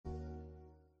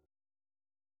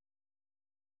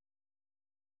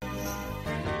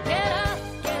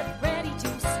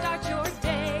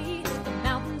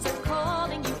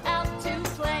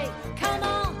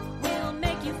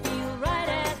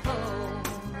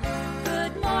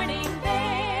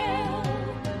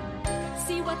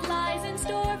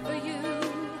weather for you.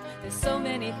 There's so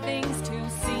many things to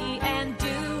see and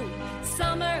do.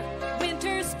 Summer,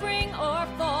 winter, spring, or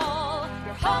fall.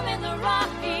 Your home in the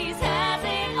Rockies has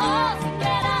it all. So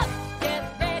get up,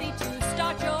 get ready to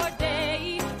start your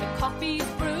day. The coffee's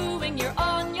brewing, you're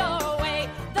on your way.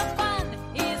 The fun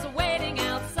is waiting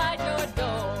outside your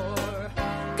door.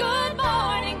 Good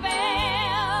morning, Vail.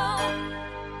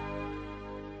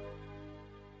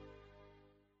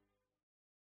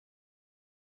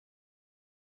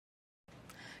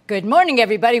 Good morning,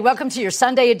 everybody. Welcome to your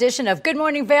Sunday edition of Good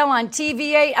Morning Vail on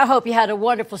TVA. I hope you had a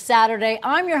wonderful Saturday.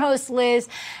 I'm your host, Liz,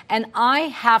 and I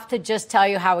have to just tell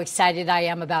you how excited I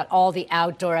am about all the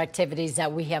outdoor activities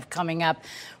that we have coming up.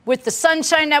 With the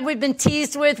sunshine that we've been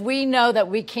teased with, we know that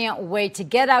we can't wait to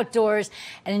get outdoors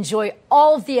and enjoy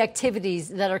all of the activities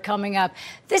that are coming up.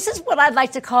 This is what I'd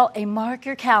like to call a mark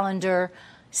your calendar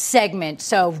segment.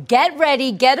 So get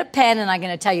ready, get a pen, and I'm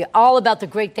going to tell you all about the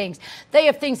great things. They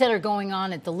have things that are going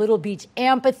on at the Little Beach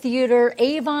Amphitheater,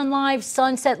 Avon Live,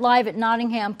 Sunset Live at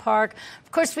Nottingham Park.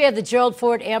 Of course, we have the Gerald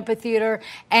Ford Amphitheater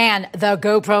and the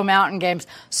GoPro Mountain Games.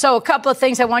 So a couple of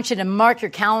things I want you to mark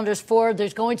your calendars for.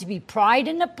 There's going to be Pride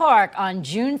in the Park on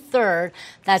June 3rd.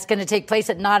 That's going to take place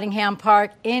at Nottingham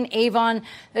Park in Avon.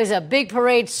 There's a big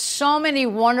parade, so many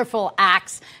wonderful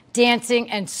acts, dancing,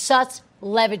 and such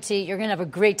levity. You're going to have a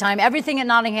great time. Everything at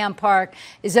Nottingham Park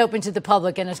is open to the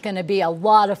public, and it's going to be a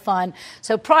lot of fun.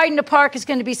 So Pride in the Park is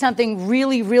going to be something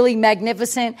really, really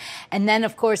magnificent. And then,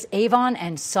 of course, Avon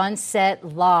and Sunset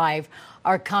Live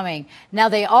are coming. Now,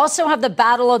 they also have the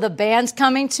Battle of the Bands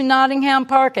coming to Nottingham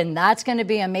Park, and that's going to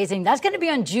be amazing. That's going to be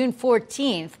on June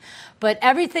 14th. But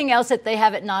everything else that they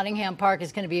have at Nottingham Park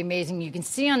is going to be amazing. You can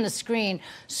see on the screen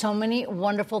so many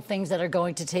wonderful things that are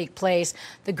going to take place.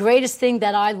 The greatest thing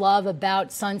that I love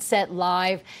about Sunset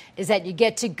Live is that you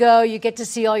get to go, you get to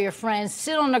see all your friends,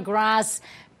 sit on the grass,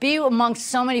 be amongst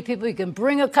so many people. You can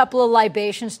bring a couple of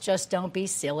libations. Just don't be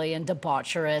silly and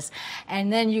debaucherous.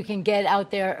 And then you can get out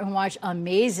there and watch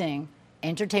amazing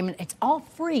entertainment. It's all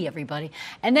free, everybody.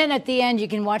 And then at the end, you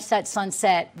can watch that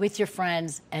sunset with your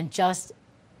friends and just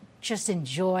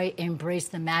enjoy, embrace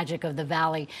the magic of the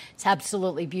valley. It's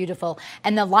absolutely beautiful.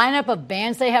 And the lineup of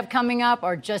bands they have coming up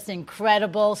are just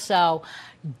incredible. So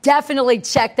definitely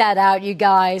check that out, you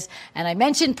guys. And I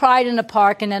mentioned Pride in the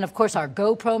Park. And then, of course, our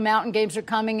GoPro Mountain Games are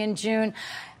coming in June.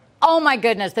 Oh, my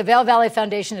goodness. The Vail Valley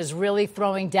Foundation is really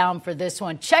throwing down for this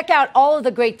one. Check out all of the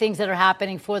great things that are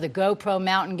happening for the GoPro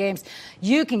Mountain Games.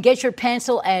 You can get your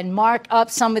pencil and mark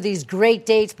up some of these great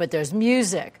dates, but there's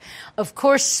music, of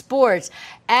course, sports,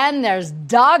 and there's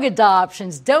dog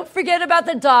adoptions. Don't forget about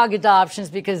the dog adoptions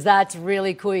because that's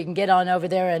really cool. You can get on over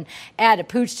there and add a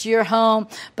pooch to your home.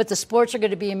 But the sports are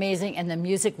going to be amazing, and the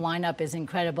music lineup is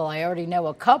incredible. I already know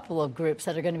a couple of groups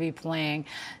that are going to be playing.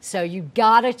 So you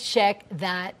got to check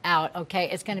that out, okay?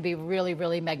 It's going to be really,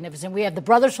 really magnificent. We have the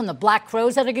brothers from the Black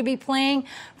Crowes that are going to be playing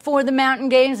for the Mountain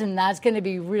Games, and that's going to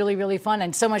be really, really fun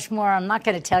and so much more. I'm not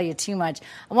going to tell you too much.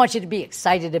 I want you to be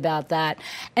excited about that.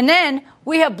 And then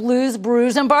we have Blues,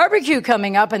 Brews, and Barbecue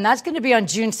coming up, and that's going to be on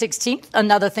June 16th,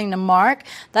 another thing to mark.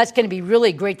 That's going to be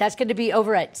really great. That's going to be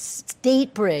over at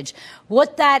State Bridge.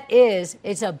 What that is,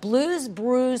 it's a Blues,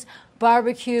 Brews,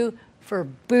 Barbecue for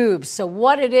boobs. So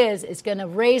what it is, it's going to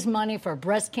raise money for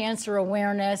breast cancer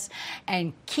awareness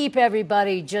and keep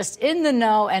everybody just in the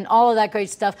know and all of that great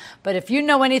stuff. But if you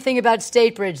know anything about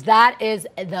State Bridge, that is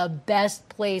the best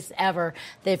place ever.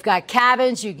 They've got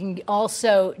cabins. You can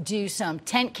also do some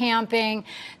tent camping.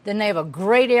 Then they have a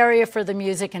great area for the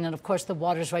music. And then, of course, the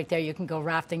water's right there. You can go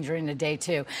rafting during the day,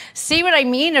 too. See what I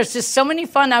mean? There's just so many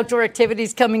fun outdoor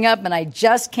activities coming up, and I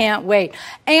just can't wait.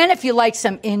 And if you like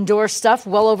some indoor stuff,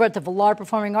 well, over at the Villard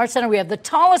Performing Arts Center, we have the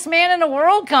tallest man in the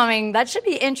world coming. That should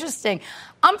be interesting.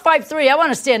 I'm 5'3". I want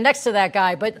to stand next to that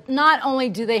guy. But not only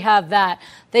do they have that,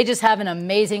 they just have an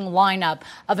amazing lineup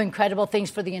of incredible things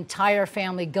for the entire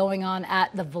family going on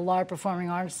at the Villard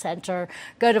Performing Arts Center.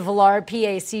 Go to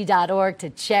villardpac.org to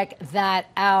check that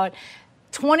out.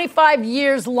 25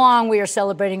 years long we are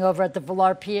celebrating over at the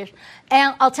Villard Pier.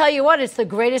 And I'll tell you what, it's the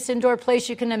greatest indoor place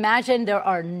you can imagine. There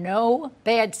are no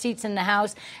bad seats in the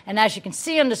house. And as you can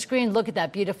see on the screen, look at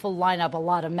that beautiful lineup. A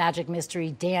lot of magic,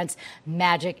 mystery, dance,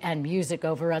 magic, and music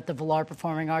over at the Villard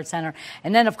Performing Arts Center.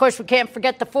 And then, of course, we can't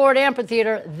forget the Ford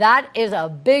Amphitheater. That is a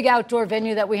big outdoor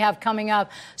venue that we have coming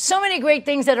up. So many great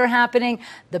things that are happening.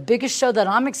 The biggest show that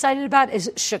I'm excited about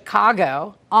is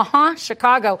Chicago.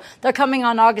 Chicago. They're coming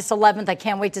on August 11th. I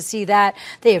can't wait to see that.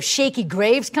 They have Shaky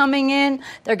Graves coming in.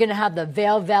 They're going to have the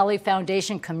Vail Valley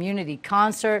Foundation Community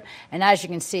Concert. And as you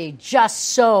can see, just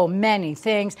so many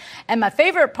things. And my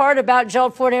favorite part about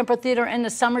Gerald Ford Amphitheater in the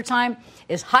summertime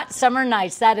is Hot Summer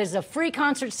Nights. That is a free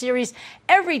concert series.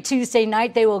 Every Tuesday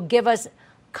night, they will give us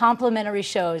complimentary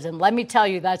shows, and let me tell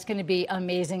you, that's going to be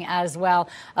amazing as well.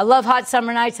 I love Hot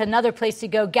Summer Nights, another place to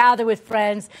go, gather with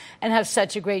friends, and have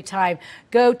such a great time.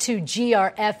 Go to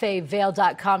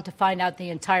grfavail.com to find out the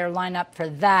entire lineup for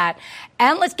that.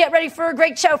 And let's get ready for a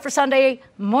great show for Sunday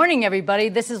morning, everybody.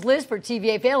 This is Liz for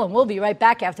TVA Vail, and we'll be right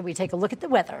back after we take a look at the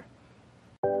weather.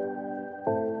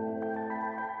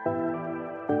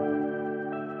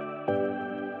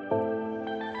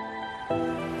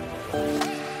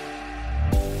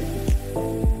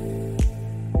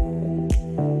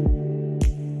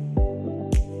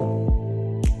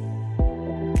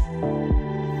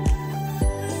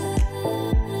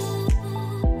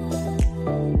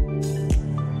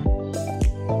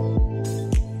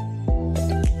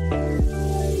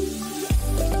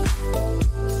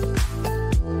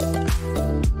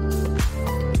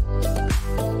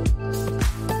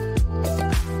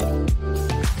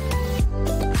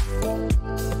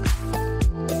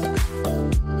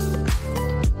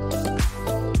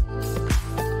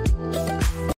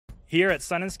 Here at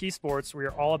Sun and Ski Sports, we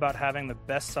are all about having the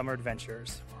best summer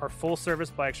adventures. Our full-service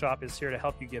bike shop is here to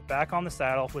help you get back on the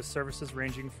saddle with services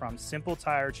ranging from simple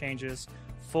tire changes,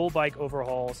 full bike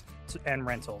overhauls, and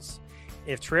rentals.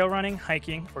 If trail running,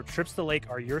 hiking, or trips to the lake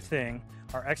are your thing,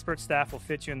 our expert staff will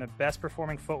fit you in the best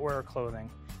performing footwear or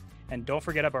clothing. And don't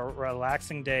forget about a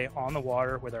relaxing day on the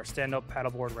water with our stand-up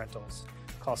paddleboard rentals.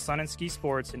 Call Sun and Ski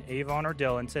Sports in Avon or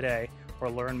Dillon today, or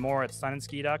learn more at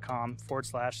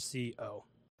sunandski.com/CO.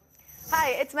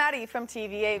 Hi, it's Maddie from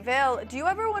TVA Vail. Do you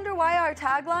ever wonder why our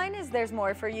tagline is "There's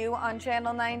more for you" on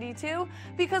Channel 92?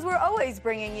 Because we're always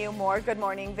bringing you more Good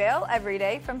Morning Vail every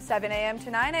day from 7 a.m. to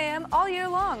 9 a.m. all year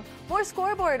long. More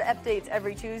scoreboard updates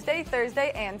every Tuesday,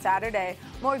 Thursday, and Saturday.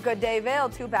 More Good Day Vail,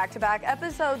 2 back-to-back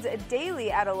episodes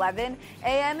daily at 11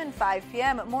 a.m. and 5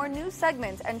 p.m. More news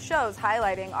segments and shows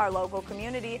highlighting our local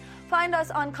community. Find us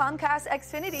on Comcast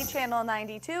Xfinity Channel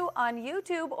 92, on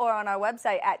YouTube, or on our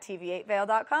website at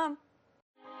tv8vail.com.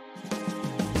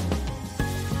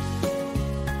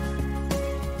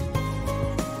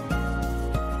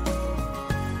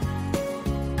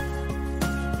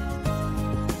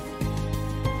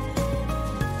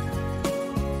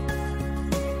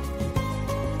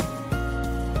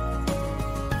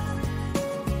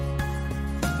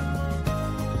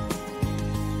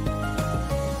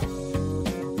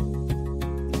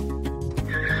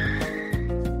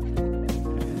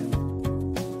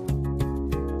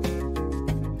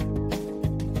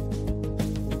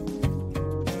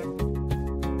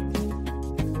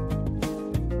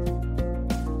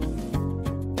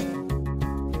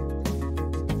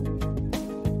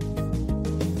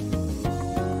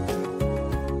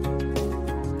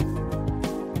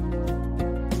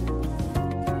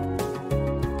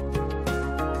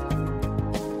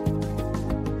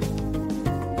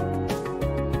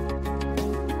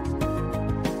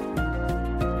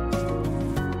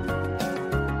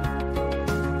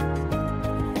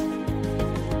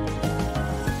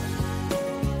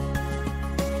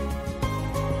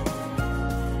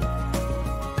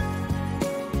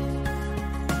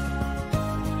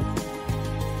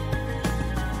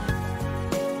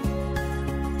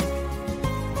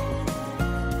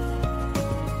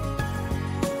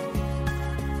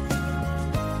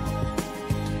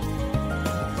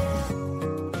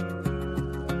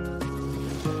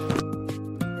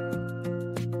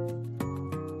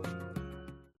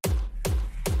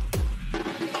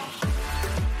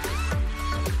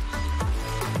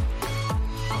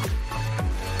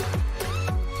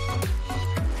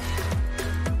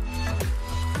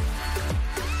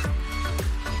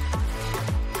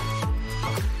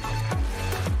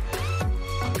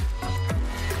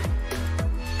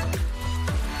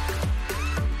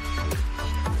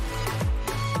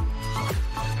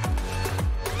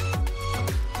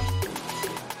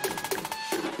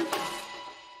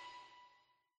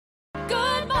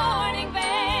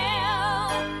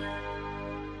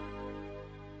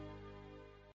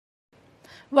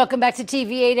 Welcome back to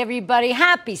TV8, everybody.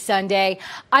 Happy Sunday.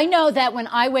 I know that when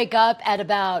I wake up at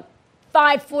about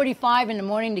 5:45 in the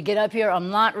morning to get up here, I'm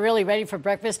not really ready for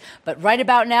breakfast, but right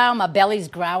about now, my belly's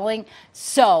growling.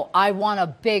 So I want a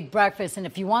big breakfast. And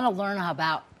if you want to learn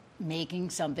about making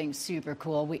something super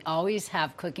cool. We always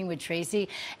have Cooking with Tracy,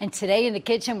 and today in the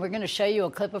kitchen we're going to show you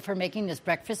a clip of her making this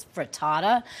breakfast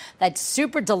frittata that's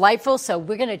super delightful. So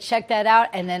we're going to check that out,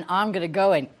 and then I'm going to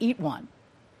go and eat one.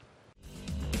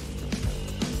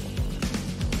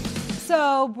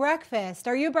 So breakfast,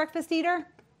 are you a breakfast eater?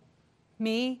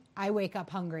 Me, I wake up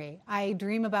hungry. I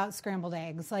dream about scrambled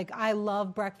eggs. Like, I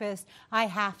love breakfast. I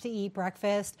have to eat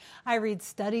breakfast. I read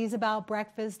studies about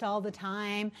breakfast all the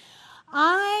time.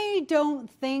 I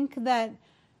think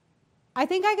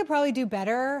I could probably do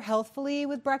better healthfully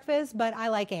with breakfast, but I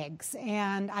like eggs,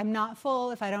 and I'm not full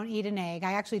if I don't eat an egg.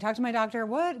 I actually talked to my doctor,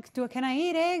 can I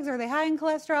eat eggs? Are they high in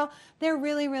cholesterol? They're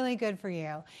really, really good for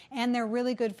you, and they're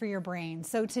really good for your brain.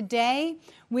 So today,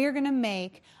 we're going to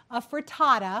make a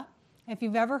frittata. If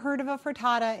you've ever heard of a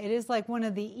frittata, it is like one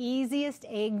of the easiest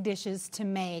egg dishes to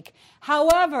make.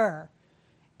 However,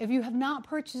 if you have not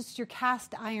purchased your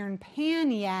cast iron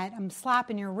pan yet, I'm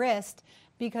slapping your wrist,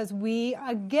 because we,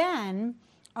 again,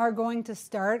 are going to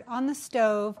start on the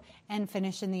stove and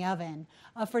finish in the oven.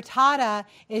 A frittata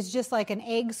is just like an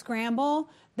egg scramble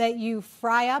that you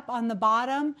fry up on the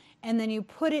bottom and then you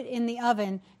put it in the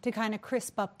oven to kind of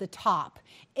crisp up the top.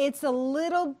 It's a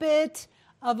little bit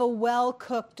of a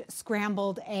well-cooked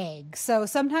scrambled egg. So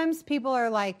sometimes people are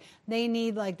like, they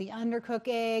need like the undercooked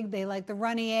egg, they like the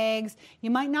runny eggs.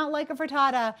 You might not like a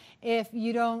frittata if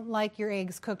you don't like your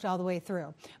eggs cooked all the way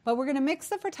through. But we're gonna mix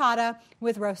the frittata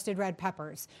with roasted red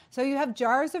peppers. So you have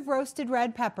jars of roasted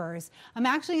red peppers. I'm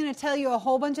actually gonna tell you a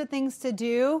whole bunch of things to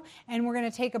do, and we're gonna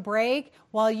take a break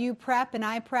while you prep and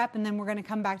I prep, and then we're gonna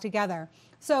come back together.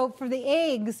 So for the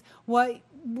eggs,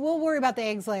 we'll worry about the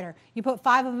eggs later. You put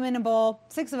 5 of them in a bowl,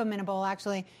 6 of them in a bowl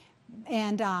actually,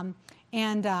 and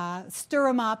stir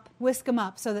them up, whisk them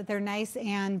up so that they're nice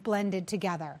and blended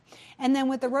together. And then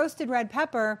with the roasted red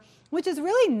pepper, which is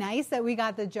really nice that we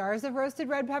got the jars of roasted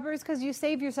red peppers because you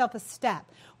save yourself a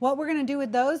step. What we're going to do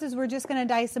with those is we're just going to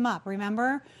dice them up.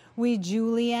 Remember, we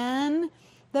julienne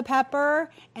the pepper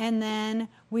and then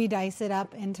we dice it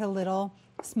up into little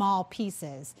small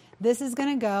pieces. This is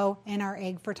going to go in our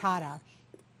egg frittata.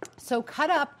 So cut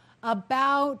up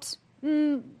about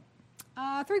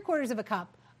 3/4 of a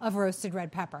cup of roasted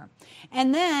red pepper.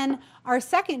 And then our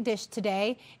second dish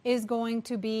today is going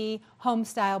to be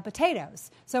home-style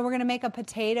potatoes. So we're going to make a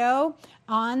potato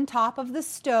on top of the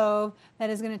stove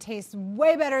that is going to taste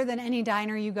way better than any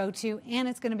diner you go to, and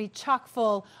it's going to be chock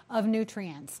full of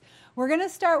nutrients. We're going to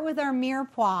start with our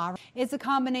mirepoix. It's a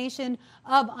combination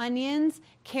of onions,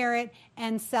 carrot,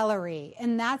 and celery.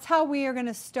 And that's how we are going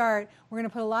to start. We're going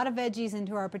to put a lot of veggies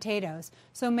into our potatoes.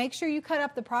 So make sure you cut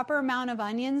up the proper amount of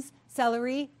onions,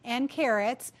 celery, and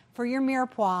carrots for your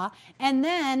mirepoix. And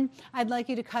then I'd like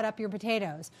you to cut up your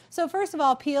potatoes. So first of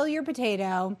all, peel your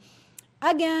potato.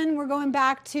 Again, we're going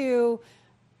back to,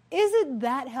 is it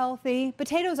that healthy?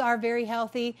 Potatoes are very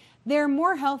healthy. They're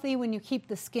more healthy when you keep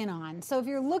the skin on. So if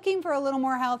you're looking for a little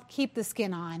more health, keep the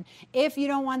skin on. If you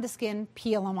don't want the skin,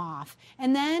 peel them off.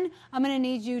 And then I'm going to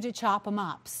need you to chop them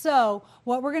up. So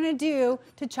what we're going to do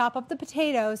to chop up the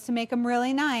potatoes to make them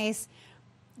really nice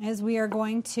is we are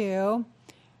going to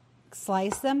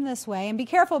slice them this way. And be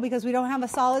careful because we don't have a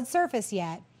solid surface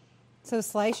yet. So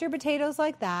slice your potatoes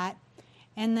like that.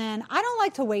 And then I don't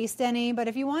like to waste any, but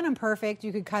if you want them perfect,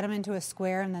 you could cut them into a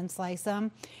square and then slice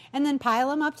them. And then pile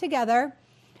them up together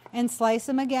and slice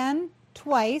them again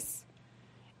twice.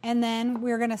 And then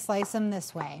we're going to slice them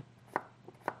this way.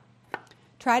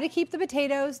 Try to keep the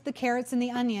potatoes, the carrots, and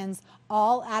the onions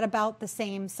all at about the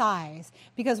same size.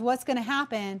 Because what's going to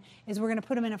happen is we're going to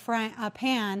put them in a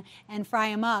pan and fry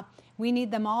them up. We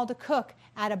need them all to cook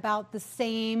at about the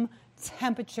same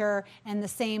temperature and the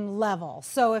same level.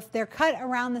 So if they're cut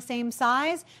around the same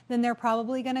size, then they're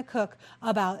probably going to cook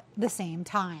about the same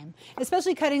time.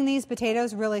 Especially cutting these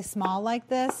potatoes really small like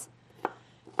this,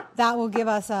 that will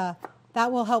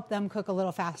will help them cook a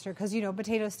little faster because, you know,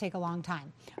 potatoes take a long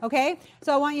time. Okay?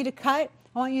 So I want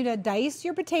you to dice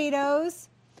your potatoes,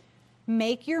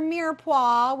 make your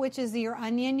mirepoix, which is your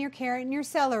onion, your carrot, and your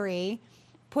celery.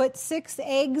 Put 6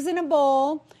 eggs in a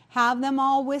bowl, have them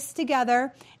all whisked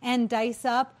together, and dice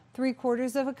up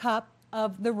 3/4 of a cup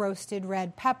of the roasted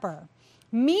red pepper.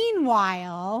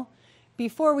 Meanwhile,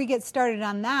 before we get started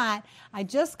on that, I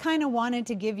just kind of wanted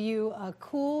to give you a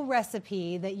cool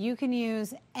recipe that you can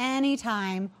use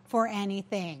anytime for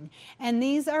anything. And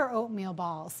these are oatmeal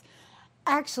balls.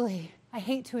 Actually, I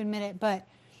hate to admit it, but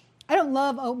I don't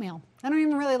love oatmeal. I don't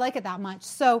even really like it that much.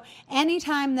 So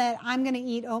anytime that I'm going to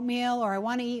eat oatmeal or I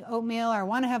want to eat oatmeal or I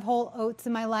want to have whole oats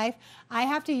in my life, I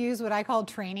have to use what I call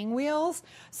training wheels.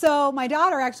 So my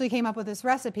daughter actually came up with this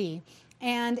recipe,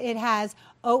 and it has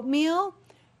oatmeal,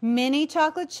 mini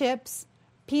chocolate chips,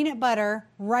 peanut butter,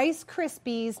 Rice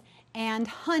Krispies, and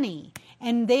honey.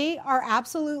 And they are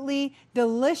absolutely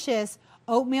delicious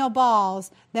oatmeal balls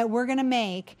that we're going to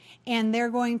make, and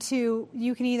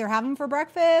you can either have them for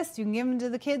breakfast, you can give them to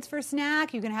the kids for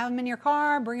snack, you can have them in your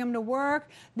car, bring them to work.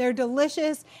 They're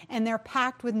delicious, and they're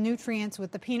packed with nutrients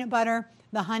with the peanut butter,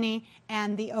 the honey,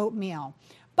 and the oatmeal.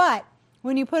 But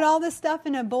when you put all this stuff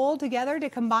in a bowl together to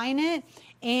combine it,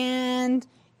 and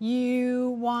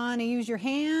you want to use your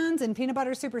hands, and peanut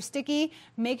butter is super sticky,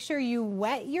 make sure you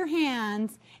wet your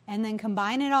hands and then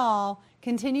combine it all.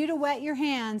 Continue to wet your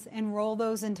hands and roll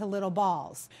those into little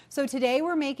balls. So today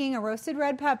we're making a roasted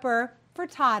red pepper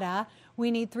frittata.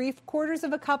 We need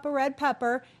 3/4 cup of red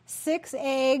pepper, 6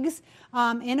 eggs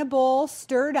in a bowl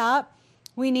stirred up.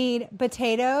 We need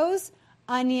potatoes,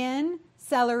 onion,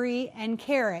 celery, and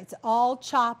carrots all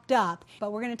chopped up.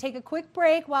 But we're going to take a quick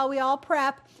break while we all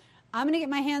prep. I'm going to get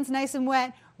my hands nice and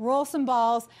wet, roll some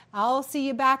balls. I'll see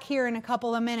you back here in a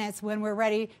couple of minutes when we're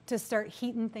ready to start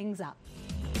heating things up.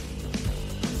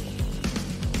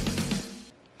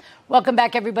 Welcome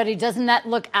back, everybody. Doesn't that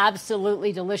look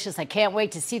absolutely delicious? I can't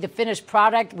wait to see the finished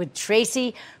product with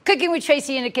Tracy. Cooking with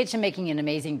Tracy in the kitchen, making an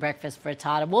amazing breakfast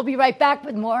frittata. We'll be right back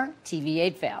with more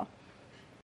TV8 Fail.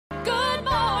 Good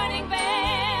morning, Vale.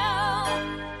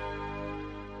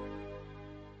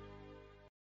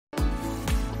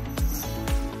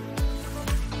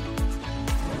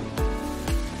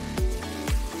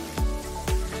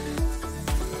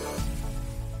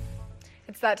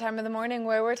 It's that time of the morning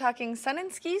where we're talking Sun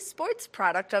and Ski Sports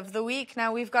Product of the Week.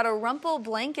 Now, we've got a Rumple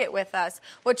blanket with us,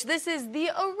 which this is the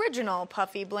original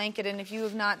puffy blanket. And if you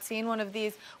have not seen one of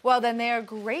these, well, then they are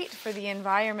great for the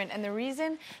environment. And the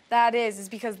reason that is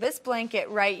because this blanket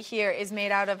right here is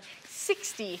made out of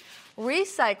 60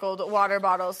 recycled water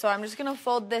bottles. So I'm just going to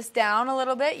fold this down a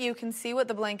little bit. You can see what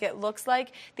the blanket looks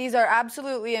like. These are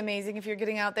absolutely amazing if you're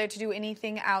getting out there to do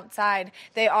anything outside.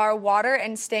 They are water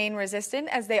and stain resistant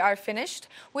as they are finished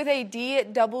with a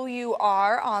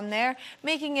DWR on there,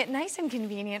 making it nice and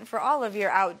convenient for all of your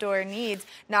outdoor needs.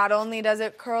 Not only does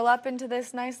it curl up into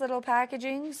this nice little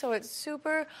packaging, so it's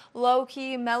super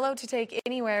low-key, mellow to take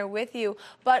anywhere with you,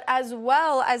 but as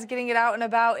well as getting it out and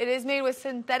about, it is made with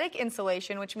synthetic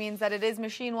insulation, which means that it is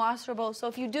machine washable. So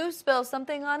if you do spill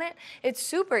something on it, it's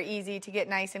super easy to get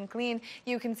nice and clean.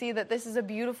 You can see that this is a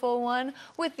beautiful one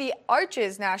with the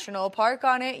Arches National Park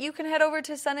on it. You can head over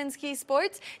to Sun and Ski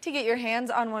Sports to get your hands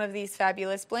on one of these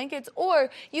fabulous blankets, or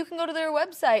you can go to their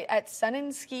website at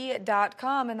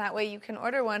sunandski.com, and that way you can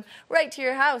order one right to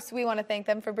your house. We want to thank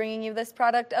them for bringing you this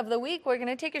product of the week. We're going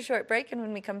to take a short break, and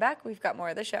when we come back, we've got more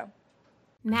of the show.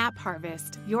 Knapp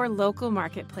Harvest, your local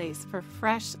marketplace for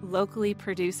fresh, locally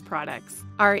produced products.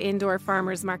 Our indoor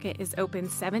farmers market is open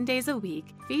 7 days a week,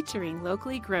 featuring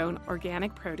locally grown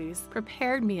organic produce,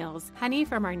 prepared meals, honey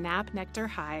from our Knapp Nectar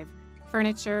Hive,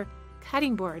 furniture,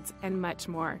 cutting boards, and much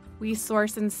more. We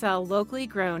source and sell locally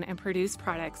grown and produced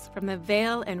products from the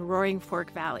Vail and Roaring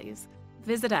Fork Valleys.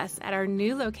 Visit us at our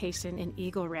new location in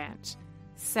Eagle Ranch,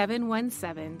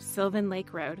 717 Sylvan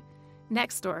Lake Road,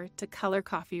 next door to Color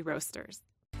Coffee Roasters.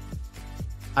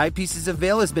 Eyepieces of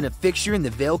Vail has been a fixture in the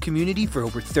Vail community for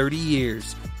over 30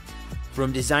 years.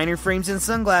 From designer frames and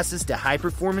sunglasses to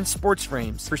high-performance sports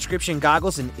frames, prescription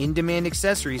goggles, and in-demand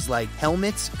accessories like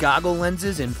helmets, goggle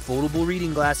lenses, and foldable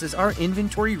reading glasses, our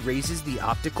inventory raises the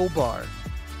optical bar.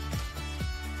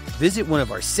 Visit one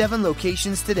of our 7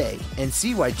 locations today and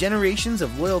see why generations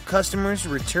of loyal customers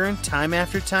return time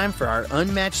after time for our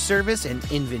unmatched service and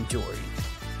inventory.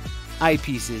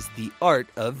 Eyepieces, the art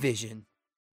of vision.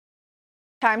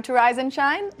 Time to rise and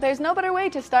shine? There's no better way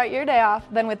to start your day off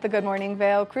than with the Good Morning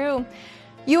Vail crew.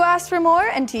 You asked for more,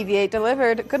 and TV8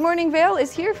 delivered. Good Morning Vail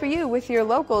is here for you with your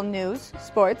local news,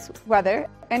 sports, weather,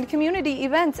 and community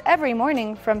events every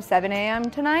morning from 7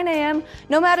 a.m. to 9 a.m.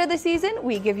 No matter the season,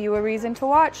 we give you a reason to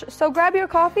watch, so grab your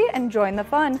coffee and join the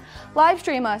fun. Live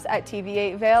stream us at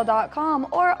tv8vail.com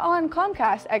or on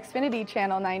Comcast Xfinity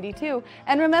Channel 92.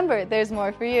 And remember, there's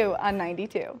more for you on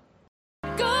 92.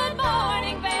 Good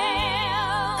morning, Vale.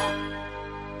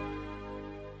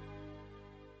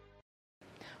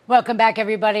 Welcome back,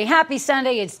 everybody. Happy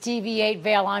Sunday. It's TV8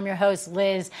 Vail. I'm your host,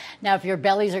 Liz. Now, if your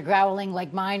bellies are growling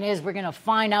like mine is, we're going to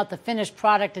find out the finished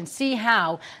product and see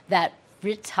how that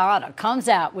frittata comes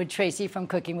out with Tracy from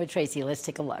Cooking with Tracy. Let's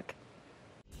take a look.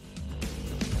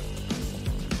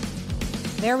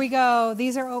 There we go.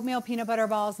 These are oatmeal peanut butter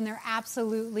balls, and they're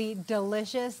absolutely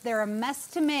delicious. They're a mess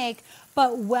to make,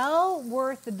 but well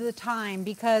worth the time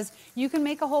because you can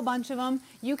make a whole bunch of them.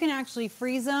 You can actually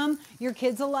freeze them. Your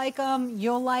kids will like them.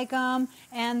 You'll like them,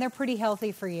 and they're pretty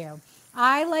healthy for you.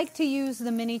 I like to use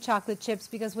the mini chocolate chips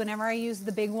because whenever I use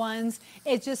the big ones,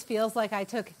 it just feels like I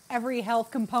took every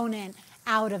health component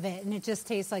out of it and it just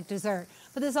tastes like dessert.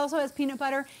 But this also has peanut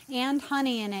butter and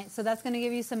honey in it, so that's going to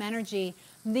give you some energy.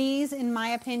 These, in my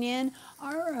opinion,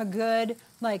 are a good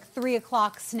like 3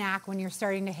 o'clock snack when you're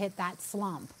starting to hit that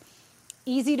slump.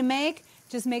 Easy to make.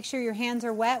 Just make sure your hands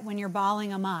are wet when you're balling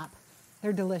them up.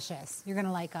 They're delicious. You're going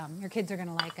to like them. Your kids are going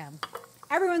to like them.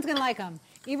 Everyone's going to like them.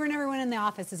 Even everyone in the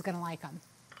office is going to like them.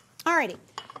 Alrighty.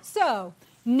 So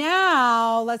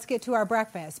now let's get to our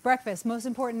breakfast. Breakfast, most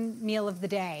important meal of the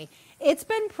day. It's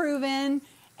been proven,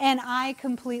 and I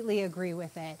completely agree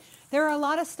with it. There are a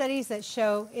lot of studies that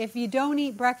show if you don't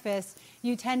eat breakfast,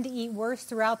 you tend to eat worse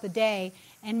throughout the day,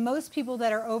 and most people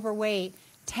that are overweight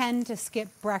tend to skip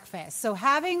breakfast. So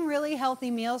having really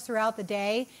healthy meals throughout the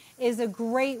day is a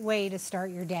great way to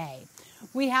start your day.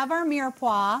 We have our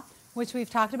mirepoix, which we've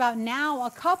talked about now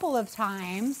a couple of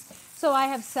times. So I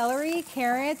have celery,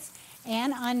 carrots,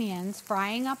 and onions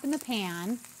frying up in the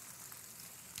pan.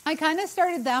 I kind of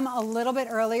started them a little bit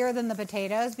earlier than the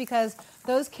potatoes because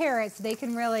those carrots, they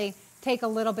can really take a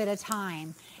little bit of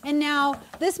time. And now,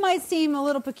 this might seem a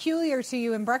little peculiar to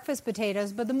you in breakfast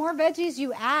potatoes, but the more veggies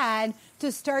you add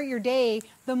to start your day,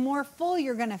 the more full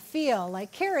you're going to feel.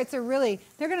 Like carrots are really,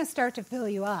 they're going to start to fill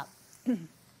you up.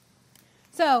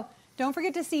 So, don't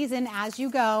forget to season as you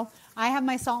go. I have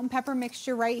my salt and pepper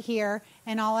mixture right here,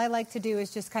 and all I like to do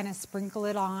is just kind of sprinkle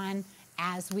it on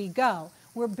as we go.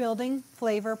 We're building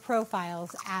flavor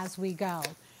profiles as we go.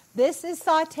 This is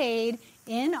sauteed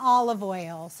in olive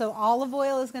oil. So olive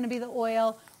oil is going to be the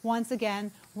oil, once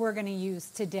again, we're going to use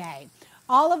today.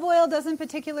 Olive oil doesn't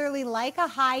particularly like a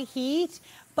high heat,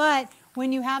 but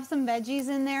when you have some veggies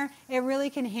in there, it really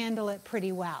can handle it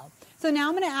pretty well. So now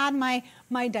I'm going to add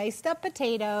my diced up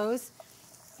potatoes,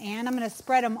 and I'm going to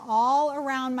spread them all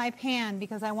around my pan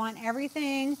because I want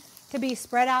everything to be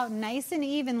spread out nice and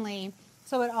evenly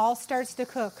so it all starts to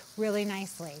cook really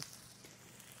nicely.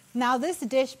 Now this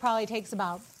dish probably takes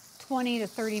about 20 to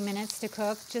 30 minutes to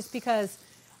cook just because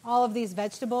all of these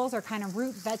vegetables are kind of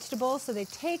root vegetables, so they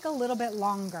take a little bit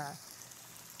longer.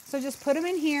 So just put them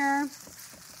in here,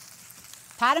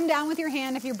 pat them down with your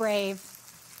hand if you're brave.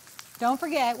 Don't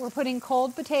forget, we're putting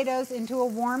cold potatoes into a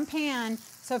warm pan,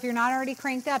 so if you're not already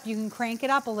cranked up, you can crank it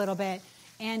up a little bit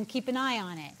and keep an eye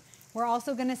on it. We're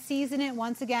also going to season it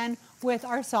once again with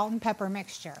our salt and pepper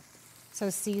mixture. So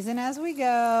season as we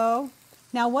go.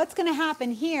 Now what's going to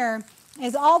happen here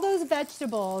is all those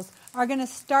vegetables are going to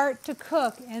start to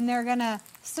cook and they're going to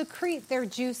secrete their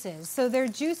juices. So their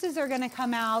juices are going to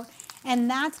come out and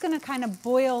that's going to kind of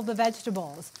boil the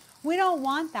vegetables. We don't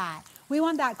want that. We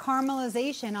want that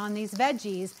caramelization on these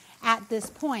veggies at this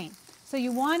point. So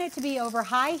you want it to be over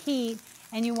high heat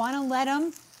and you want to let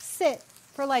them sit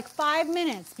for like 5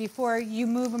 minutes before you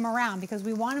move them around because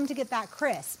we want them to get that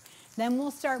crisp. Then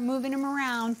we'll start moving them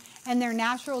around and their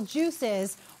natural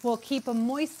juices will keep them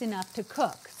moist enough to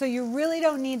cook. So you really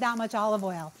don't need that much olive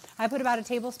oil. I put about a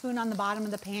tablespoon on the bottom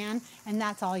of the pan and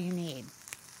that's all you need.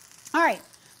 All right,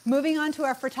 moving on to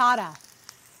our frittata.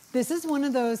 This is one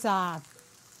of those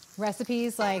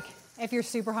recipes like if you're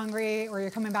super hungry or you're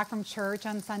coming back from church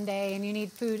on Sunday and you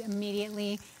need food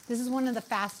immediately. This is one of the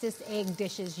fastest egg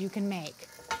dishes you can make.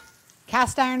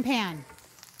 Cast iron pan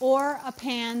or a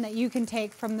pan that you can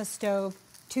take from the stove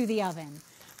to the oven.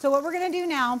 So what we're going to do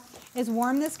now is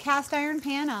warm this cast iron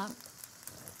pan up.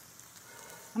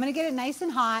 I'm going to get it nice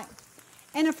and hot.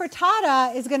 And a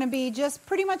frittata is going to be just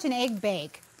pretty much an egg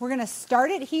bake. We're going to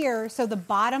start it here so the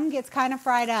bottom gets kind of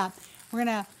fried up.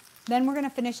 Then we're going to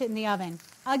finish it in the oven.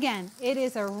 Again, it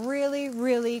is a really,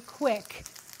 really quick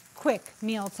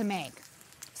meal to make.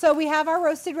 So we have our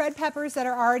roasted red peppers that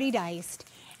are already diced.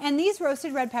 And these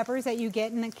roasted red peppers that you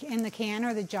get in the can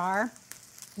or the jar,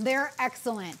 they're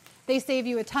excellent. They save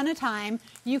you a ton of time.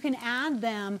 You can add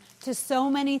them to so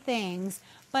many things.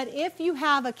 But if you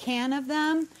have a can of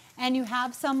them and you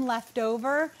have some left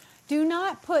over, do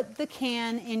not put the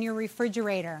can in your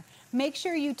refrigerator. Make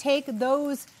sure you take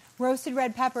those roasted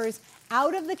red peppers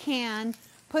out of the can,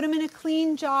 put them in a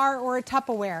clean jar or a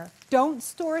Tupperware. Don't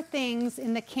store things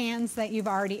in the cans that you've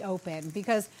already opened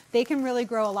because they can really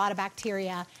grow a lot of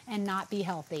bacteria and not be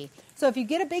healthy. So if you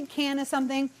get a big can of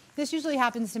something, this usually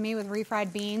happens to me with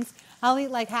refried beans. I'll eat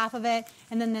like half of it,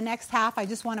 and then the next half I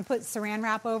just want to put saran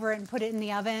wrap over it and put it in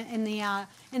the oven, in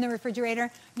the refrigerator.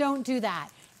 Don't do that.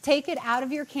 Take it out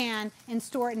of your can and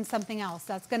store it in something else.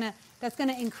 That's gonna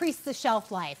increase the shelf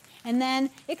life. And then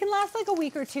it can last like a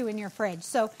week or two in your fridge.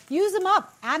 So use them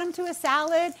up. Add them to a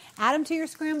salad, add them to your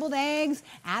scrambled eggs,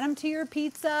 add them to your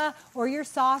pizza or your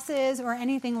sauces or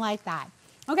anything like that.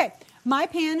 Okay, my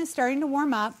pan is starting to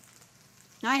warm up.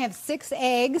 I have 6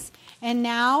 eggs, and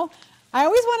now I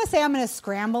always want to say I'm going to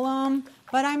scramble them,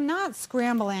 but I'm not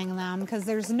scrambling them because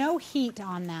there's no heat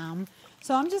on them.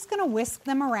 So I'm just going to whisk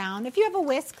them around. If you have a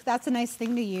whisk, that's a nice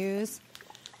thing to use.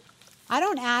 I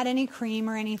don't add any cream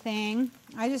or anything.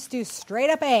 I just do straight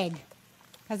up egg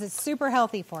because it's super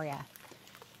healthy for you.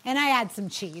 And I add some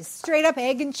cheese, straight up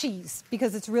egg and cheese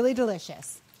because it's really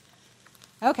delicious.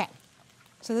 Okay,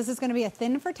 so this is going to be a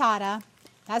thin frittata.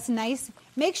 That's nice.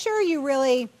 Make sure you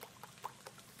really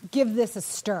give this a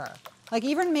stir. Like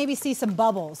even maybe see some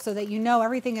bubbles so that you know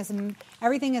everything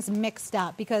is mixed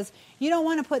up, because you don't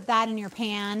want to put that in your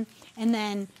pan and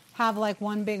then have like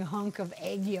one big hunk of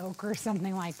egg yolk or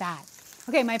something like that.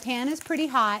 Okay, my pan is pretty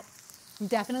hot. I'm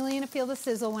definitely going to feel the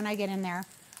sizzle when I get in there.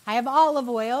 I have olive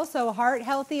oil, so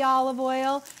heart-healthy olive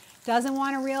oil. Doesn't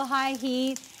want a real high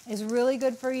heat, is really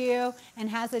good for you, and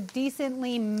has a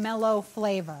decently mellow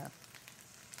flavor.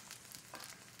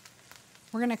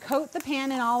 We're going to coat the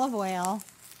pan in olive oil,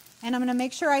 and I'm going to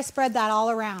make sure I spread that all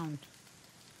around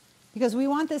because we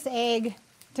want this egg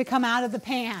to come out of the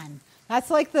pan.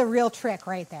 That's like the real trick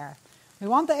right there. We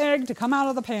want the egg to come out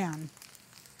of the pan.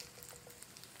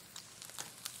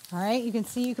 All right, you can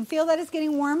feel that it's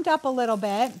getting warmed up a little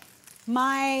bit.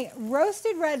 My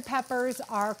roasted red peppers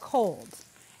are cold,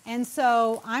 and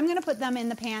so I'm going to put them in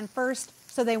the pan first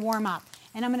so they warm up,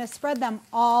 and I'm going to spread them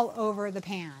all over the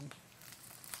pan.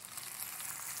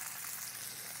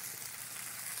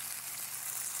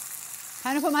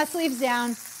 Kind of put my sleeves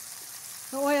down.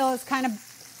 The oil is kind of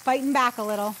fighting back a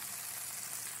little.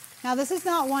 Now this is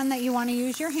not one that you want to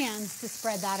use your hands to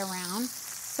spread that around.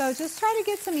 So just try to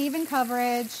get some even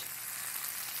coverage.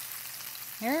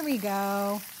 There we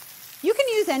go. You can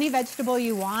use any vegetable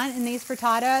you want in these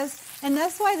frittatas, and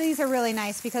that's why these are really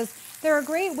nice, because they're a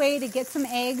great way to get some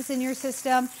eggs in your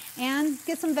system and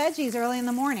get some veggies early in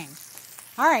the morning.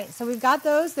 All right, so we've got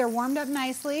those. They're warmed up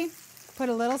nicely. Put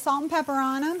a little salt and pepper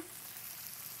on them.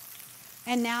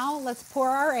 And now let's pour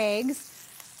our eggs.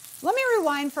 Let me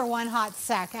rewind for one hot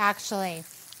sec, actually.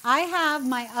 I have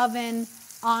my oven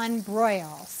on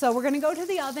broil. So we're going to go to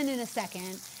the oven in a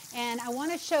second, and I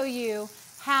want to show you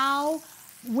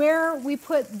where we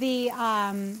put the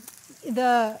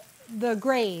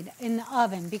grate in the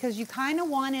oven, because you kind of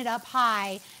want it up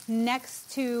high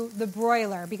next to the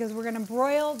broiler, because we're going to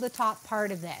broil the top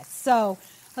part of this. So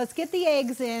let's get the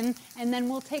eggs in, and then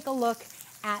we'll take a look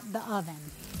at the oven.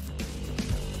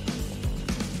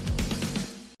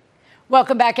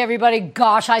 Welcome back, everybody.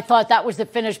 Gosh, I thought that was the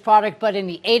finished product, but in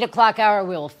the 8 o'clock hour,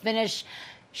 we'll finish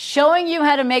showing you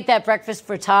how to make that breakfast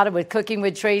frittata with Cooking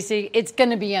with Tracy. It's going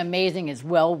to be amazing. It's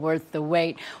well worth the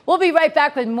wait. We'll be right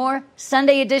back with more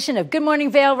Sunday edition of Good Morning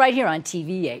Vail right here on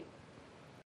TV8.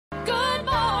 Good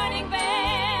morning, Vail.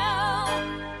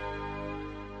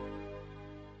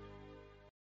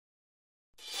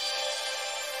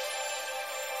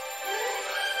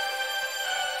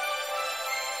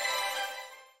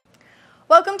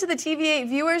 Welcome to the TV8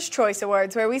 Viewers' Choice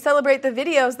Awards, where we celebrate the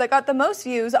videos that got the most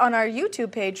views on our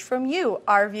YouTube page from you,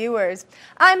 our viewers.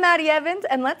 I'm Maddie Evans,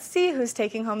 and let's see who's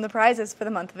taking home the prizes for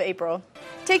the month of April.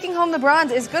 Taking home the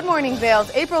bronze is Good Morning Vail's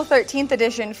April 13th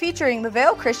edition, featuring the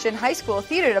Vail Christian High School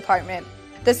Theater Department.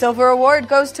 The silver award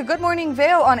goes to Good Morning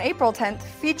Vail on April 10th,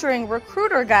 featuring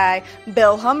recruiter guy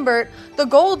Bill Humbert. The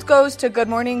gold goes to Good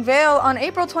Morning Vail on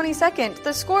April 22nd.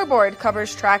 The scoreboard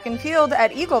covers track and field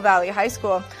at Eagle Valley High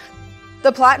School.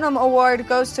 The Platinum Award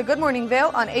goes to Good Morning Vail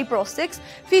on April 6th,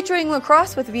 featuring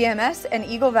lacrosse with VMS and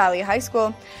Eagle Valley High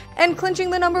School. And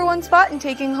clinching the #1 spot and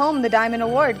taking home the Diamond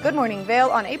Award, Good Morning Vail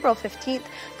on April 15th,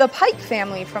 the Pike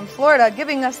family from Florida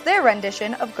giving us their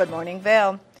rendition of Good Morning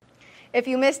Vail. If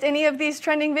you missed any of these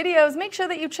trending videos, make sure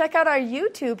that you check out our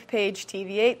YouTube page,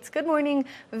 TV8's Good Morning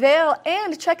Vail,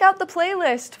 and check out the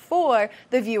playlist for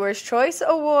the Viewers' Choice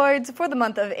Awards for the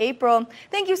month of April.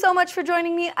 Thank you so much for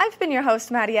joining me. I've been your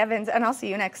host, Maddie Evans, and I'll see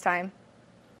you next time.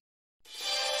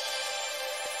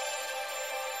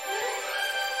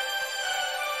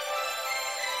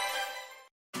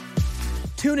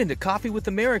 Tune into Coffee with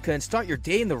America and start your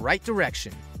day in the right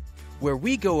direction, where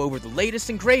we go over the latest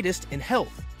and greatest in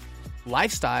health,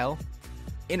 lifestyle,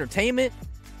 entertainment,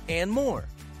 and more.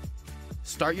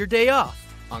 Start your day off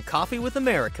on Coffee with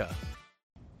America.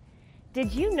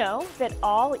 Did you know that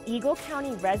all Eagle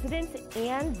County residents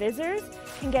and visitors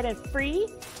can get a free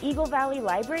Eagle Valley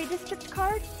Library District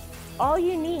card? All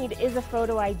you need is a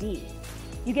photo ID.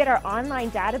 You get our online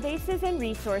databases and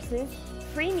resources,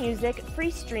 free music,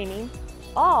 free streaming,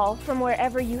 all from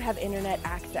wherever you have internet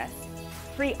access.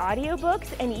 Free audiobooks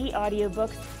and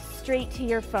e-audiobooks straight to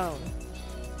your phone.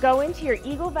 Go into your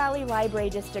Eagle Valley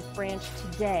Library District branch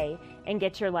today and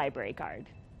get your library card.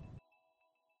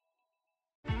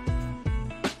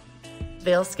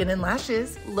 Veil Skin and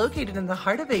Lashes, located in the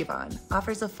heart of Avon,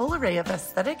 offers a full array of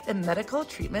aesthetic and medical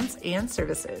treatments and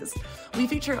services. We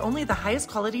feature only the highest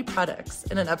quality products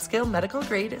in an upscale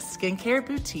medical-grade skincare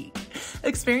boutique.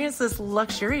 Experience this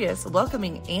luxurious,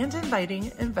 welcoming, and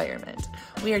inviting environment.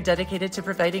 We are dedicated to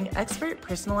providing expert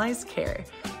personalized care,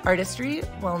 artistry,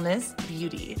 wellness,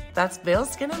 beauty. That's Veil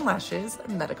Skin and Lashes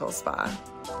Medical Spa.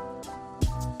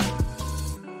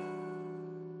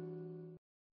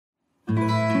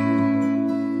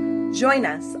 Join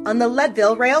us on the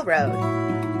Leadville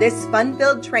Railroad. This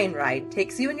fun-filled train ride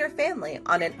takes you and your family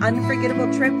on an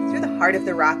unforgettable trip through the heart of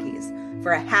the Rockies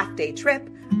for a half-day trip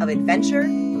of adventure,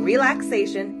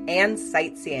 relaxation, and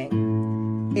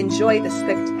sightseeing. Enjoy the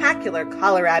spectacular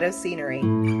Colorado scenery.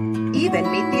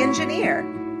 Even meet the engineer.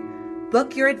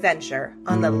 Book your adventure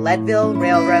on the Leadville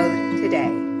Railroad today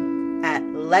at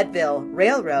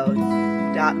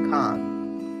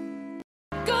leadvillerailroad.com.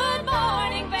 Good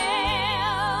morning, Vale.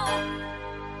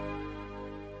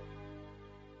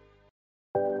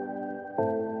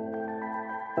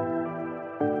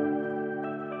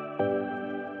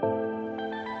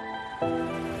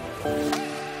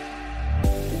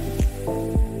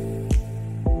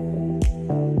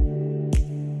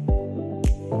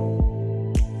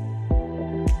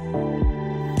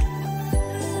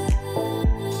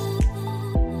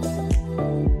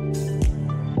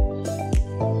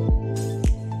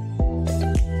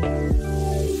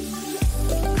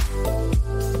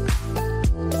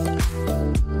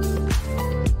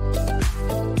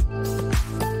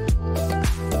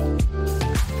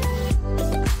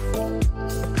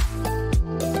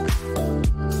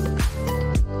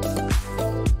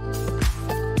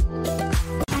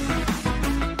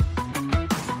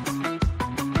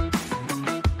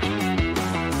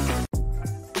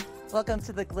 Welcome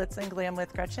to the Glitz and Glam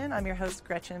with Gretchen. I'm your host,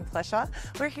 Gretchen Pleshaw.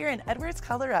 We're here in Edwards,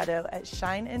 Colorado at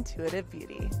Shine Intuitive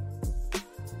Beauty.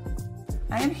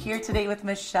 I am here today with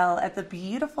Michelle at the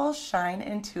beautiful Shine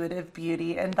Intuitive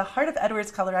Beauty in the heart of Edwards,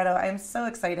 Colorado. I am so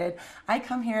excited. I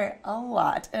come here a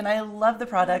lot and I love the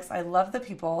products. I love the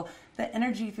people. The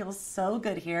energy feels so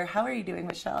good here. How are you doing,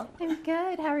 Michelle? I'm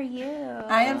good. How are you?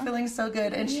 I am feeling so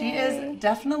good. And she is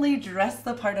definitely dressed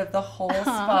the part of the whole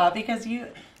spa because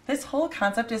this whole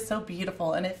concept is so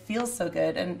beautiful and it feels so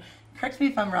good. And correct me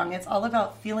if I'm wrong, it's all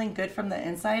about feeling good from the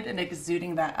inside and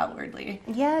exuding that outwardly.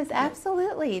 Yes,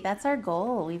 absolutely. That's our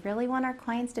goal. We really want our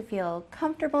clients to feel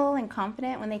comfortable and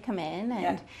confident when they come in.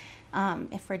 And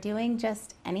if we're doing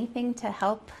just anything to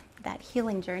help that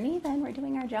healing journey, then we're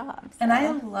doing our job. So. And I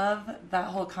love that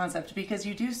whole concept because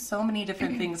you do so many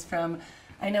different things from,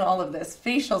 I know all of this,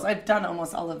 facials. I've done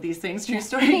almost all of these things. True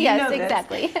story. Yes,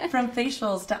 exactly. From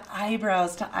facials to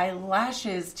eyebrows to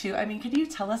eyelashes to, could you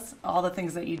tell us all the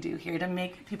things that you do here to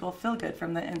make people feel good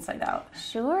from the inside out?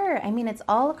 Sure. It's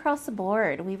all across the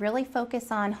board. We really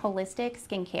focus on holistic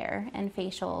skincare and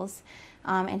facials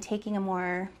and taking a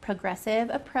more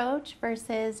progressive approach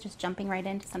versus just jumping right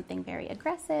into something very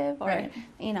aggressive or,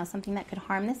 something that could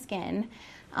harm the skin.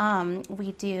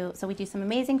 We do some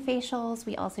amazing facials.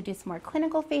 We also do some more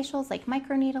clinical facials like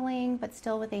microneedling, but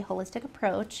still with a holistic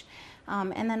approach.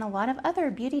 And then a lot of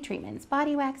other beauty treatments,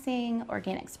 body waxing,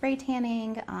 organic spray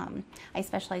tanning. I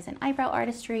specialize in eyebrow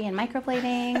artistry and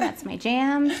microblading. That's my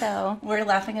jam. So we're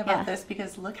laughing about this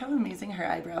because look how amazing her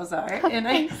eyebrows are. Oh, and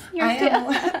thanks.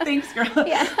 Thanks, girl.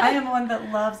 Yeah. I am one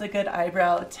that loves a good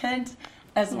eyebrow tint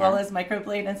as well as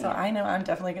microblade, and so I know I'm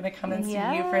definitely going to come and see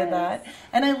you for that.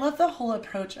 And I love the whole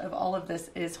approach of all of this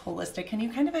is holistic. Can you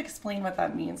kind of explain what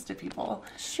that means to people?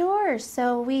 Sure.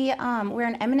 So we're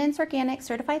an Eminence Organic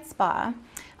certified spa.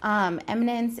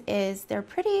 Eminence they're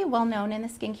pretty well known in the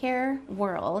skincare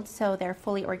world, so they're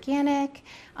fully organic.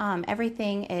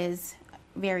 Everything is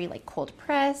very cold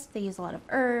pressed. They use a lot of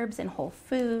herbs and whole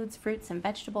foods, fruits and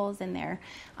vegetables in their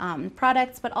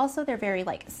products, but also they're very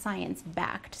science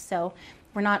backed. So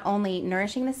we're not only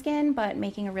nourishing the skin, but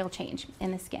making a real change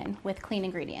in the skin with clean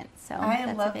ingredients. So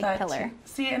that's a big pillar.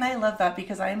 See, and I love that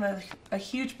because I'm a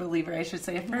huge believer, I should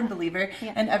say, a firm believer,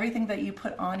 and everything that you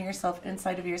put on yourself,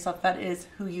 inside of yourself, that is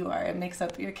who you are. It makes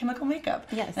up your chemical makeup.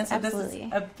 Yes, and so absolutely. This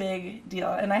is a big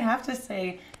deal. And I have to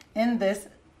say, in this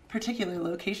particular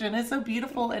location, it's so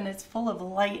beautiful and it's full of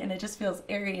light and it just feels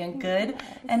airy and good.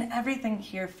 And everything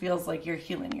here feels like you're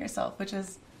healing yourself, which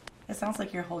is, it sounds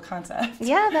like your whole concept.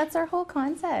 Yeah, that's our whole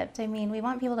concept. We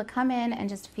want people to come in and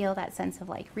just feel that sense of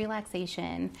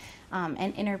relaxation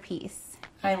and inner peace.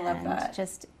 I love that.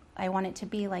 I want it to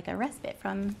be like a respite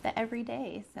from the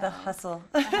everyday. So. The hustle.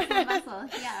 The hustle,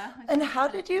 yeah. And how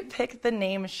did you pick the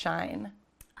name Shine?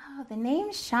 Oh, the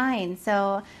name Shine.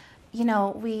 So,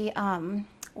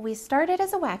 We started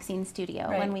as a waxing studio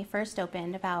when we first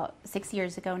opened about 6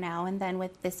 years ago now, and then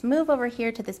with this move over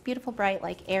here to this beautiful, bright,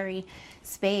 like airy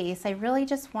space, I really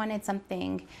just wanted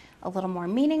something a little more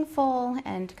meaningful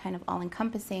and kind of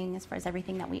all-encompassing as far as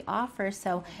everything that we offer.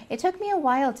 So it took me a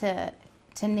while to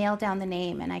nail down the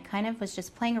name, and I kind of was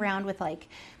just playing around with like,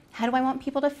 how do I want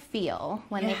people to feel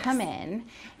when they come in,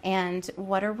 and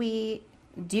what are we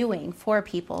doing for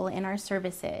people in our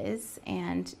services?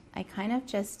 And I kind of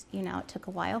just, you know, it took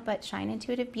a while, but Shine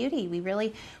Intuitive Beauty, we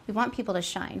want people to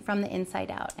shine from the inside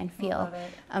out and feel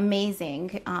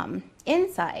amazing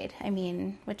inside, I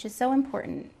mean, which is so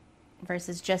important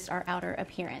versus just our outer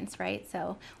appearance, right?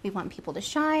 So we want people to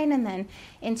shine. And then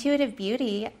Intuitive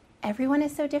Beauty, everyone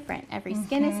is so different. Every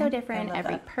skin is so different.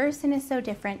 Every person is so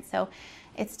different. So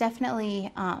it's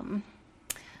definitely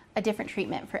a different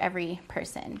treatment for every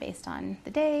person based on the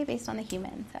day, based on the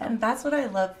human. So. And that's what I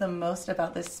love the most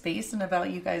about this space and about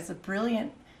you guys, a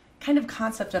brilliant kind of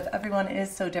concept of everyone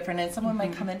is so different, and someone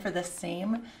might come in for the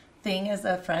same thing as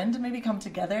a friend, maybe come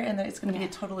together, and then it's going to be a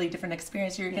totally different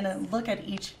experience. You're going to look at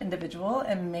each individual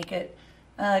and make it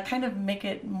kind of make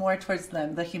it more towards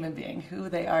them, the human being, who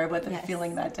they are, what they're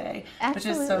feeling that day, which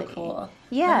is so cool.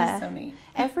 Yeah, that is so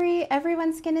neat.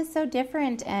 Everyone's skin is so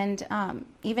different, and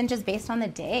even just based on the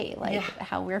day, like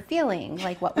how we're feeling,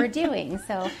 like what we're doing.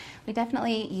 So we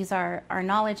definitely use our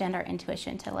knowledge and our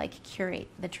intuition to like curate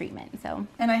the treatment. So,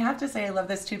 and I have to say I love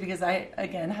this too, because I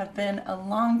again have been a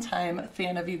long time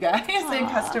fan of you guys and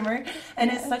customer, and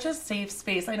it's such a safe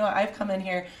space. I know I've come in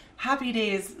here happy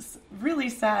days, really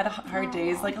sad, hard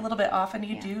days, like a little bit off, and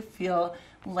you do feel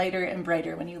lighter and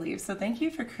brighter when you leave. So thank you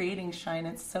for creating Shine.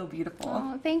 It's so beautiful.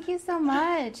 Oh, thank you so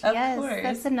much. Of yes, course.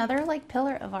 That's another like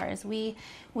pillar of ours. We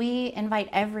invite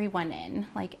everyone in,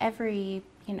 like every,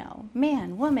 you know,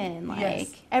 man, woman,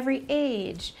 like every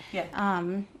age,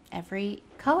 every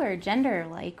color, gender.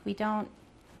 Like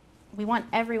we want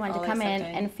everyone to come in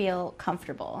and feel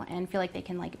comfortable and feel like they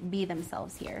can like be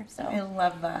themselves here. So I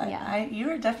love that. Yeah. You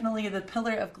are definitely the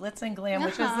pillar of glitz and glam,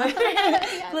 which is like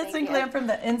glitz and glam from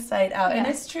the inside out. And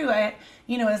it's true.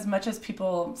 You know, as much as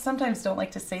people sometimes don't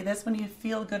like to say this, when you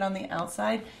feel good on the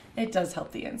outside, it does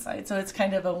help the inside. So it's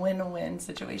kind of a win-win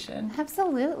situation.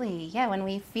 Absolutely. Yeah, when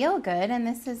we feel good, and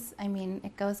this is, I mean,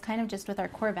 it goes kind of just with our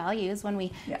core values. When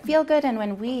we feel good, and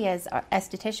when we as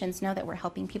estheticians know that we're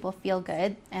helping people feel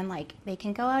good, and like they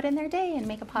can go out in their day and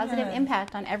make a positive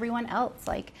impact on everyone else,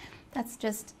 like that's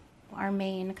just our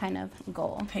main kind of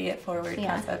goal. Pay it forward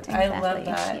concept. Exactly. I love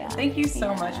that. Thank you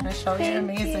so much, Michelle. You're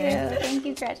amazing. Thank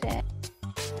you, Gretchen.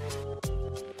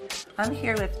 I'm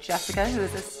here with Jessica, who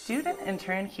is a student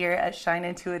intern here at Shine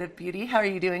Intuitive Beauty. How are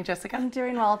you doing, Jessica? I'm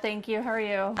doing well, thank you. How are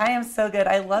you? I am so good.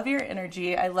 I love your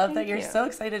energy. I love that you're so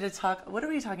excited to talk. What are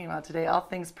we talking about today? All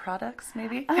things products,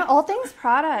 maybe? All things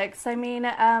products. I mean,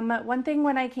 one thing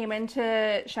when I came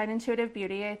into Shine Intuitive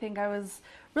Beauty, I think I was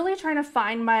really trying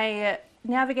to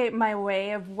navigate my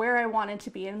way of where I wanted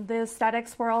to be in the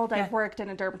aesthetics world. I've worked in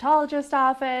a dermatologist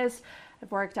office. I've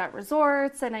worked at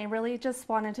resorts, and I really just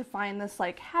wanted to find this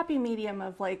like happy medium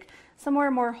of like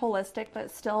somewhere more holistic, but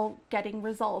still getting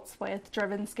results with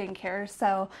driven skincare.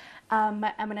 So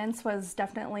Eminence was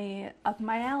definitely up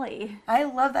my alley. I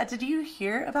love that. Did you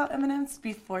hear about Eminence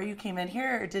before you came in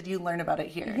here, or did you learn about it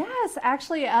here? Yes,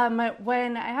 actually,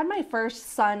 when I had my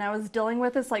first son, I was dealing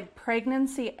with this like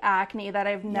pregnancy acne that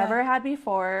I've never had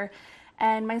before.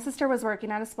 And my sister was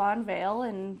working at a spa in Vail,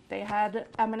 and they had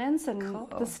Eminence, and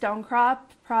the Stone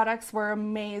Crop products were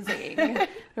amazing. They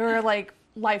were like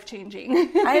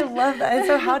life-changing. I love that. And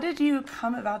so how did you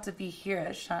come about to be here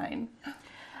at Shine?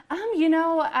 You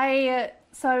know, I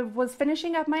was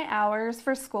finishing up my hours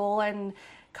for school, and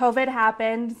COVID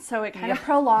happened, so it kind of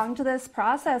prolonged this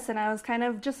process, and I was kind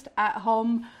of just at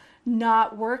home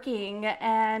not working,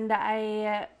 and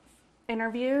I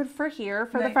interviewed for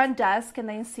the front desk, and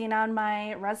they seen on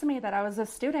my resume that I was a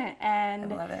student.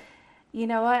 And I love it. You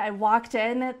know what? I walked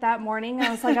in that morning. I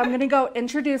was like, I'm going to go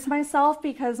introduce myself,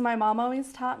 because my mom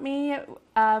always taught me,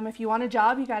 if you want a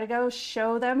job, you got to go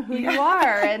show them who you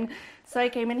are. And so I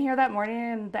came in here that morning,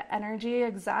 and the energy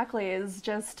is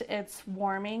just, it's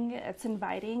warming, it's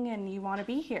inviting, and you want to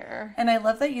be here. And I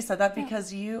love that you said that,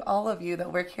 because all of you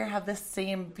that work here have this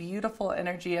same beautiful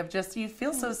energy of just, you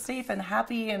feel so safe and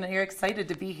happy, and you're excited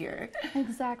to be here.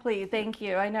 Exactly. Thank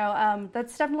you. I know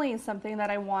that's definitely something that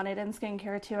I wanted in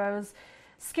skincare too. I was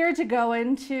scared to go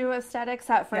into aesthetics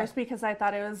at first because I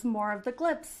thought it was more of the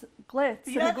glitz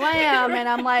and the glam, and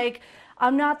I'm like,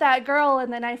 I'm not that girl.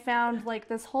 And then I found like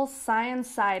this whole science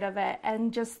side of it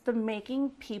and just the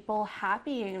making people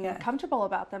happy and comfortable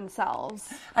about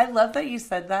themselves. I love that you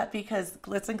said that, because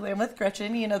Glitz and Glam with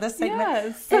Gretchen, you know, this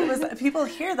segment, it was, people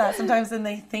hear that sometimes and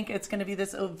they think it's going to be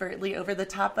this overtly over the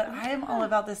top, but I am all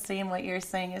about the same, what you're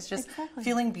saying is just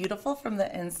feeling beautiful from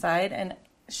the inside and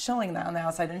showing that on the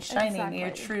outside and shining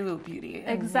your true beauty.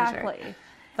 Exactly.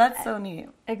 That's so neat.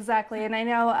 Exactly. And I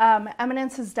know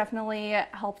Eminence has definitely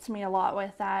helped me a lot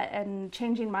with that and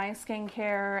changing my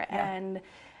skincare. And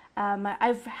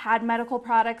I've had medical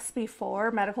products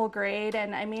before, medical grade,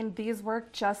 and I mean, these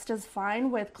work just as fine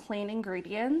with clean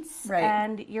ingredients,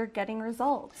 and you're getting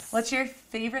results. What's your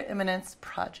favorite Eminence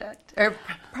project? Or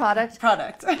product?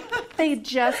 They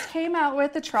just came out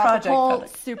with the Tropical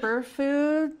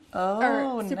Superfood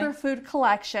Superfood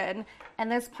collection.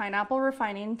 And this pineapple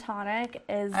refining tonic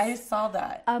is... I saw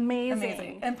that.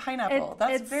 Amazing. And pineapple.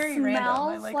 That's very random.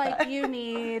 I like that. It smells like you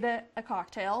need a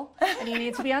cocktail and you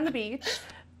need to be on the beach.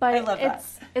 But I love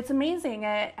it's amazing.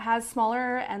 It has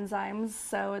smaller enzymes,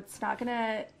 so it's not going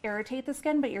to irritate the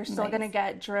skin, but you're still going to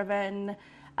get driven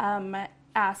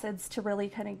acids to really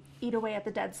kind of eat away at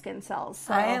the dead skin cells.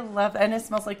 So. I love it. And it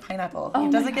smells like pineapple. It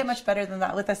doesn't get much better than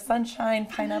that. With a sunshine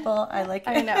pineapple, I like it.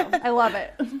 I know. I love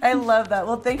it. I love that.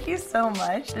 Well, thank you so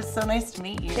much. It's so nice to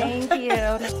meet you. Thank you.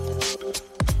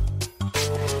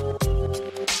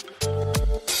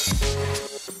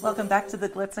 Welcome back to the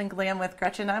Glitz and Glam with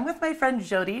Gretchen. I'm with my friend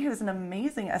Jody, who's an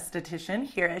amazing esthetician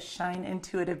here at Shine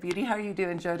Intuitive Beauty. How are you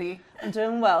doing, Jody? I'm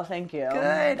doing well, thank you.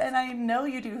 Good, and I know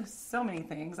you do so many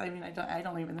things. I mean, I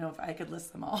don't even know if I could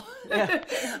list them all. Yeah.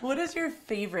 What is your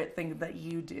favorite thing that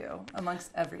you do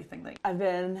amongst everything that you do? I've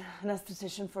been an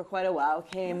esthetician for quite a while.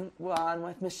 Came on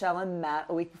with Michelle and Matt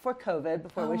a week before COVID,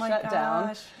 before we shut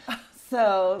down.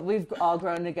 So we've all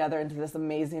grown together into this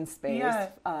amazing space.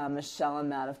 Yeah. Michelle and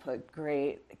Matt have put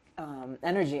great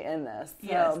energy in this.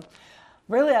 So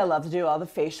really, I love to do all the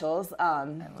facials.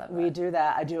 We do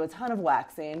that. I do a ton of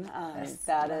waxing.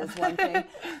 That is one thing.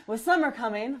 With summer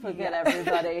coming, we'll get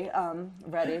everybody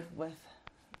ready with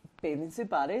bathing suit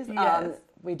bodies.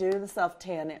 We do the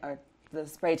self-tanning, or the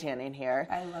spray tanning here.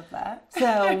 I love that.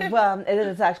 So it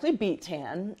is actually beet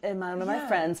tan, and one of my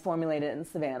friends formulated it in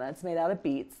Savannah. It's made out of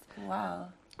beets. Wow.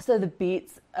 So the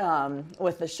beets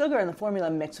with the sugar and the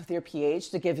formula mix with your pH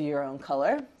to give you your own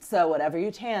color. So whatever you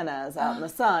tan as out in the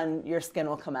sun, your skin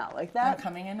will come out like that. I'm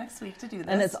coming in next week to do this.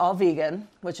 And it's all vegan,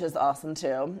 which is awesome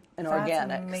too, and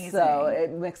organic. Amazing. So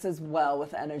it mixes well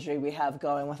with the energy we have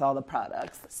going with all the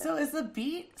products. So is the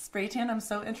beet spray tan, I'm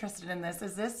so interested in this.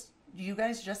 Is this, you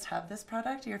guys just have this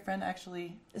product? Your friend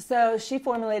actually... So she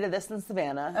formulated this in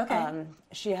Savannah. Okay.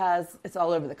 It's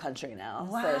all over the country now.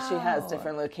 Wow. So she has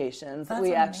different locations. That's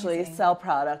we amazing. Actually sell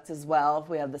products as well.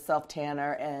 We have the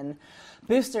self-tanner and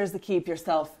boosters to keep your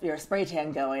spray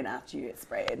tan going after you get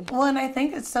sprayed. Well, and I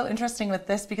think it's so interesting with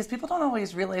this because people don't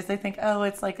always realize, they think, oh,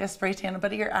 it's like a spray tan,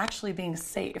 but you're actually being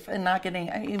safe and not getting,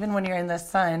 even when you're in the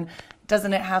sun,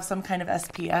 doesn't it have some kind of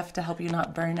SPF to help you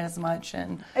not burn as much?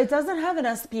 And it doesn't have an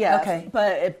SPF,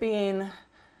 but it being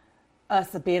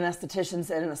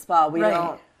estheticians in a spa, we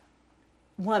don't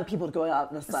want people to go out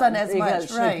in the sun as much,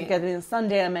 getting the sun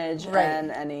damage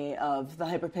and any of the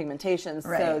hyperpigmentation.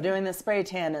 So doing the spray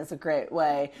tan is a great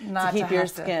way to keep your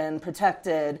skin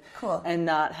protected and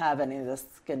not have any of this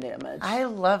skin damage. I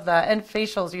love that. And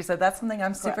facials, you said, that's something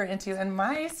I'm super into. And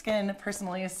my skin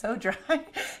personally is so dry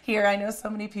here. I know so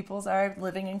many people are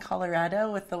living in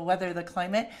Colorado with the weather, the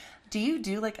climate. Do you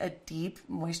do like a deep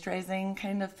moisturizing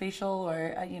kind of facial,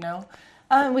 or,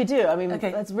 We do. I mean,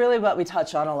 that's really what we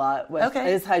touch on a lot with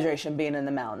is hydration, being in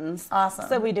the mountains. Awesome.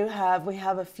 So we have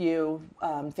a few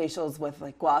facials with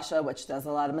like gua sha, which does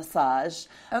a lot of massage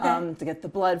to get the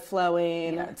blood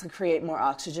flowing, to create more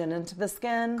oxygen into the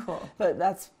skin. Cool. But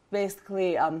that's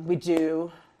basically, we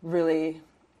do really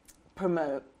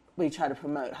we try to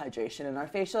promote hydration in our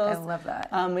facials. I love that.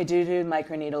 We do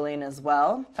microneedling as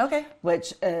well. Okay.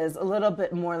 Which is a little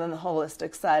bit more than the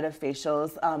holistic side of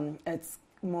facials. It's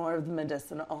more of the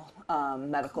medicinal,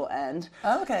 medical end.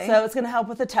 Okay. So it's going to help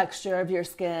with the texture of your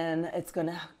skin. It's going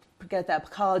to get that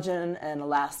collagen and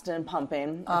elastin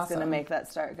pumping. Awesome. It's going to make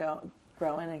that start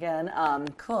growing again.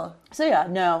 Cool. So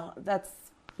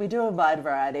We do a wide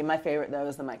variety. My favorite, though,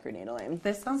 is the microneedling.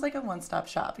 This sounds like a one-stop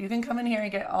shop. You can come in here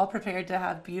and get all prepared to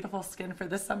have beautiful skin for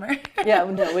this summer. Yeah,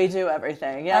 we do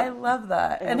everything. Yeah, I love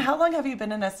that. And how long have you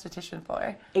been an esthetician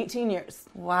for? 18 years.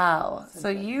 Wow. So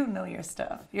you know your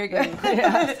stuff. You're good.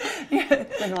 Yeah.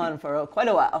 Been on for quite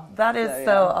a while. That is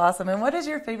so awesome. And what is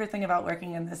your favorite thing about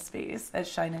working in this space at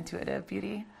Shine Intuitive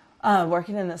Beauty?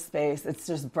 Working in this space, it's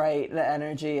just bright. The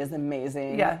energy is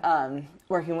amazing. Yeah.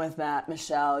 Working with Matt,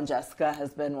 Michelle, and Jessica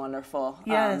has been wonderful.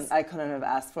 Yes. I couldn't have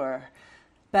asked for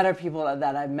better people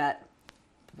that I've met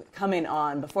coming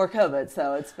on before COVID,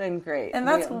 so it's been great. And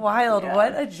that's wild. Yeah.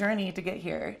 What a journey to get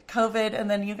here. COVID, and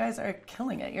then you guys are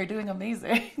killing it. You're doing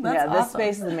amazing. That's this awesome.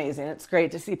 Space is amazing. It's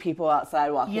great to see people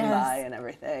outside walking by and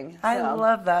everything. So. I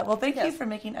love that. Well, thank you for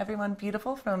making everyone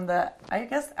beautiful from the, I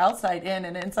guess, outside in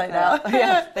and inside out.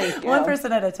 Yeah, thank you. One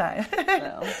person at a time.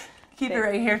 Keep it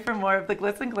right here for more of the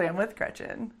Glitz and Glam with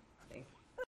Gretchen.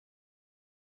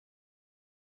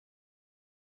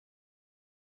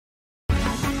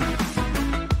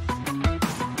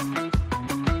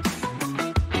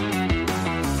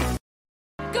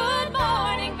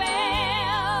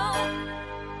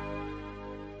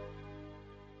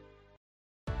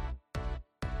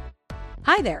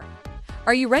 Hi there.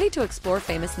 Are you ready to explore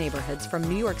famous neighborhoods from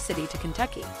New York City to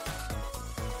Kentucky?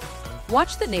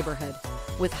 Watch The Neighborhood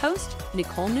with host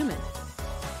Nicole Newman.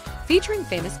 Featuring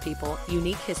famous people,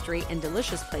 unique history, and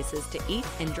delicious places to eat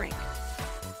and drink.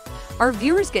 Our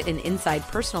viewers get an inside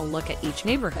personal look at each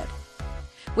neighborhood.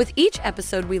 With each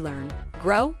episode we learn,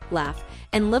 grow, laugh,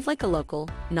 and live like a local,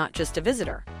 not just a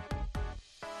visitor.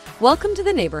 Welcome to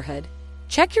The Neighborhood.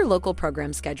 Check your local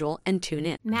program schedule and tune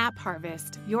in. Knapp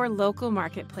Harvest, your local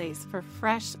marketplace for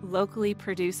fresh, locally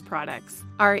produced products.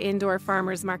 Our indoor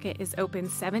farmers market is open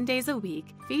 7 days a week,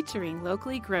 featuring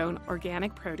locally grown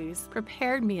organic produce,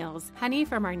 prepared meals, honey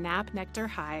from our Knapp Nectar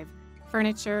Hive,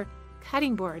 furniture,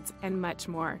 cutting boards, and much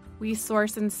more. We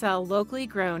source and sell locally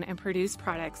grown and produced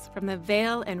products from the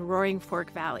Vail and Roaring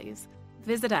Fork Valleys.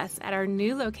 Visit us at our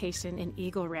new location in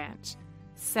Eagle Ranch,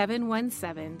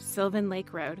 717 Sylvan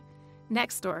Lake Road,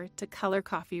 next door to Color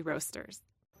Coffee Roasters.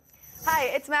 Hi,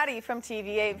 it's Maddie from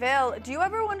TV8 Vail. Do you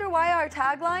ever wonder why our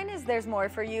tagline is "There's more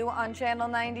for you" on Channel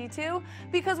 92?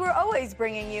 Because we're always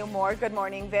bringing you more Good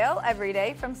Morning Vail every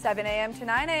day from 7 a.m. to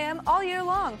 9 a.m. all year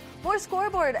long. More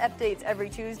scoreboard updates every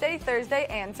Tuesday, Thursday,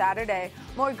 and Saturday.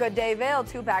 More Good Day Vail,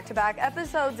 2 back-to-back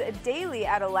episodes daily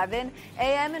at 11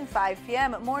 a.m. and 5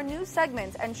 p.m. More news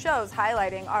segments and shows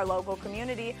highlighting our local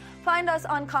community. Find us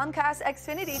on Comcast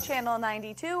Xfinity Channel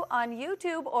 92, on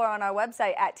YouTube, or on our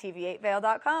website at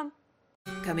tv8vail.com.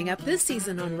 Coming up this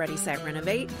season on Ready, Set,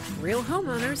 Renovate, real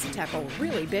homeowners tackle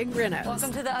really big renos.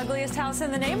 Welcome to the ugliest house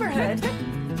in the neighborhood.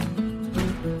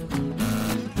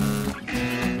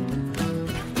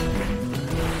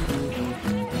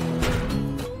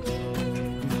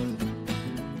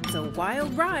 It's a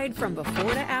wild ride from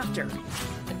before to after.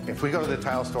 If we go to the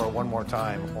tile store one more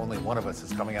time, only one of us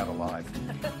is coming out alive.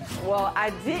 Well, I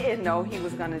didn't know he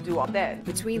was going to do all that.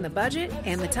 Between the budget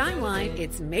and the timeline,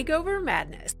 it's makeover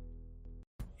madness.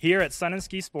 Here at Sun and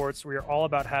Ski Sports, we are all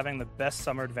about having the best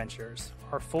summer adventures.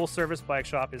 Our full-service bike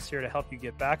shop is here to help you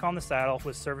get back on the saddle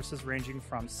with services ranging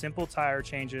from simple tire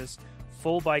changes,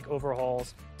 full bike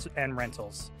overhauls, and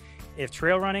rentals. If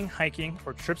trail running, hiking,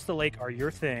 or trips to the lake are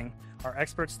your thing, our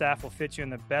expert staff will fit you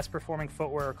in the best performing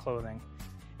footwear or clothing.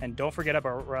 And don't forget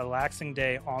about a relaxing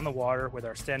day on the water with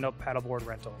our stand-up paddleboard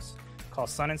rentals. Call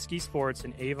Sun and Ski Sports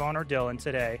in Avon or Dillon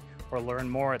today, or learn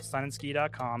more at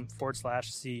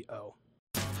sunandski.com/CO.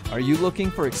 Are you looking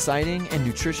for exciting and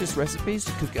nutritious recipes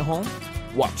to cook at home?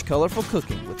 Watch Colorful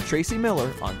Cooking with Tracy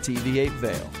Miller on TV8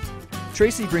 Vail.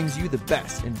 Tracy brings you the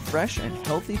best in fresh and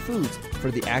healthy foods for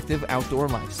the active outdoor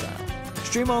lifestyle.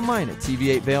 Stream online at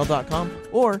tv8vail.com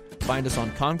or find us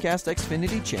on Comcast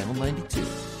Xfinity Channel 92.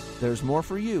 There's more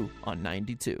for you on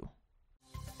 92.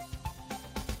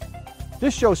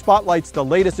 This show spotlights the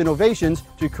latest innovations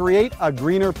to create a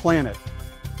greener planet.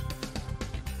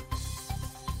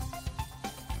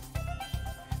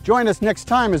 Join us next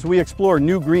time as we explore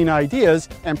new green ideas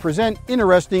and present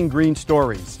interesting green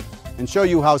stories and show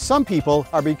you how some people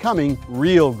are becoming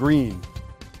real green.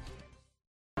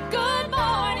 Good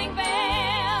morning,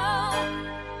 Vail.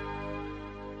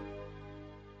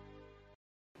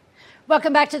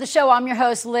 Welcome back to the show. I'm your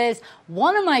host, Liz.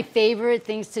 One of my favorite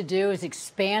things to do is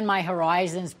expand my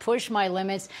horizons, push my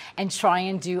limits, and try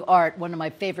and do art. One of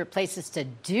my favorite places to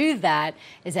do that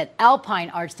is at Alpine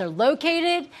Arts. They're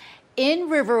located in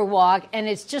Riverwalk, and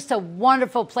it's just a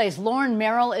wonderful place. Lauren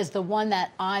Merrill is the one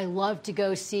that I love to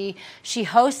go see. She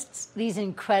hosts these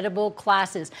incredible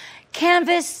classes,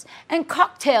 canvas and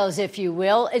cocktails, if you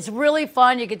will. It's really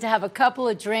fun. You get to have a couple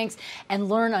of drinks and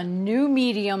learn a new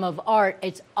medium of art.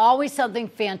 It's always something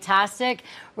fantastic.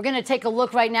 We're going to take a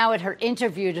look right now at her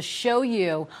interview to show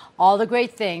you all the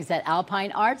great things that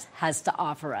Alpine Arts has to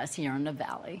offer us here in the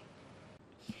Valley.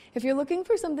 If you're looking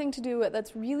for something to do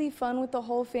that's really fun with the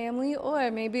whole family,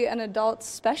 or maybe an adult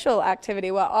special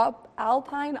activity, well,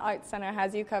 Alpine Arts Center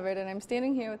has you covered, and I'm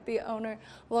standing here with the owner,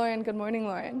 Lauren. Good morning,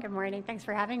 Lauren. Good morning. Thanks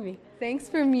for having me. Thanks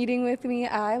for meeting with me.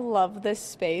 I love this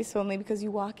space only because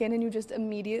you walk in and you just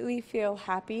immediately feel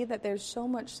happy that there's so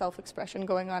much self-expression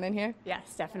going on in here.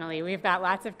 Yes, definitely. We've got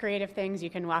lots of creative things. You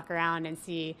can walk around and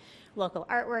see local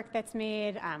artwork that's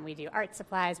made. We do art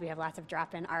supplies. We have lots of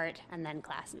drop-in art and then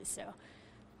classes.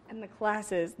 And the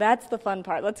classes, that's the fun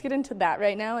part. Let's get into that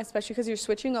right now, especially because you're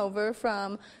switching over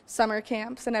from summer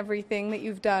camps and everything that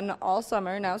you've done all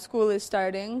summer. Now school is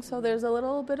starting, so there's a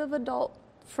little bit of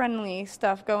adult-friendly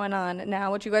stuff going on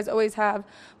now, which you guys always have,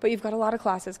 but you've got a lot of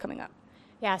classes coming up.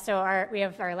 Yeah, so we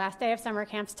have our last day of summer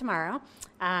camps tomorrow,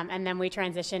 and then we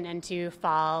transition into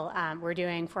fall. We're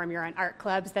doing Form Your Own art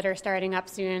clubs that are starting up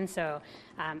soon, so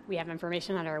we have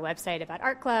information on our website about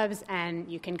art clubs, and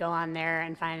you can go on there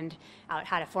and find out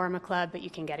how to form a club, but you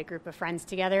can get a group of friends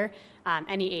together,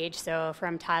 any age, so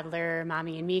from toddler,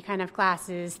 mommy and me kind of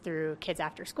classes, through kids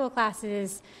after school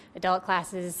classes, adult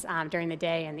classes during the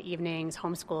day and the evenings,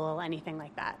 homeschool, anything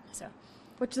like that.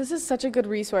 Which this is such a good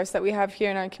resource that we have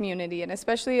here in our community, and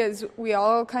especially as we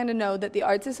all kind of know that the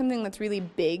arts is something that's really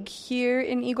big here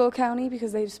in Eagle County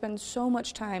because they spend so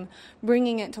much time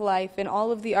bringing it to life in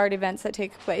all of the art events that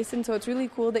take place, and so it's really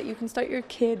cool that you can start your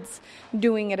kids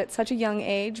doing it at such a young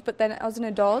age, but then as an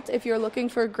adult, if you're looking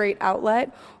for a great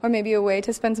outlet or maybe a way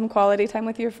to spend some quality time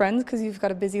with your friends because you've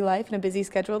got a busy life and a busy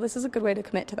schedule, this is a good way to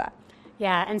commit to that.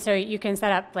 Yeah, and so you can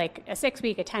set up like a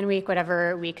 6-week, a 10-week,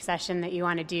 whatever week session that you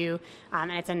want to do,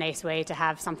 and it's a nice way to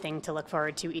have something to look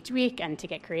forward to each week and to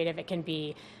get creative. It can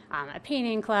be a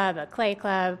painting club, a clay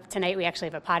club. Tonight we actually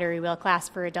have a pottery wheel class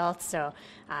for adults, so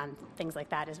things like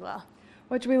that as well.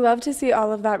 Which we love to see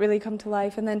all of that really come to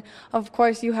life. And then, of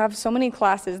course, you have so many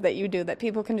classes that you do that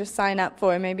people can just sign up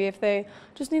for. Maybe if they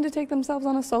just need to take themselves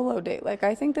on a solo date. Like,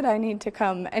 I think that I need to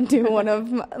come and do one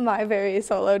of my various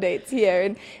solo dates here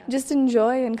and just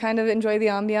enjoy the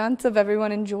ambiance of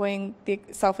everyone enjoying the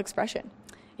self-expression.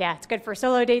 Yeah, it's good for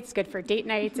solo dates, good for date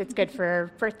nights, it's good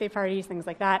for birthday parties, things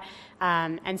like that.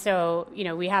 And so,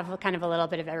 we have kind of a little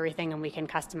bit of everything, and we can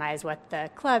customize what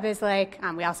the club is like.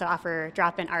 We also offer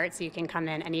drop-in art, so you can come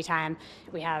in anytime.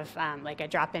 We have like a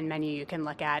drop-in menu you can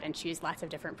look at and choose lots of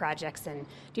different projects and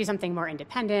do something more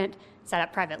independent, set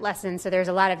up private lessons. So there's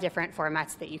a lot of different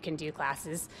formats that you can do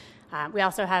classes. We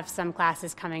also have some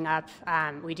classes coming up.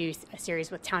 We do a series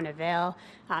with Town of Vale.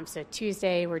 So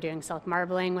Tuesday, we're doing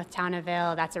self-marbling with Town of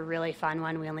Vale. That's a really fun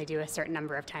one. We only do a certain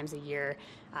number of times a year.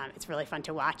 It's really fun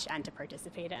to watch and to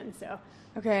participate in.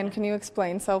 Okay, and can you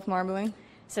explain self-marbling?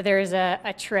 So there's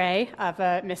a tray of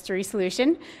a mystery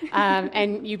solution,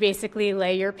 and you basically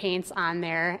lay your paints on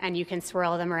there, and you can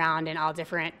swirl them around in all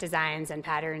different designs and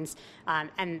patterns,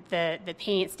 and the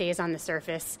paint stays on the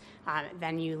surface.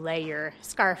 Then you lay your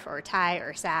scarf or tie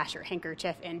or sash or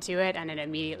handkerchief into it, and it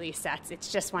immediately sets. It's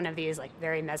just one of these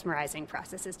very mesmerizing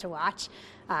processes to watch,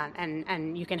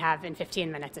 and you can have in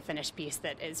 15 minutes a finished piece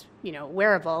that is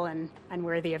wearable and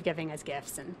worthy of giving as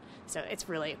gifts, and so it's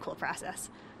really a cool process.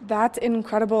 That's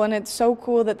incredible, and it's so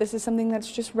cool that this is something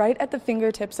that's just right at the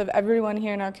fingertips of everyone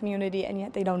here in our community, and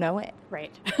yet they don't know it.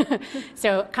 Right.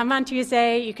 So come on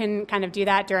Tuesday. You can kind of do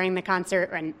that during the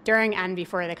concert, and during and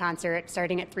before the concert,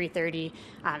 starting at 3:30,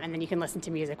 and then you can listen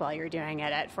to music while you're doing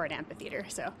it at Ford Amphitheater.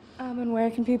 And where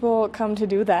can people come to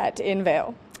do that in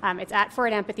Vail? It's at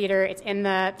Ford Amphitheater. It's in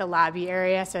the lobby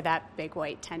area, so that big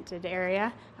white tented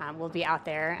area. We'll be out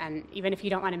there, and even if you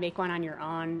don't want to make one on your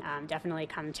own, definitely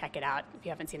come check it out. If you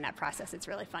haven't seen that process, it's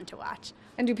really fun to watch.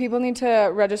 And do people need to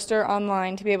register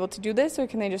online to be able to do this, or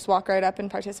can they just walk right up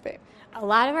and participate? A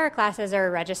lot of our classes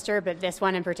are registered, but this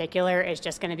one in particular is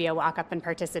just going to be a walk up and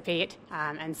participate.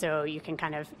 And so you can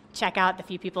kind of check out the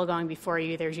few people going before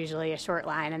you. There's usually a short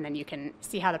line, and then you can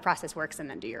see how the process works and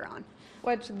then do your own.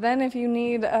 Which then if you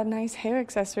need a nice hair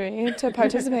accessory to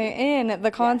participate in the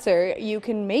concert, you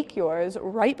can make yours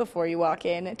right before you walk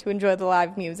in to enjoy the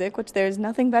live music, which there's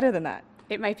nothing better than that.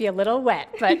 It might be a little wet,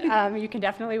 but you can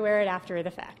definitely wear it after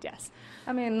the fact, yes.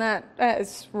 I mean,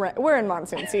 we're in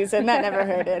monsoon season. That never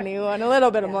hurt anyone. A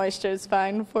little bit of moisture is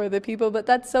fine for the people, but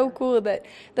that's so cool that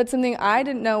that's something I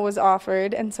didn't know was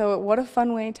offered. And so what a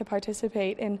fun way to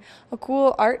participate in a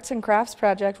cool arts and crafts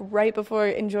project right before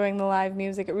enjoying the live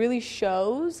music. It really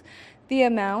shows the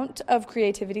amount of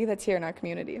creativity that's here in our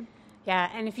community.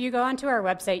 Yeah, and if you go onto our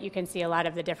website, you can see a lot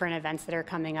of the different events that are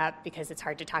coming up because it's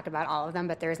hard to talk about all of them,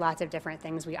 but there's lots of different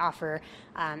things we offer.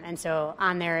 And so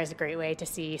on there is a great way to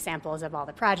see samples of all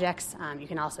the projects. You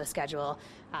can also schedule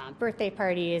birthday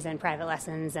parties and private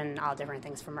lessons and all different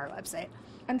things from our website.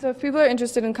 And so if people are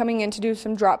interested in coming in to do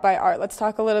some drop-by art, let's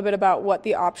talk a little bit about what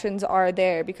the options are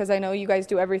there, because I know you guys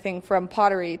do everything from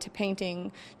pottery to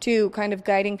painting to kind of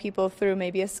guiding people through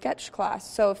maybe a sketch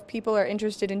class. So if people are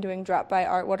interested in doing drop-by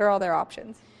art, what are all their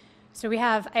options? So we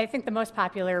have, I think the most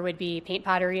popular would be paint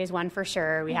pottery is one for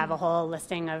sure. We have a whole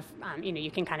listing of, you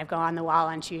can kind of go on the wall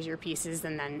and choose your pieces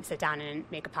and then sit down and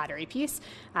make a pottery piece.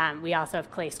 We also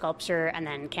have clay sculpture and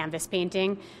then canvas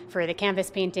painting. For the canvas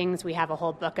paintings, we have a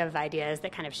whole book of ideas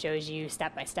that kind of shows you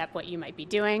step by step what you might be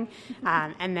doing.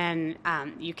 And then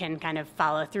you can kind of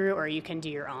follow through or you can do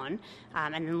your own.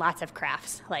 And then lots of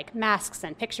crafts like masks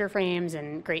and picture frames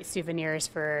and great souvenirs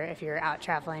for if you're out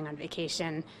traveling on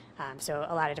vacation. So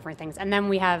a lot of different things. And then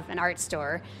we have an art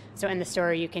store. So in the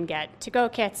store you can get to-go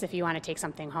kits if you want to take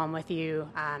something home with you.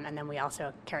 And then we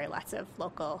also carry lots of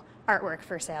local artwork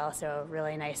for sale. So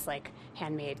really nice like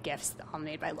handmade gifts all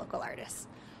made by local artists.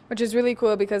 Which is really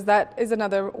cool because that is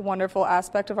another wonderful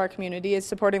aspect of our community is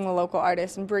supporting the local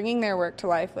artists and bringing their work to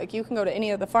life. Like you can go to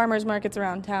any of the farmers markets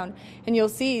around town and you'll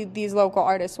see these local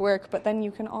artists work, but then you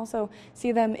can also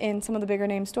see them in some of the bigger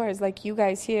name stores like you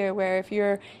guys here, where if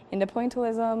you're into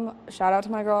pointillism, shout out to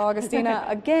my girl Augustina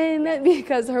again,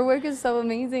 because her work is so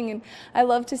amazing and I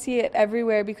love to see it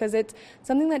everywhere because it's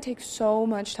something that takes so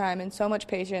much time and so much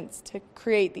patience to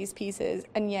create these pieces,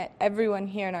 and yet everyone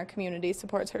here in our community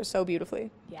supports her so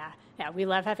beautifully. Yeah, we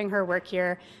love having her work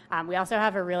here. We also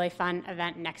have a really fun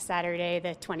event next Saturday,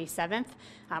 the 27th.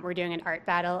 We're doing an art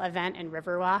battle event in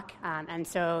Riverwalk, and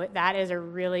so that is a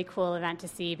really cool event to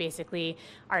see. Basically,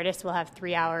 artists will have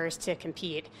 3 hours to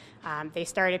compete. They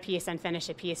start a piece and finish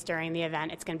a piece during the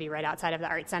event. It's going to be right outside of the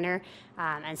Art Center,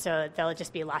 and so there'll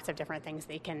just be lots of different things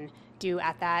they can do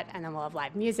at that, and then we'll have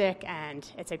live music,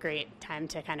 and it's a great time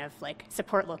to kind of like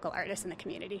support local artists in the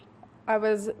community. I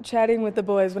was chatting with the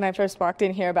boys when I first walked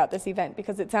in here about this event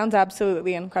because it sounds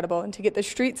absolutely incredible, and to get the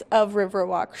streets of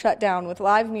Riverwalk shut down with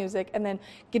live music and then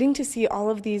getting to see all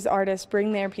of these artists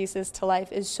bring their pieces to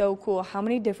life is so cool. How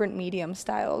many different medium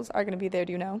styles are going to be there,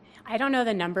 do you know? I don't know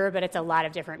the number, but it's a lot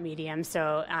of different mediums.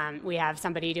 So we have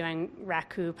somebody doing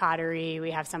raku pottery,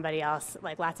 we have somebody else,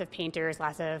 like lots of painters,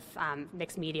 lots of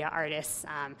mixed media artists.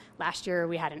 Last year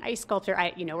we had an ice sculptor.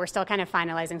 We're still kind of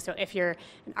finalizing, so if you're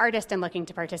an artist and looking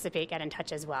to participate, get in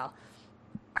touch as well.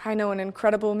 I know an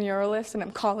incredible muralist, and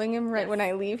I'm calling him right when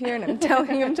I leave here, and I'm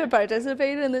telling him to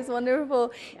participate in this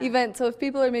wonderful event. So if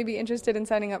people are maybe interested in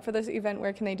signing up for this event,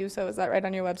 where can they do so? Is that right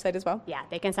on your website as well? Yeah,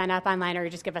 they can sign up online or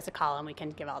just give us a call, and we can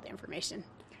give all the information.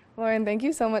 Lauren, thank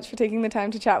you so much for taking the time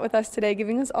to chat with us today,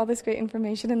 giving us all this great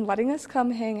information, and letting us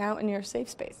come hang out in your safe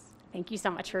space. Thank you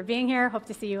so much for being here. Hope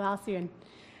to see you all soon.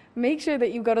 Make sure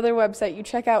that you go to their website, you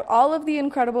check out all of the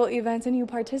incredible events, and you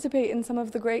participate in some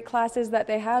of the great classes that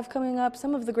they have coming up,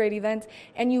 some of the great events,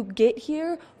 and you get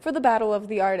here for the Battle of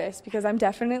the Artists, because I'm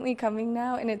definitely coming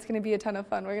now, and it's going to be a ton of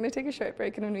fun. We're going to take a short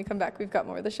break, and when we come back, we've got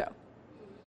more of the show.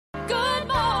 Good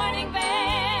morning, Vail.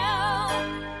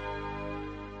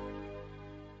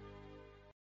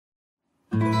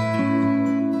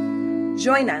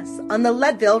 Join us on the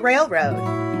Leadville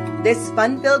Railroad. This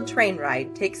fun-filled train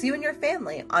ride takes you and your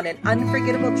family on an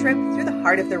unforgettable trip through the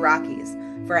heart of the Rockies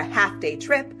for a half-day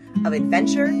trip of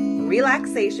adventure,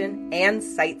 relaxation, and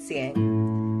sightseeing.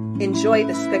 Enjoy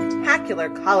the spectacular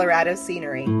Colorado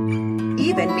scenery.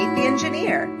 Even meet the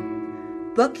engineer.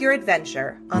 Book your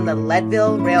adventure on the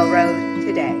Leadville Railroad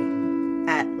today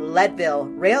at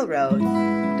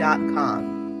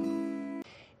leadvillerailroad.com.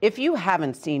 If you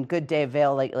haven't seen Good Day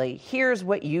Vail lately, here's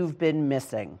what you've been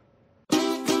missing.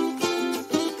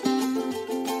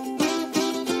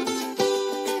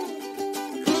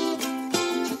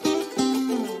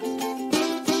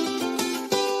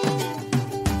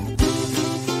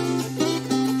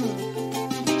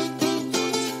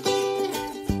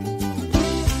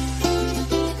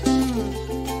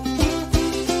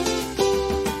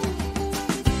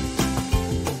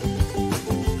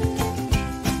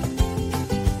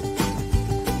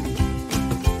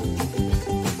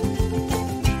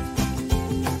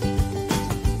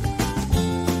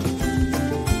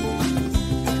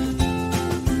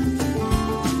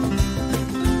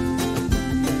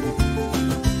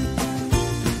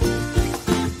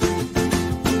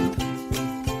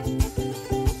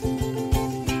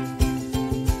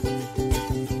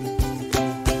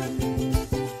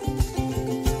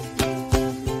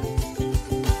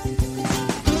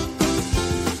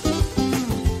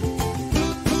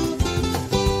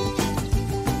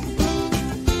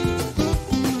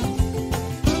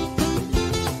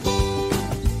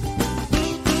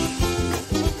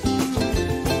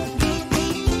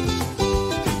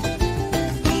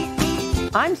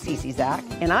 I'm Cece Zach,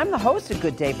 and I'm the host of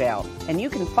Good Day Vail. And you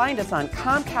can find us on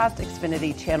Comcast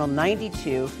Xfinity Channel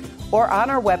 92 or on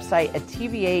our website at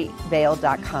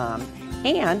tva-vail.com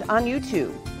and on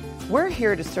YouTube. We're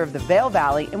here to serve the Vail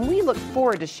Valley, and we look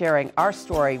forward to sharing our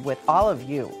story with all of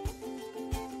you.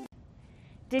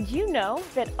 Did you know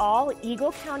that all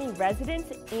Eagle County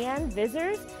residents and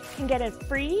visitors can get a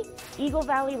free Eagle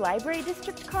Valley Library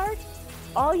District card?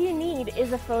 All you need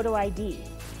is a photo ID.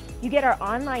 You get our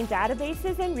online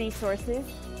databases and resources,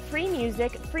 free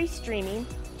music, free streaming,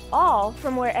 all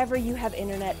from wherever you have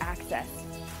internet access.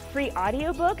 Free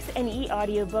audiobooks and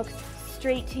e-audiobooks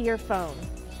straight to your phone.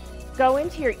 Go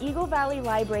into your Eagle Valley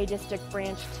Library District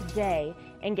branch today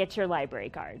and get your library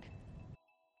card.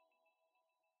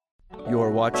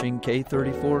 You're watching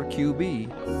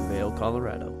K34QB, Vail,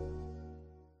 Colorado.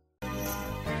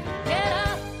 Get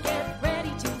up, get ready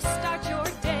to start your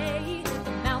day.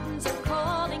 The mountains are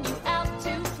calling you out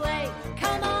to play.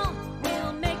 Come on,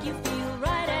 we'll make you feel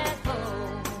right at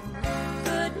home.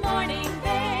 Good morning,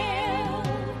 Vail.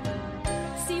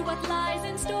 See what lies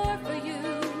in store for you.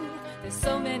 There's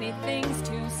so many things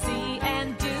to see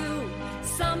and do.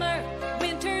 Summer,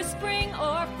 winter, spring,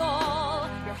 or fall.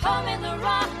 Your home in the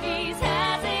Rockies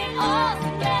has it all.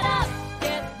 So get up,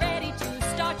 get ready to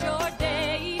start your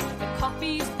day. The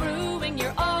coffee's brewing,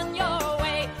 you're on your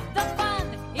way. The fun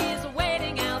is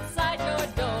waiting outside your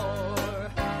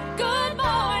door. Good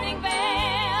morning, Vail.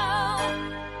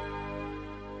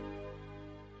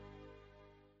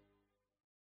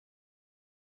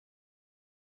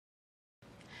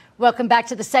 Welcome back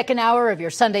to the second hour of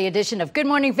your Sunday edition of Good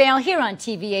Morning Vail here on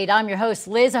TV8. I'm your host,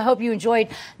 Liz. I hope you enjoyed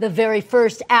the very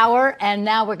first hour. And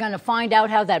now we're going to find out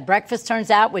how that breakfast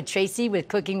turns out with Tracy, with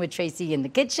Cooking with Tracy in the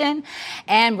kitchen.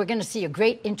 And we're going to see a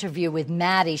great interview with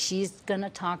Maddie. She's going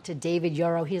to talk to David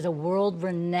Yarrow. He's a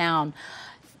world-renowned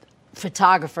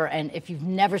photographer. And if you've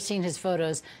never seen his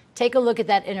photos, take a look at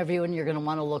that interview, and you're going to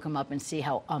want to look him up and see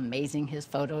how amazing his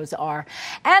photos are.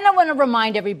 And I want to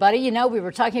remind everybody, you know, we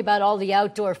were talking about all the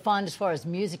outdoor fun as far as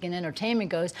music and entertainment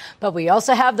goes, but we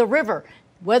also have the river.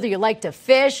 Whether you like to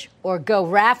fish or go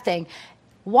rafting,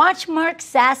 watch Mark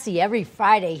Sassy every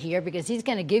Friday here, because he's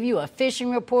going to give you a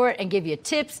fishing report and give you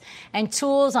tips and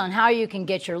tools on how you can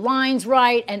get your lines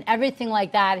right and everything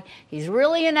like that. He's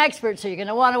really an expert, so you're going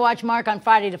to want to watch Mark on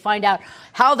Friday to find out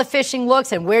how the fishing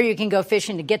looks and where you can go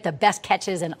fishing to get the best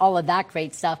catches and all of that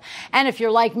great stuff. And if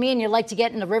you're like me and you like to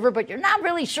get in the river, but you're not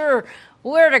really sure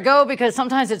where to go because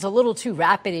sometimes it's a little too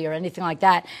rapidy or anything like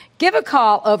that, give a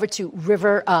call over to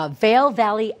Vail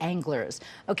Valley Anglers.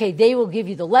 Okay, they will give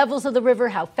you the levels of the river,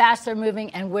 how fast they're moving,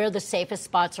 and where the safest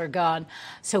spots are gone.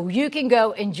 So you can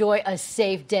go enjoy a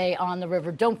safe day on the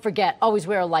river. Don't forget, always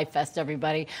wear a life vest,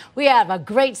 everybody. We have a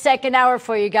great second hour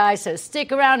for you guys, so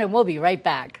stick around and we'll be right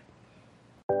back.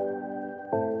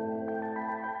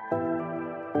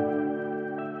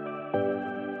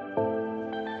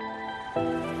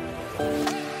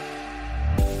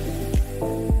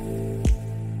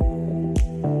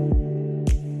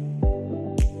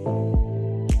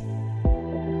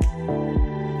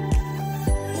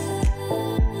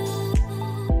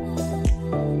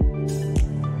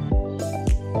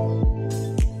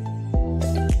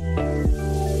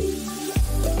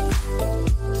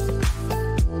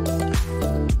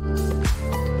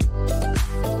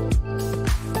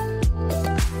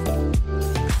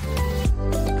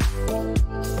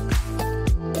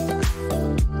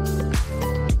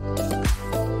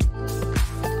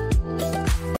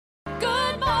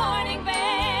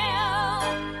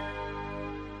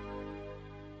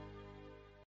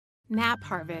 Nap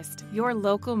Harvest, your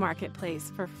local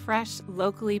marketplace for fresh,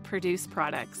 locally produced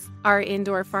products. Our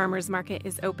indoor farmers market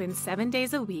is open 7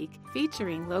 days a week,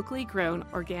 featuring locally grown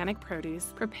organic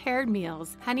produce, prepared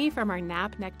meals, honey from our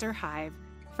Nap Nectar hive,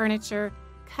 furniture,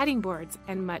 cutting boards,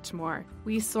 and much more.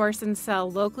 We source and sell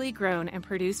locally grown and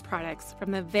produced products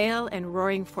from the Vail and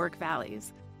Roaring Fork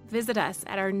Valleys. Visit us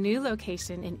at our new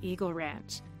location in Eagle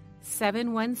Ranch,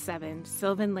 717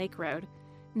 Sylvan Lake Road,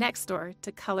 next door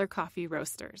to Color Coffee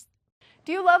Roasters.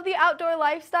 Do you love the outdoor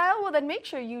lifestyle? Well, then make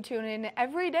sure you tune in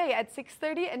every day at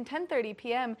 6:30 and 10:30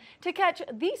 p.m. to catch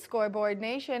The Scoreboard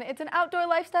Nation. It's an outdoor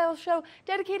lifestyle show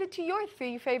dedicated to your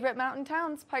three favorite mountain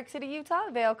towns: Park City, Utah,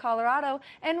 Vail, Colorado,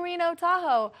 and Reno,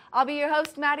 Tahoe. I'll be your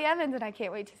host, Maddie Evans, and I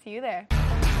can't wait to see you there.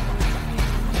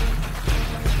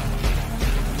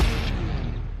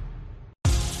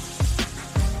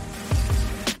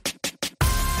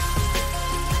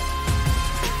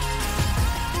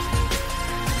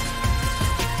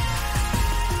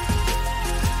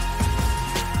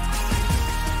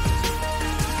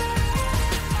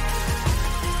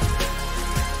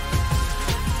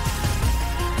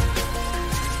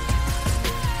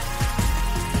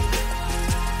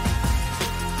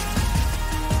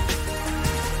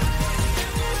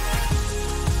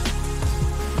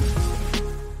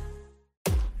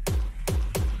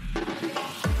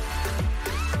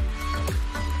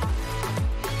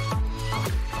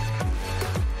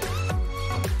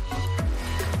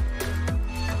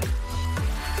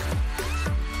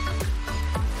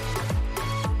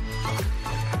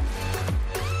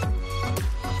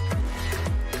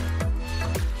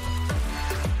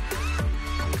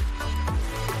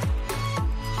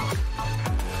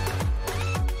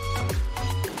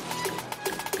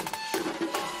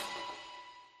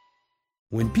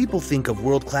 When people think of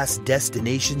world-class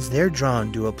destinations, they're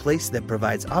drawn to a place that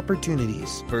provides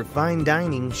opportunities for fine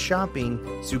dining,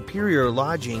 shopping, superior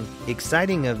lodging,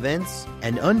 exciting events,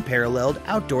 and unparalleled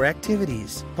outdoor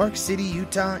activities. Park City,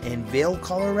 Utah, and Vail,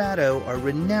 Colorado are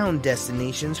renowned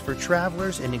destinations for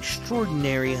travelers and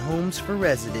extraordinary homes for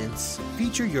residents.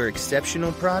 Feature your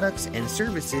exceptional products and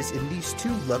services in these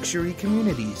two luxury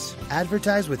communities.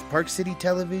 Advertise with Park City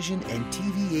Television and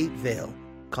TV8 Vail.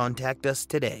 Contact us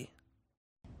today.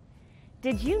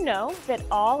 Did you know that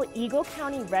all Eagle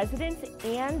County residents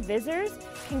and visitors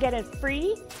can get a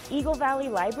free Eagle Valley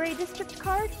Library District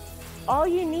card? All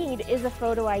you need is a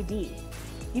photo ID.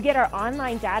 You get our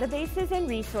online databases and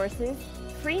resources,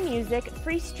 free music,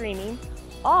 free streaming,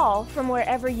 all from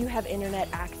wherever you have internet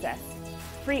access.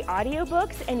 Free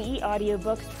audiobooks and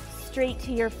e-audiobooks straight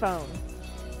to your phone.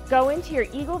 Go into your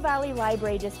Eagle Valley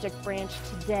Library District branch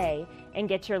today and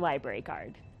get your library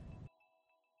card.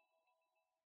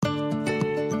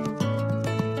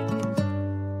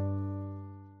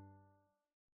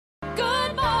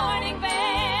 Good morning, Vail.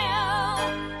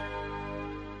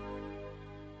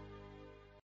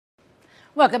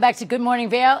 Welcome back to Good Morning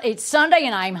Vail. It's Sunday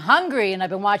and I'm hungry, and I've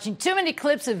been watching too many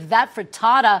clips of that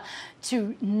frittata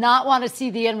to not want to see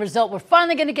the end result. We're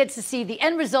finally going to get to see the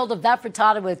end result of that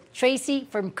frittata with Tracy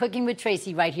from Cooking with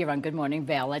Tracy right here on Good Morning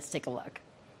Vail. Let's take a look.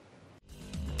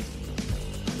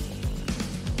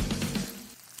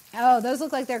 Oh, those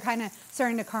look like they're kind of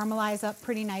starting to caramelize up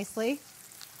pretty nicely.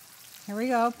 Here we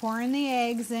go, pouring the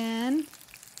eggs in.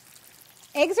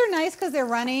 Eggs are nice because they're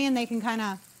runny and they can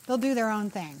they'll do their own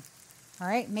thing. All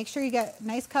right, make sure you get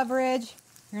nice coverage.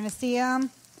 You're gonna see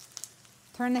them.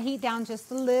 Turn the heat down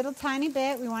just a little tiny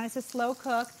bit. We want it to slow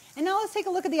cook. And now let's take a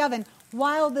look at the oven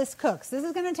while this cooks. This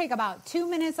is gonna take about 2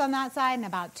 minutes on that side and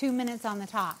about 2 minutes on the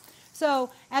top. So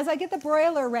as I get the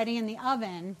broiler ready in the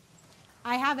oven,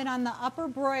 I have it on the upper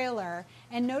broiler,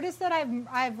 and notice that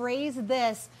I've raised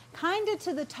this kind of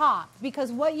to the top,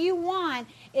 because what you want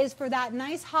is for that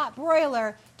nice hot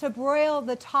broiler to broil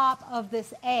the top of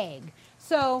this egg.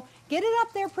 So get it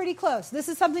up there pretty close. This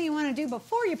is something you want to do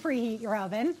before you preheat your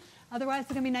oven, otherwise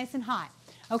it's going to be nice and hot.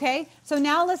 Okay, so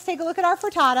now let's take a look at our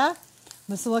frittata.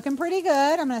 This is looking pretty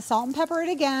good. I'm going to salt and pepper it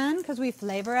again because we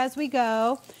flavor as we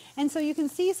go. And so you can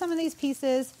see some of these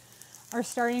pieces are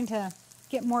starting to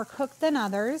get more cooked than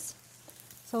others.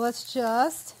 So let's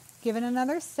just give it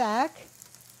another sec.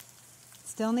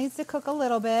 Still needs to cook a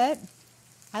little bit.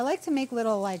 I like to make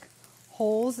little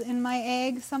holes in my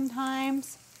egg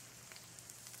sometimes.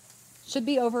 Should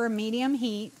be over a medium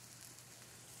heat.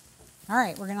 All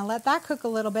right, we're gonna let that cook a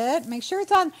little bit. Make sure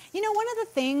it's on. You know, one of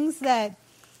the things that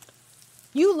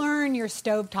you learn your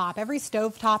stovetop. Every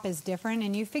stovetop is different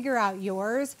and you figure out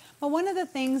yours. But one of the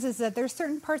things is that there's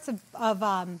certain parts of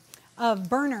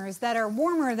burners that are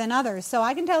warmer than others. So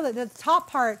I can tell that the top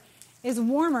part is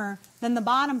warmer than the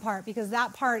bottom part because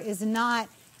that part is not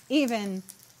even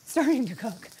starting to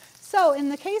cook. So in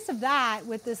the case of that,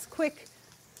 with this quick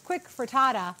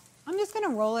frittata, I'm just going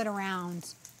to roll it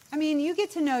around. I mean, you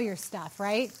get to know your stuff,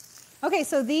 right? Okay,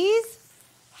 so these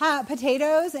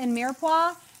potatoes and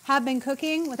mirepoix have been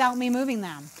cooking without me moving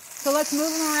them. So let's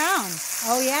move them around.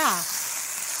 Oh yeah.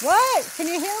 What? Can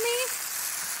you hear me?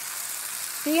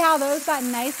 See how those got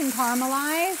nice and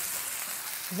caramelized?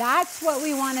 That's what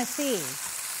we want to see.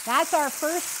 That's our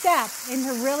first step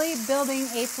into really building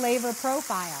a flavor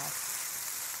profile.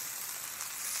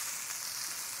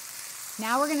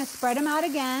 Now we're going to spread them out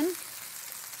again.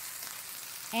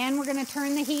 And we're going to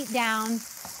turn the heat down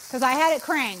because I had it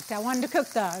cranked. I wanted to cook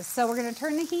those. So we're going to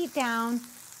turn the heat down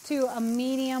to a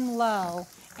medium low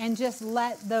and just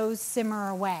let those simmer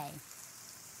away.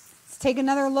 Let's take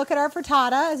another look at our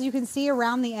frittata. As you can see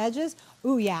around the edges.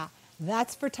 Ooh, yeah,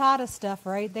 that's frittata stuff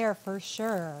right there for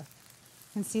sure.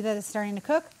 You can see that it's starting to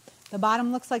cook. The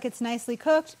bottom looks like it's nicely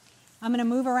cooked. I'm going to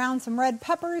move around some red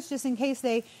peppers just in case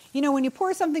they, when you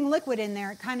pour something liquid in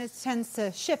there, it kind of tends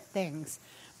to shift things.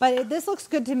 But this looks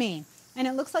good to me, and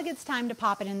it looks like it's time to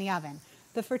pop it in the oven.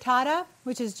 The frittata,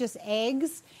 which is just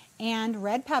eggs and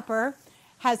red pepper,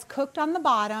 has cooked on the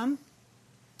bottom.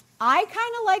 I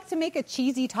kind of like to make a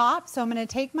cheesy top, so I'm going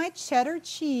to take my cheddar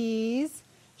cheese,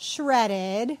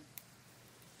 shredded,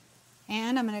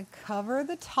 and I'm going to cover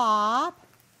the top.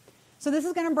 So this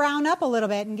is going to brown up a little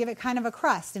bit and give it kind of a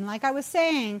crust. And like I was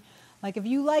saying, like if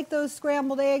you like those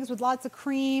scrambled eggs with lots of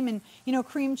cream and,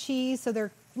 cream cheese so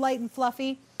they're light and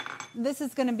fluffy, this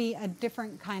is going to be a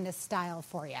different kind of style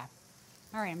for you.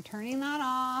 All right, I'm turning that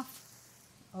off,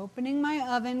 opening my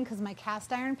oven because my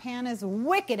cast iron pan is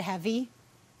wicked heavy.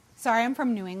 Sorry, I'm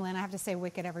from New England. I have to say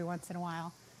wicked every once in a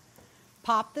while.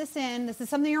 Pop this in. This is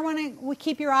something you want to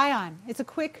keep your eye on. It's a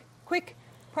quick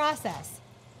process.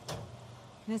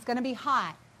 And it's going to be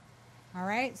hot. All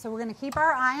right, so we're going to keep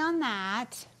our eye on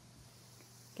that.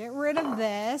 Get rid of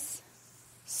this.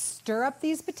 Stir up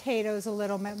these potatoes a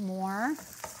little bit more.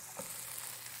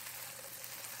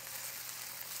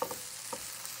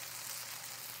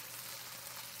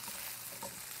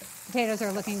 Potatoes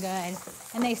are looking good,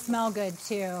 and they smell good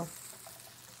too.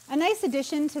 A nice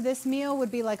addition to this meal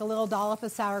would be like a little dollop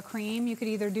of sour cream. You could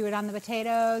either do it on the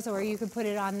potatoes, or you could put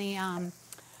it on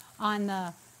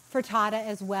the frittata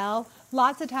as well.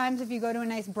 Lots of times if you go to a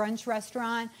nice brunch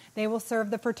restaurant, they will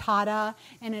serve the frittata,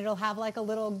 and it'll have like a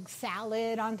little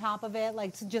salad on top of it,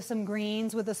 like just some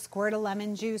greens with a squirt of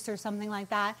lemon juice or something like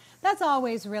that. That's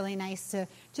always really nice to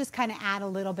just kind of add a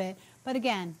little bit. But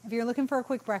again, if you're looking for a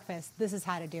quick breakfast, this is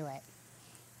how to do it.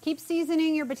 Keep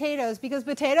seasoning your potatoes, because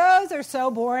potatoes are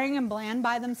so boring and bland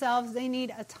by themselves. They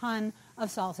need a ton of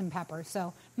salt and pepper,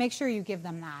 so make sure you give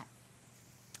them that.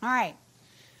 All right.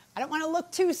 I don't want to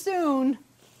look too soon,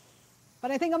 but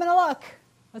I think I'm going to look.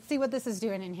 Let's see what this is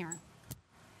doing in here.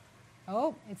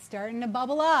 Oh, it's starting to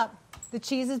bubble up. The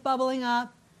cheese is bubbling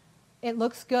up. It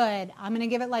looks good. I'm going to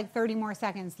give it like 30 more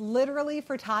seconds. Literally,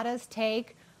 frittatas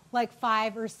take like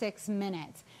 5 or 6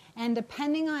 minutes. And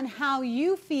depending on how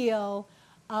you feel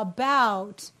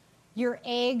about your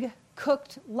egg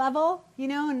cooked level, you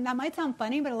know, and that might sound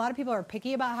funny, but a lot of people are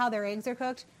picky about how their eggs are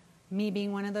cooked, me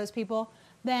being one of those people,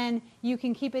 then you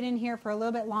can keep it in here for a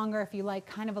little bit longer if you like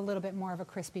kind of a little bit more of a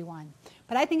crispy one.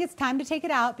 But I think it's time to take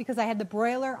it out because I had the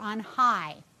broiler on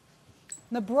high.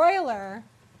 The broiler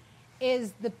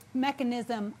is the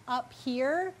mechanism up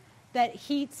here that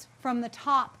heats from the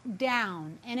top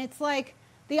down, and it's like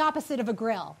the opposite of a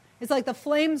grill. It's like the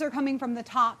flames are coming from the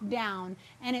top down,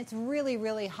 and it's really,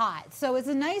 really hot. So it's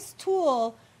a nice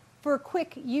tool for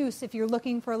quick use if you're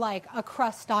looking for like a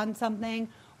crust on something,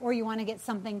 or you want to get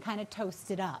something kind of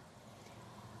toasted up.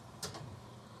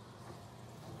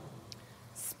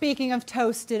 Speaking of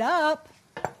toasted up,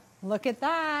 look at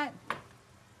that.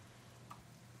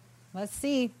 Let's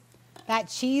see. That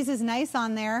cheese is nice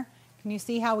on there. Can you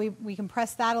see how we can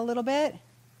press that a little bit?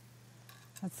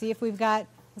 Let's see if we've got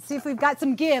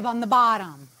some give on the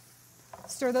bottom.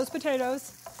 Stir those potatoes.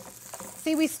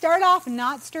 See, we start off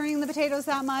not stirring the potatoes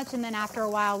that much, and then after a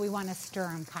while we want to stir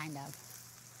them kind of.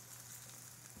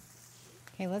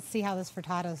 Okay, let's see how this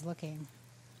frittata is looking.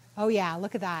 Oh yeah,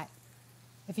 look at that.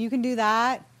 If you can do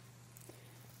that,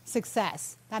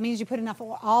 success. That means you put enough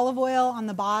olive oil on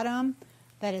the bottom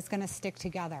that it's going to stick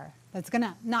together. That's going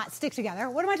to not stick together.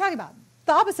 What am I talking about?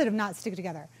 The opposite of not stick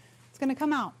together. It's going to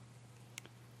come out.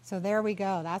 So there we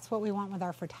go. That's what we want with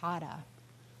our frittata.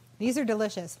 These are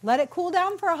delicious. Let it cool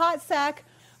down for a hot sec,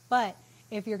 but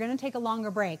if you're going to take a longer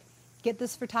break, get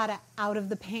this frittata out of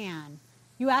the pan.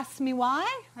 You asked me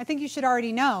why? I think you should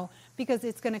already know, because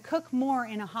it's going to cook more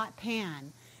in a hot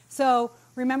pan. So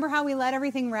remember how we let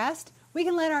everything rest? We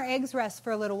can let our eggs rest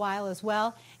for a little while as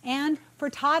well, and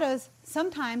frittatas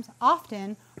sometimes,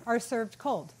 often, are served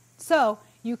cold. So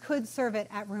you could serve it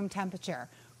at room temperature.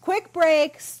 Quick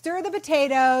break, stir the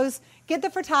potatoes, get the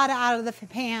frittata out of the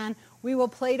pan. We will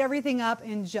plate everything up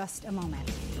in just a moment.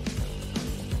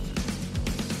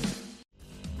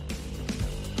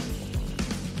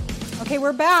 Okay,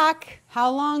 we're back. How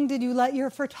long did you let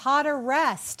your frittata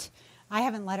rest? I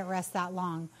haven't let it rest that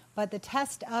long, but the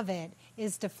test of it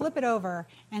is to flip it over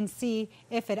and see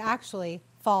if it actually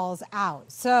falls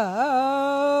out.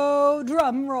 So,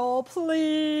 drum roll,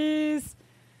 please.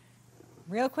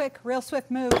 Real quick, real swift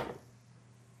move.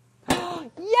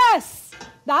 Yes!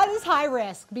 That is high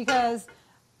risk, because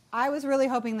I was really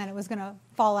hoping that it was going to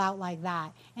fall out like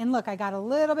that. And look, I got a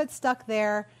little bit stuck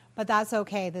there, but that's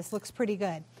okay. This looks pretty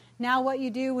good. Now what you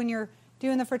do when you're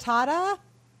doing the frittata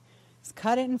is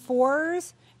cut it in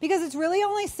 4s, because it's really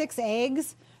only 6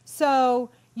 eggs, so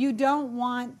you don't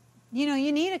want,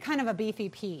 you need a kind of a beefy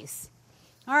piece.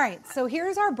 All right, so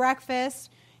here's our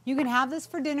breakfast. You can have this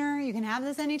for dinner. You can have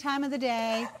this any time of the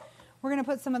day. We're going to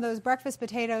put some of those breakfast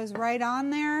potatoes right on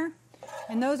there.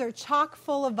 And those are chock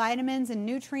full of vitamins and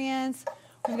nutrients.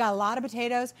 We've got a lot of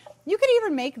potatoes. You could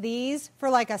even make these for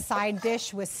like a side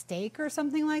dish with steak or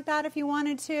something like that if you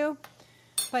wanted to.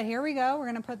 But here we go. We're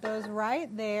going to put those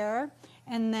right there.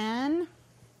 And then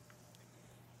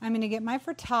I'm going to get my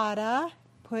frittata,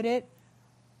 put it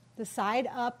the side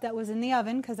up that was in the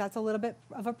oven, because that's a little bit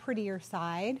of a prettier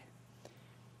side.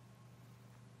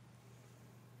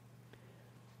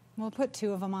 We'll put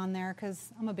 2 of them on there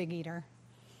because I'm a big eater.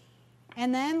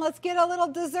 And then let's get a little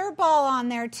dessert ball on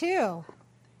there too.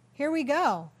 Here we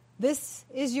go. This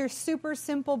is your super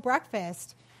simple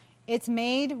breakfast. It's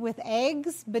made with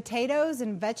eggs, potatoes,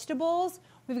 and vegetables.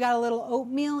 We've got a little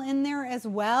oatmeal in there as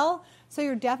well. So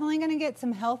you're definitely going to get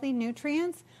some healthy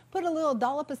nutrients. Put a little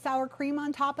dollop of sour cream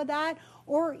on top of that,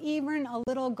 or even a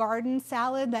little garden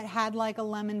salad that had like a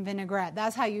lemon vinaigrette.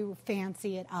 That's how you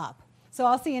fancy it up. So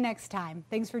I'll see you next time.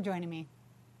 Thanks for joining me.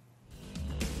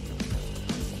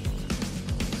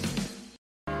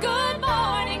 Good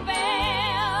morning, Vale.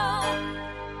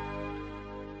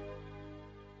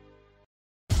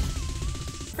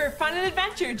 For fun and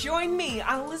adventure, join me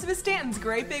on Elizabeth Stanton's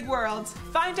Great Big World.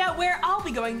 Find out where I'll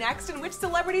be going next and which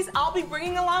celebrities I'll be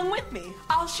bringing along with me.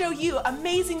 I'll show you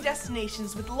amazing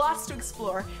destinations with lots to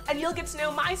explore, and you'll get to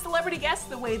know my celebrity guests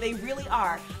the way they really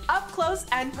are, up close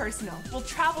and personal. We'll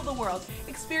travel the world,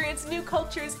 experience new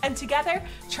cultures, and together,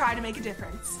 try to make a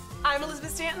difference. I'm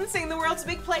Elizabeth Stanton, saying the world's a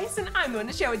big place, and I'm going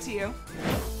to show it to you.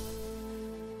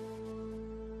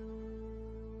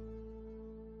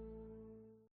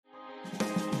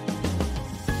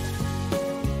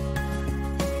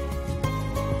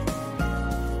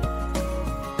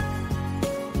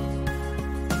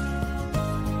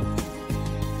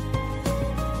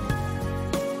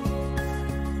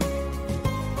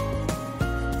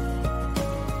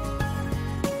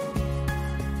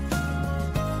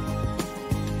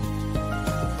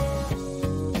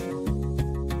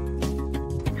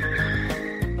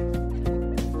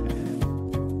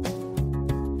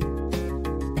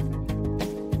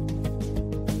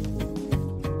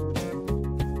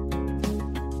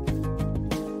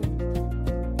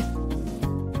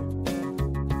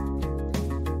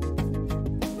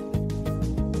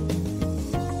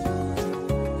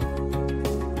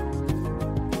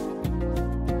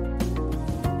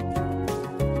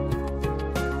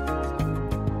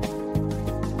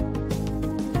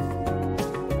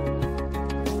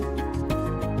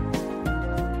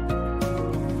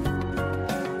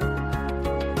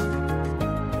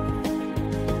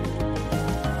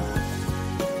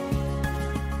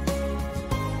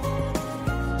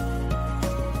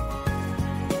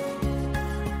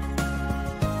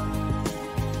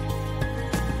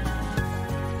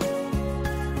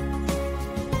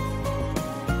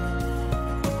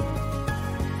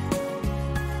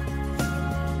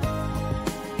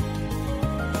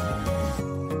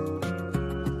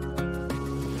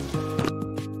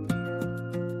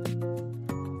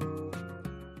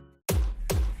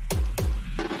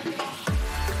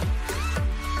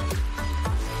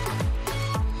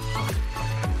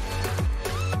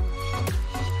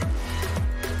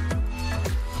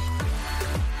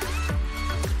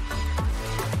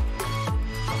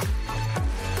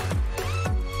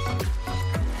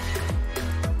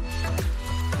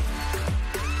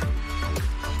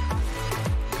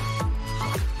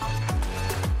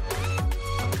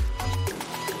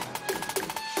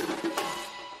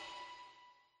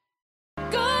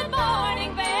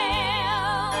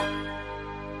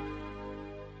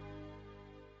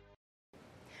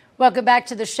 Welcome back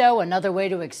to the show. Another way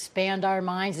to expand our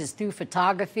minds is through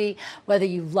photography. Whether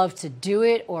you love to do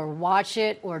it or watch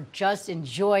it or just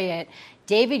enjoy it,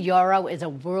 David Yarrow is a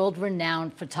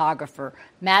world-renowned photographer.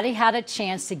 Maddie had a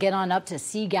chance to get on up to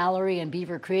Sea Gallery in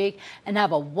Beaver Creek and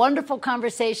have a wonderful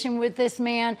conversation with this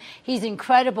man. He's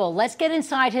incredible. Let's get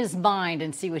inside his mind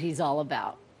and see what he's all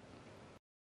about.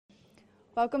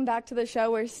 Welcome back to the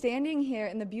show. We're standing here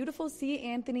in the beautiful C.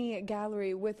 Anthony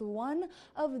Gallery with one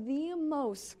of the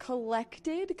most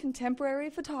collected contemporary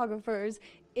photographers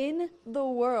in the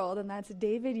world, and that's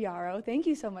David Yarrow. Thank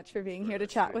you so much for being here to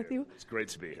chat with you. It's great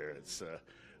to be here.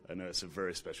 I know it's a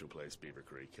very special place, Beaver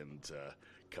Creek, and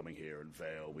coming here in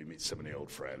Vail, we meet so many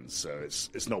old friends. So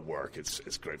it's not work.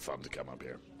 It's great fun to come up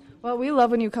here. Well, we love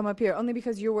when you come up here, only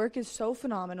because your work is so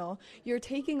phenomenal. You're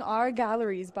taking our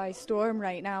galleries by storm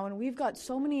right now, and we've got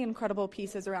so many incredible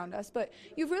pieces around us, but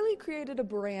you've really created a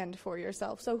brand for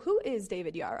yourself. So who is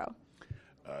David Yarrow?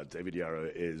 David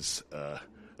Yarrow is a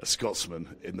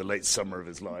Scotsman in the late summer of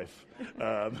his life,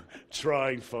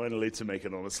 trying finally to make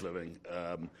an honest living.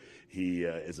 He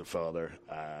is a father,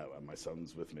 and my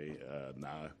son's with me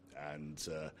now, and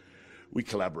we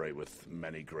collaborate with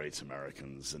many great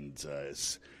Americans, and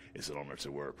it's an honor to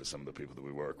work with some of the people that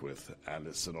we work with, and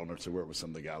it's an honor to work with some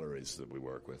of the galleries that we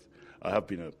work with. I have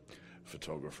been a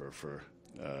photographer for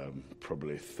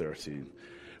probably 30,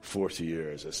 40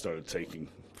 years. I started taking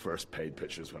first paid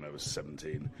pictures when I was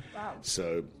 17. Wow.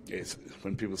 So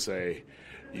when people say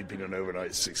you've been an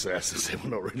overnight success, I say, well,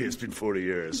 not really, it's been 40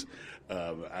 years.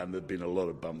 And there have been a lot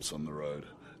of bumps on the road.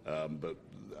 But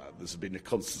there's been a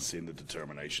constancy and the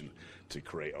determination to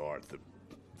create art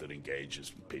that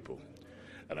engages people.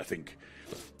 And I think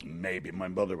maybe my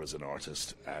mother was an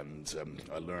artist, and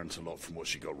I learned a lot from what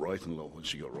she got right and a lot what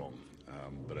she got wrong.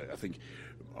 But I think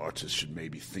artists should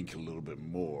maybe think a little bit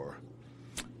more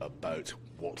about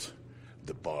what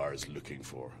the bar is looking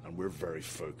for. And we're very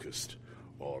focused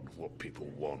on what people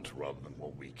want rather than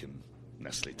what we can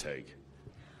necessarily take.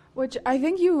 Which I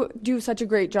think you do such a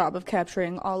great job of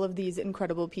capturing all of these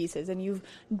incredible pieces, and you've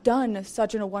done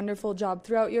such a wonderful job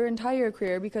throughout your entire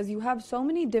career because you have so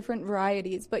many different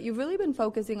varieties, but you've really been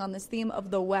focusing on this theme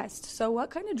of the West. So what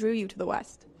kind of drew you to the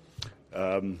West?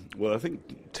 Well, I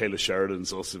think Taylor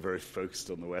Sheridan's also very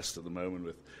focused on the West at the moment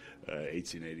with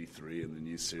 1883 and the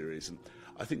new series. And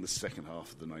I think the second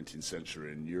half of the 19th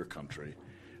century in your country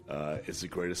is the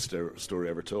greatest story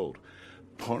ever told.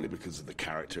 Partly because of the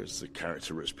characters, the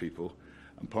character-rich people,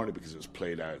 and partly because it was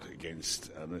played out against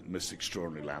the most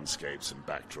extraordinary landscapes and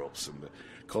backdrops, and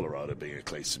Colorado being a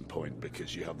case in point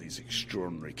because you have these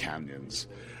extraordinary canyons,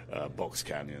 box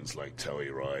canyons like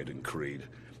Telluride and Creed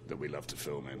that we love to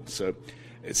film in. So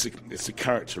it's a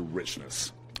character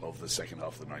richness of the second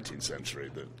half of the 19th century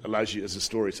that allows you, as a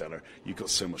storyteller, you've got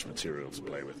so much material to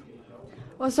play with.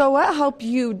 Well, so what helped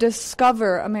you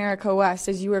discover America West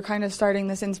as you were kind of starting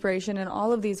this inspiration in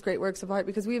all of these great works of art?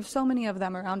 Because we have so many of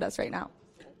them around us right now.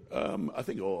 I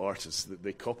think all artists,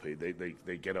 they copy.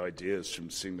 They get ideas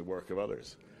from seeing the work of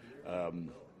others. I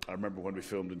remember when we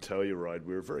filmed in Telluride,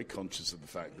 we were very conscious of the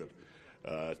fact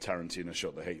that Tarantino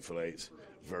shot The Hateful Eight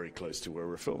very close to where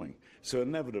we're filming. So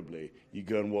inevitably, you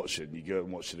go and watch it, and you go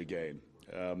and watch it again.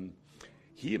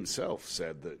 He himself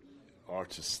said that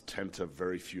artists tend to have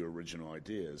very few original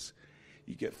ideas.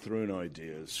 You get thrown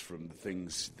ideas from the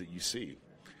things that you see.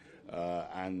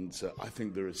 And I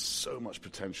think there is so much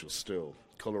potential still.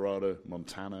 Colorado,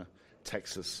 Montana,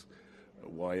 Texas,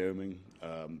 Wyoming,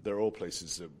 they're all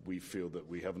places that we feel that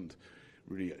we haven't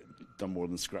really done more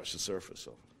than scratch the surface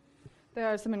of. There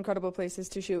are some incredible places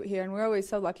to shoot here, and we're always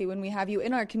so lucky when we have you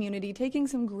in our community taking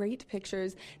some great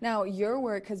pictures. Now, your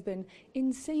work has been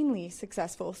insanely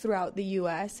successful throughout the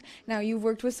U.S. Now, you've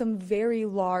worked with some very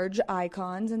large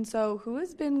icons, and so who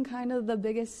has been kind of the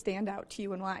biggest standout to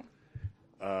you and why?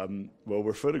 Well,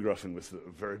 we're photographing with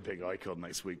a very big icon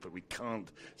next week, but we can't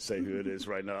say who it is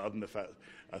right now, other than the fact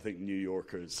I think New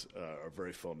Yorkers are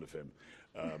very fond of him.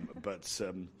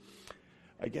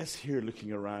 I guess here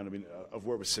looking around, I mean, I've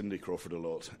worked with Cindy Crawford a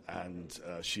lot, and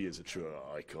she is a true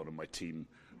icon, and my team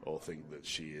all think that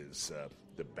she is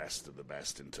the best of the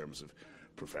best in terms of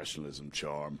professionalism,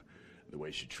 charm, the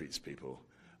way she treats people,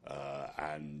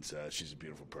 and she's a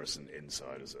beautiful person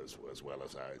inside as well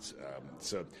as out.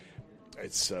 So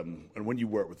it's and when you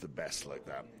work with the best like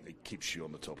that, it keeps you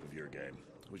on the top of your game,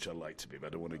 which I like to be. But I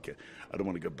don't want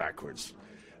to go backwards.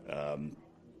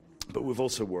 But we've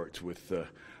also worked with a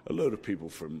load of people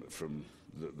from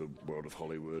the world of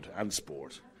Hollywood and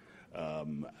sport.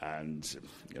 And,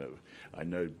 you know, I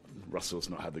know Russell's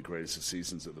not had the greatest of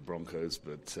seasons at the Broncos,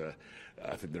 but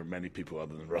I think there are many people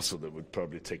other than Russell that would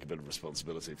probably take a bit of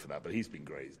responsibility for that. But he's been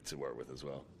great to work with as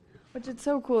well. Which is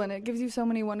so cool, and it gives you so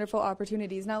many wonderful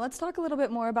opportunities. Now let's talk a little bit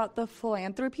more about the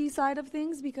philanthropy side of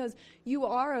things, because you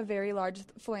are a very large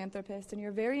philanthropist and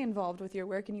you're very involved with your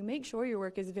work, and you make sure your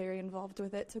work is very involved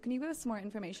with it. So can you give us some more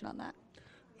information on that?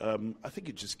 I think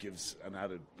it just gives an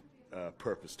added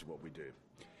purpose to what we do.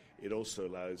 It also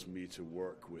allows me to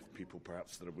work with people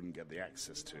perhaps that I wouldn't get the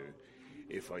access to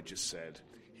if I just said,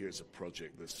 here's a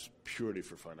project that's purely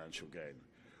for financial gain.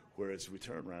 Whereas we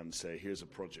turn around and say, here's a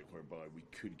project whereby we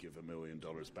could give $1 million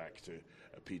back to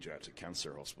a pediatric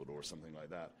cancer hospital or something like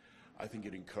that, I think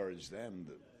it encouraged them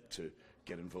to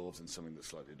get involved in something that's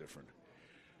slightly different.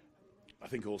 I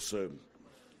think also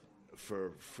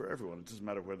for everyone, it doesn't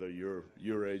matter whether you're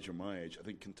your age or my age, I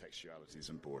think contextuality is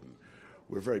important.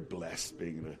 We're very blessed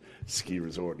being in a ski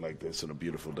resort like this on a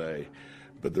beautiful day,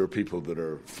 but there are people that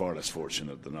are far less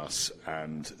fortunate than us,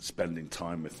 and spending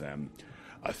time with them,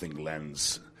 I think,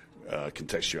 lends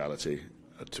contextuality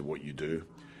to what you do,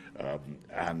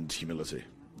 and humility.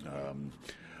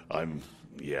 I'm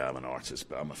an artist,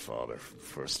 but I'm a father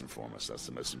first and foremost. That's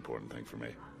the most important thing for me.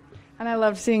 And I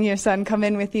loved seeing your son come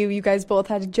in with you. You guys both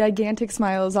had gigantic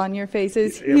smiles on your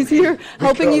faces. Yeah, he's here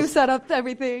helping you set up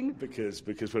everything. Because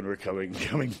when we're coming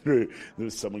through, there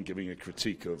was someone giving a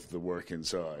critique of the work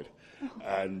inside.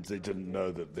 And they didn't know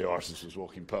that the artist was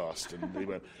walking past, and they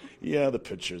went, "Yeah, the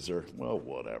pictures are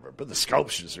whatever, but the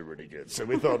sculptures are really good." So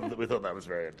we thought that was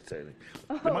very entertaining.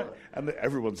 And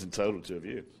everyone's entitled to a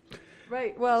view.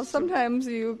 Right. Well, sometimes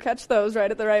you catch those right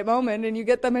at the right moment, and you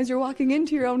get them as you're walking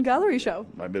into your own gallery show.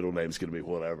 My middle name's going to be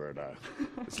whatever now.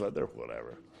 It's like they're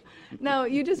whatever. Now,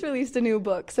 you just released a new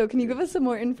book, so can you give us some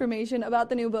more information about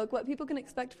the new book, what people can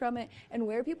expect from it, and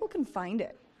where people can find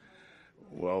it?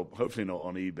 Well, hopefully not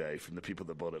on eBay from the people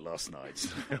that bought it last night,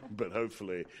 but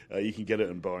hopefully you can get it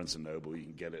in Barnes & Noble. You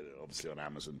can get it, obviously, on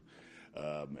Amazon.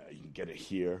 You can get it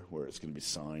here, where it's going to be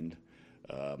signed.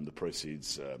 The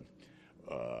proceeds,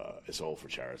 it's all for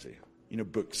charity. You know,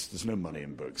 books, there's no money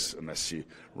in books unless you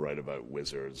write about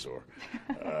wizards or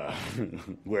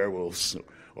werewolves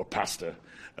or pasta.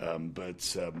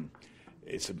 But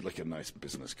it's like a nice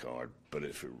business card, but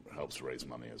if it helps raise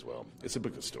money as well. It's a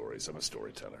book of stories. I'm a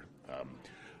storyteller.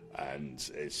 And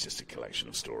it's just a collection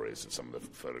of stories of some of the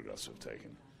photographs we've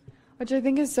taken. Which I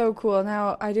think is so cool.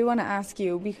 Now, I do want to ask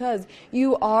you, because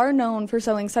you are known for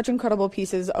selling such incredible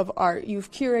pieces of art.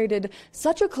 You've curated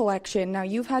such a collection. Now,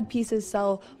 you've had pieces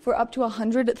sell for up to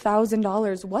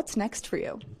 $100,000. What's next for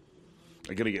you?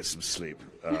 I'm going to get some sleep.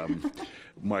 I'm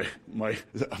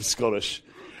Scottish,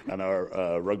 and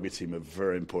our rugby team have a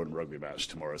very important rugby match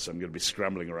tomorrow, so I'm going to be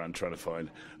scrambling around trying to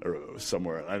find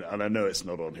somewhere. And I know it's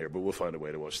not on here, but we'll find a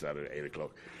way to watch that at 8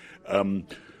 o'clock.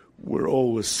 We're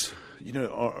always,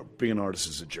 being an artist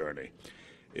is a journey.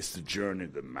 It's the journey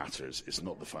that matters. It's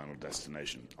not the final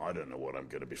destination. I don't know what I'm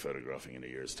going to be photographing in a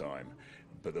year's time,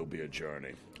 but there'll be a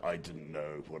journey. I didn't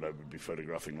know what I would be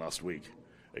photographing last week,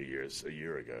 a year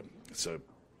ago.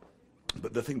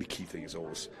 But the key thing is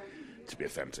always to be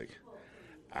authentic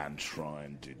and try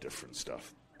and do different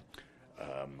stuff.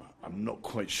 I'm not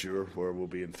quite sure where we'll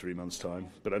be in 3 months' time,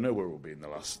 but I know where we'll be in the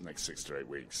next 6 to 8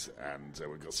 weeks, and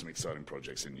we've got some exciting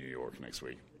projects in New York next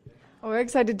week. Well, we're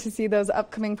excited to see those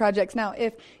upcoming projects. Now,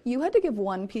 if you had to give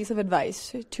one piece of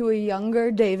advice to a younger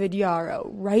David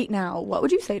Yarrow right now, what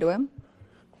would you say to him?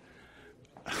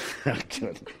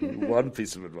 One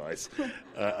piece of advice.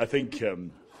 I think the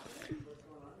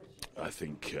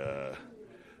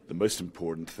most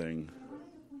important thing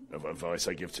of advice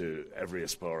I give to every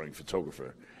aspiring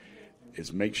photographer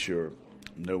is make sure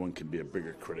no one can be a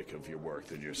bigger critic of your work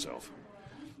than yourself.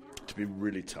 To be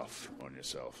really tough on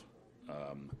yourself.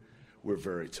 We're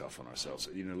very tough on ourselves.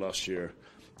 Last year,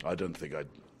 I don't think had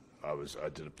a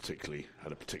particularly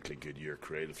good year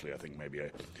creatively. I think maybe I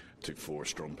took 4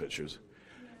 strong pictures.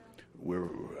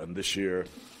 And this year,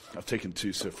 I've taken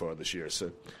 2 so far this year.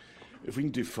 So if we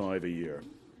can do 5 a year,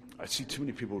 I see too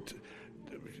many people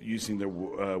using their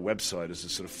website as a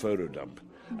sort of photo dump,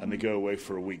 and they go away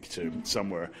for a week to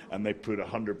somewhere and they put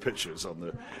 100 pictures on the.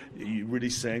 Are you really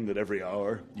saying that every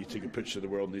hour you take a picture the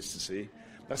world needs to see?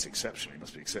 That's exceptional. You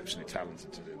must be exceptionally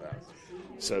talented to do that.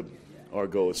 So our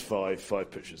goal is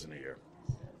 5 pictures in a year.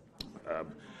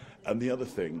 And the other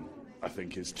thing I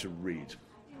think is to read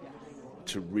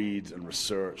and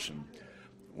research. And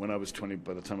when I was 20,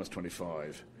 by the time I was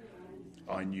 25,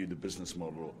 I knew the business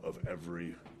model of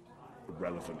every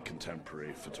relevant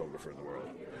contemporary photographer in the world.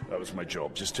 That was my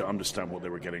job, just to understand what they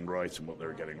were getting right and what they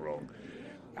were getting wrong.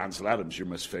 Ansel Adams, your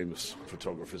most famous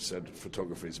photographer, said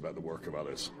photography is about the work of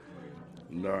others.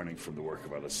 Learning from the work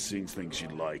of others, seeing things you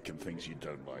like and things you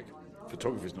don't like.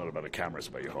 Photography is not about a camera, it's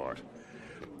about your heart.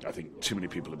 I think too many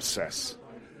people obsess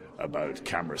about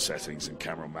camera settings and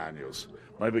camera manuals.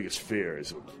 My biggest fear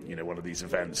is, one of these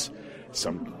events,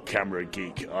 some camera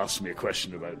geek asks me a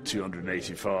question about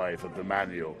 285 of the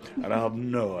manual, and I have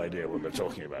no idea what they're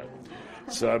talking about.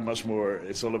 So I'm much more,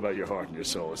 it's all about your heart and your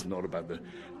soul. It's not about the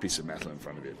piece of metal in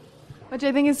front of you. Which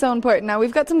I think is so important. Now,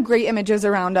 we've got some great images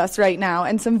around us right now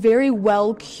and some very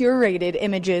well-curated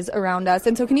images around us.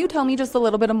 And so can you tell me just a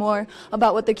little bit more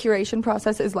about what the curation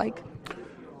process is like?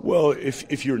 Well,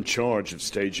 if you're in charge of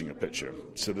staging a picture,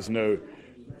 so there's no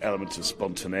element of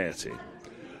spontaneity,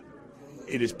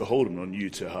 it is beholden on you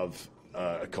to have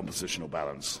a compositional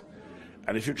balance.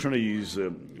 And if you're trying to use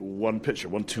one picture,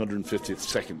 1/250th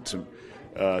second to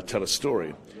tell a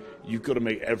story, you've got to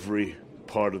make every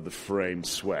part of the frame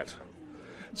sweat.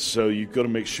 So you've got to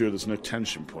make sure there's no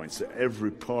tension points, that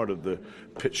every part of the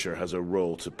picture has a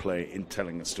role to play in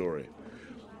telling a story.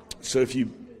 So if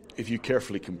you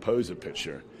carefully compose a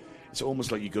picture, it's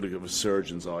almost like you've got to have a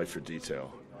surgeon's eye for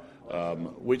detail,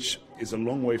 which is a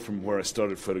long way from where I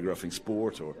started photographing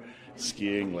sport or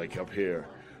skiing, like up here,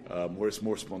 where it's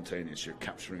more spontaneous. You're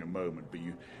capturing a moment, but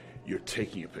you're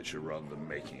taking a picture rather than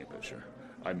making a picture.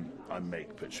 I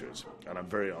make pictures, and I'm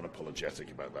very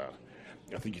unapologetic about that.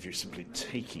 I think if you're simply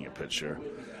taking a picture,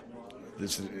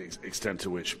 there's an extent to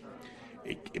which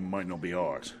it might not be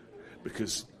art,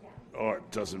 because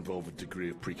art does involve a degree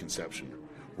of preconception,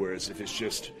 whereas if it's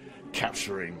just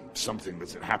capturing something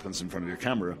that happens in front of your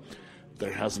camera,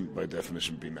 there hasn't, by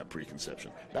definition, been that preconception.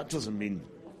 That doesn't mean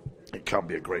it can't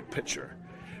be a great picture,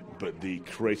 but the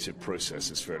creative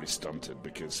process is fairly stunted,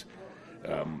 because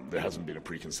there hasn't been a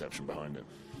preconception behind it.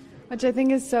 Which I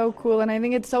think is so cool, and I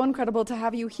think it's so incredible to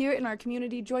have you here in our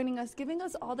community joining us, giving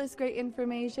us all this great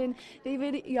information.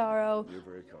 David Yarrow, you're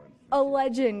very kind. A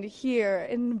legend here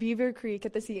in Beaver Creek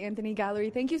at the C. Anthony Gallery.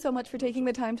 Thank you so much for taking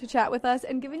the time to chat with us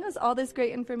and giving us all this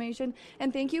great information,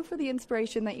 and thank you for the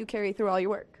inspiration that you carry through all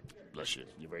your work. Bless you.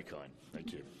 You're very kind.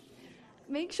 Thank you.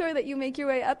 Make sure that you make your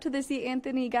way up to the C.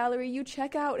 Anthony Gallery. You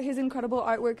check out his incredible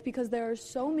artwork because there are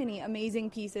so many amazing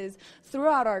pieces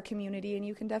throughout our community, and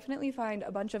you can definitely find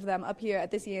a bunch of them up here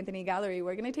at the C. Anthony Gallery.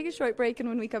 We're going to take a short break, and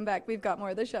when we come back, we've got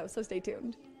more of the show, so stay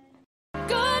tuned.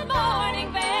 Good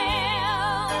morning, Vail.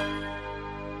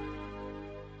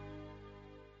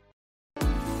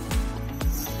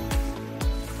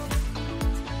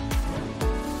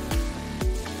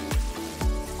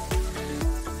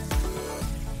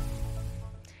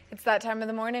 It's that time of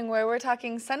the morning where we're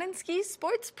talking Sun and Ski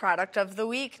Sports Product of the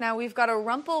Week. Now, we've got a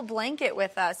Rumpl blanket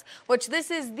with us, which this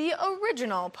is the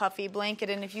original puffy blanket.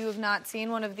 And if you have not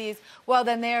seen one of these, well,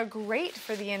 then they are great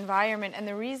for the environment. And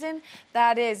the reason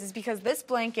that is because this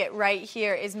blanket right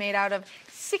here is made out of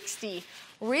 60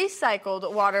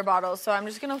 recycled water bottles. So I'm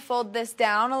just going to fold this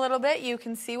down a little bit. You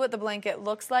can see what the blanket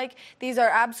looks like. These are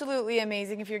absolutely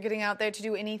amazing if you're getting out there to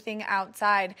do anything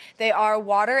outside. They are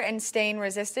water and stain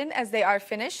resistant as they are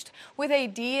finished with a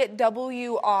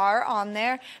DWR on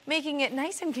there, making it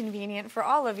nice and convenient for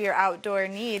all of your outdoor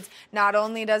needs. Not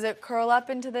only does it curl up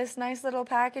into this nice little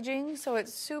packaging, so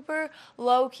it's super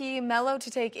low-key, mellow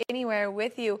to take anywhere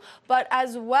with you, but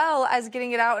as well as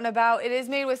getting it out and about, it is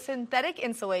made with synthetic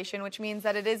insulation, which means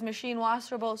that it is machine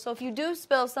washable, so if you do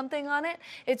spill something on it,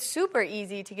 it's super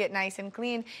easy to get nice and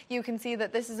clean. You can see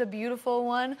that this is a beautiful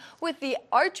one with the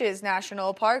Arches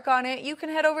National Park on it. You can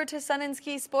head over to Sun and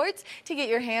Ski Sports to get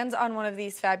your hands on one of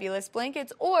these fabulous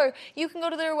blankets, or you can go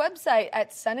to their website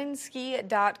at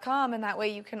sunandski.com, and that way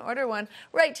you can order one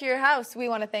right to your house. We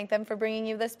want to thank them for bringing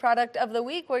you this product of the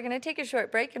week. We're going to take a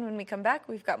short break, and when we come back,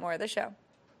 we've got more of the show.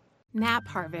 Nap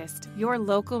Harvest, your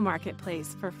local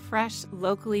marketplace for fresh,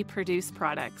 locally produced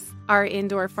products. Our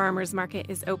indoor farmers market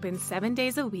is open 7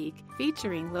 days a week,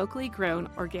 featuring locally grown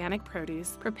organic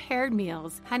produce, prepared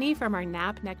meals, honey from our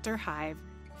Nap Nectar hive,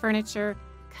 furniture,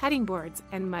 cutting boards,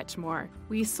 and much more.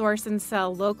 We source and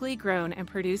sell locally grown and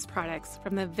produced products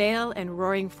from the Vail and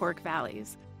Roaring Fork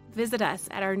Valleys. Visit us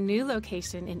at our new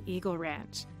location in Eagle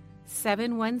Ranch,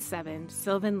 717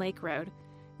 Sylvan Lake Road,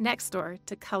 next door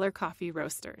to Color Coffee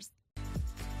Roasters.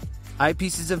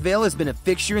 Eyepieces of Vail has been a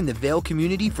fixture in the Vail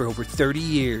community for over 30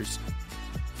 years.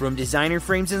 From designer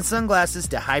frames and sunglasses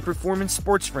to high-performance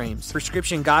sports frames,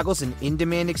 prescription goggles, and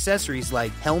in-demand accessories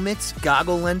like helmets,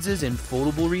 goggle lenses, and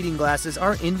foldable reading glasses,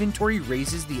 our inventory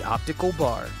raises the optical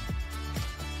bar.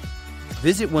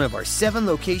 Visit one of our 7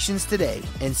 locations today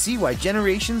and see why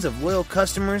generations of loyal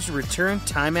customers return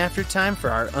time after time for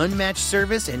our unmatched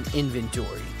service and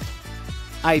inventory.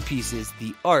 Eyepieces,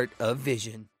 the art of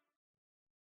vision.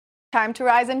 Time to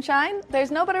rise and shine?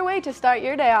 There's no better way to start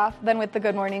your day off than with the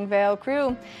Good Morning Vail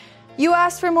crew. You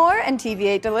asked for more, and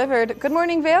TV8 delivered. Good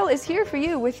Morning Vail is here for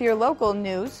you with your local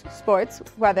news, sports,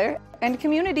 weather, and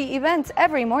community events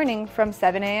every morning from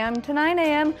 7 a.m. to 9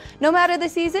 a.m. No matter the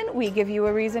season, we give you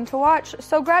a reason to watch,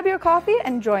 so grab your coffee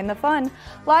and join the fun.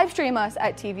 Live stream us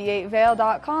at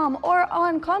tv8vail.com or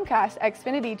on Comcast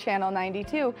Xfinity Channel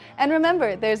 92. And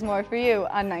remember, there's more for you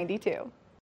on 92.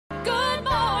 Good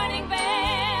morning, Vail.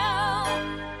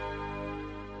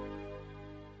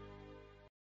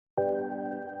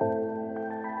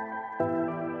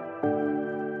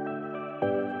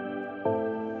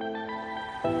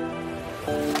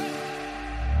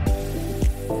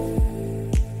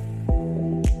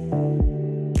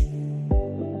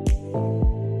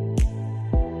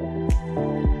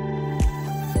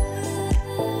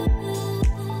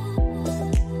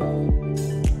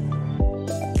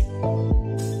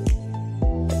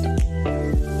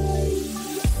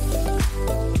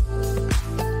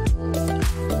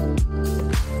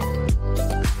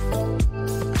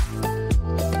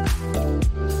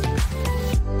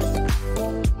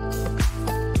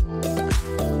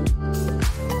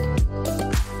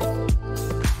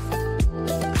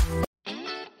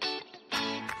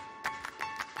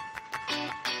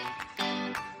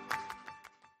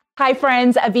 Hi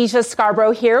friends, Avisha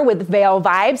Scarborough here with Vail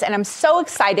Vibes, and I'm so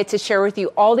excited to share with you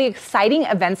all the exciting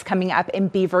events coming up in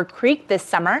Beaver Creek this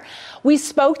summer. We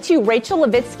spoke to Rachel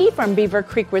Levitsky from Beaver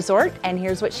Creek Resort, and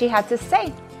here's what she had to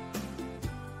say.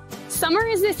 Summer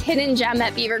is this hidden gem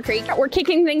at Beaver Creek. We're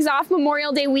kicking things off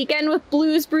Memorial Day weekend with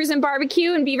Blues, Brews, and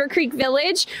Barbecue in Beaver Creek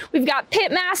Village. We've got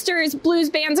pit masters,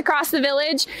 blues bands across the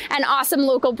village, and awesome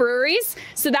local breweries.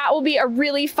 So that will be a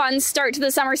really fun start to the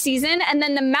summer season. And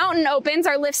then the mountain opens.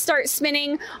 Our lifts start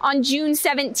spinning on June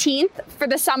 17th for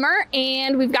the summer.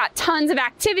 And we've got tons of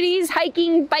activities,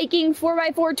 hiking, biking,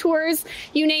 4x4 tours,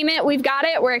 you name it, we've got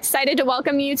it. We're excited to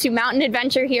welcome you to Mountain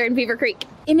Adventure here in Beaver Creek.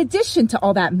 In addition to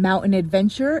all that mountain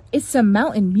adventure is some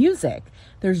mountain music.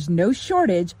 There's no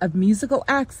shortage of musical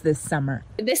acts this summer.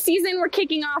 This season, we're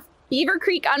kicking off Beaver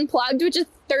Creek Unplugged, which is a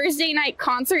Thursday night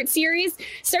concert series.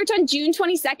 Starts on June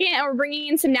 22nd, and we're bringing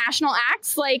in some national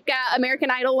acts like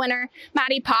American Idol winner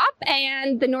Maddie Pop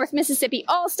and the North Mississippi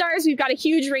All-Stars. We've got a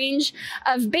huge range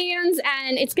of bands,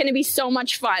 and it's going to be so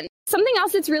much fun. Something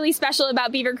else that's really special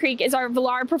about Beaver Creek is our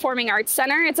Villar Performing Arts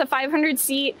Center. It's a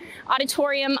 500-seat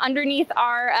auditorium underneath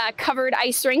our covered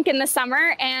ice rink in the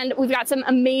summer, and we've got some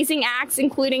amazing acts,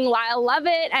 including Lyle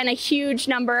Lovett and a huge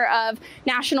number of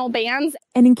national bands.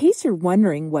 And in case you're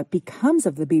wondering what becomes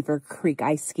of the Beaver Creek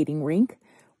ice skating rink,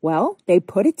 well, they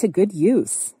put it to good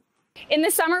use. In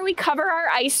the summer, we cover our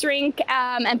ice rink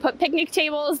and put picnic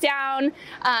tables down.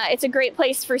 It's a great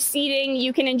place for seating.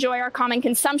 You can enjoy our common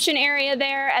consumption area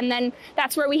there. And then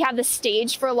that's where we have the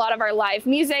stage for a lot of our live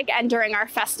music. And during our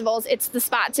festivals, it's the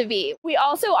spot to be. We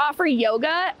also offer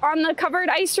yoga on the covered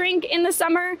ice rink in the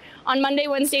summer on Monday,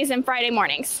 Wednesdays, and Friday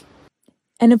mornings.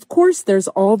 And of course, there's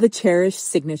all the cherished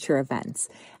signature events.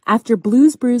 After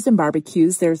Blues, Brews, and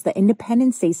Barbecues, there's the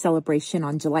Independence Day celebration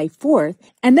on July 4th.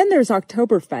 And then there's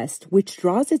Oktoberfest, which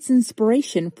draws its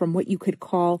inspiration from what you could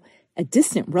call a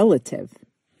distant relative.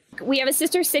 We have a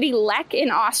sister city, Lech,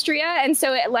 in Austria, and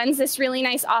so it lends this really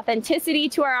nice authenticity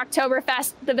to our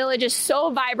Oktoberfest. The village is so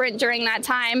vibrant during that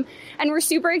time, and we're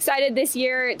super excited this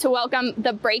year to welcome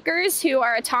the Breakers, who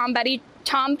are a Tom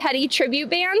Petty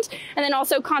tribute band, and then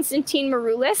also Konstantin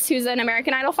Maroulis, who's an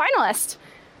American Idol finalist.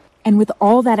 And with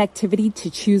all that activity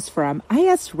to choose from, I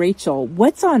asked Rachel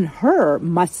what's on her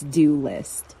must-do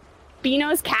list.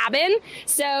 Beano's Cabin.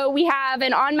 So we have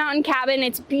an on-mountain cabin.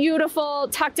 It's beautiful,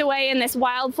 tucked away in this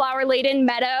wildflower-laden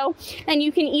meadow. And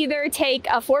you can either take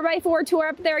a 4x4 tour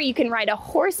up there, you can ride a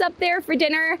horse up there for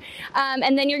dinner,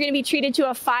 and then you're going to be treated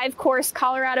to a 5-course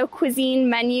Colorado cuisine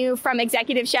menu from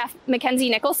executive chef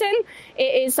Mackenzie Nicholson.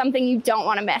 It is something you don't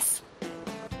want to miss.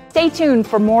 Stay tuned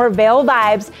for more Vail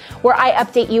Vibes, where I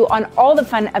update you on all the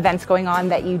fun events going on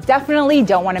that you definitely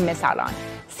don't want to miss out on.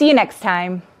 See you next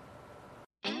time.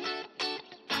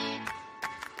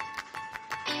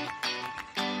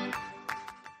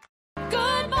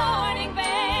 Good morning,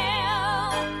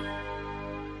 Vail.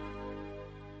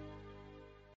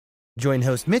 Join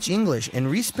host Mitch English and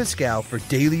Reese Pascal for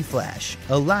Daily Flash,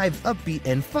 a live, upbeat,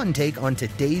 and fun take on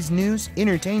today's news,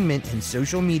 entertainment, and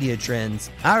social media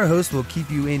trends. Our host will keep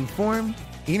you informed,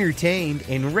 entertained,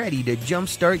 and ready to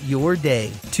jumpstart your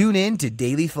day. Tune in to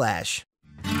Daily Flash.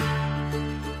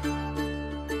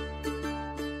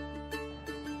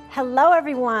 Hello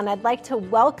everyone, I'd like to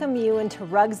welcome you into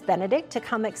Rugs Benedict to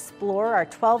come explore our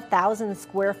 12,000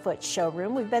 square foot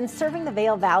showroom. We've been serving the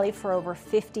Vail Valley for over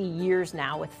 50 years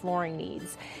now with flooring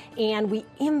needs, and we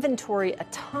inventory a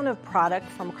ton of product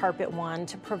from Carpet One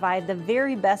to provide the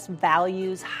very best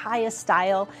values, highest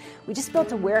style. We just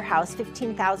built a warehouse,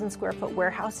 15,000 square foot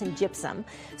warehouse in gypsum.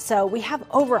 So we have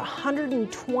over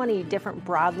 120 different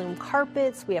broadloom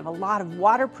carpets. We have a lot of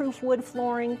waterproof wood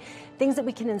flooring, things that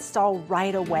we can install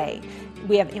right away.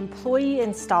 We have employee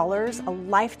installers, a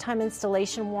lifetime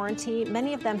installation warranty.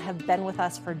 Many of them have been with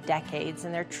us for decades,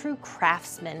 and they're true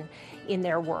craftsmen in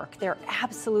their work. They're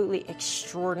absolutely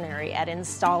extraordinary at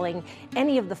installing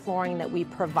any of the flooring that we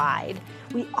provide.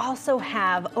 We also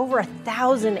have over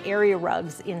 1,000 area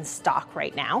rugs in stock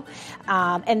right now,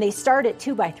 and they start at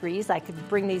 2x3s. I could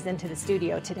bring these into the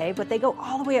studio today, but they go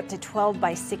all the way up to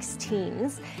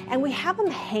 12x16s, and we have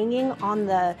them hanging on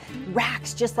the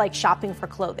racks just like shopping for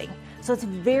clothing. So it's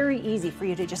very easy for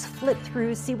you to just flip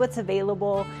through, see what's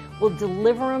available. We'll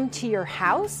deliver them to your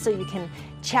house so you can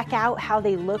check out how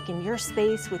they look in your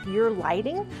space with your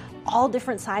lighting. All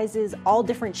different sizes, all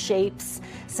different shapes,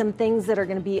 some things that are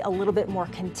going to be a little bit more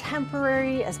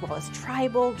contemporary as well as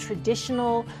tribal,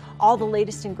 traditional, all the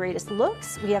latest and greatest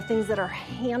looks. We have things that are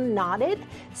hand knotted,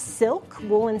 silk,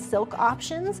 woolen silk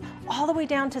options, all the way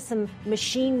down to some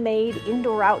machine-made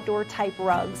indoor-outdoor type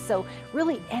rugs. So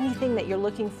really anything that you're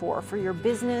looking for your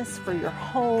business, for your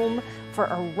home, for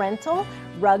a rental,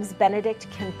 Rugs Benedict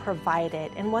can provide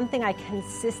it. And one thing I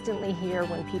consistently hear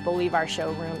when people leave our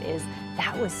showroom is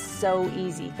That was so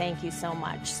easy. Thank you so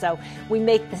much. So we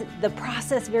make the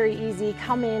process very easy.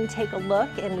 Come in, take a look,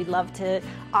 and we'd love to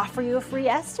offer you a free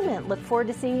estimate. Look forward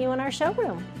to seeing you in our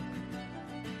showroom.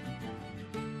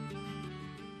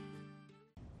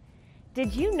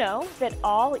 Did you know that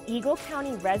all Eagle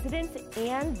County residents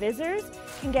and visitors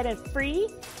can get a free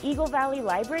Eagle Valley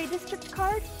Library District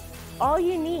card? All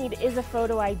you need is a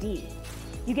photo ID.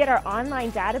 You get our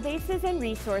online databases and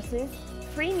resources,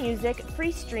 free music,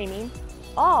 free streaming,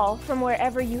 all from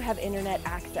wherever you have internet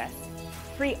access.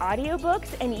 Free audiobooks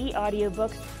and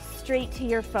e-audiobooks straight to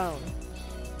your phone.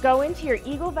 Go into your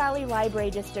Eagle Valley Library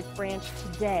District branch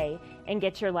today and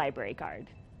get your library card.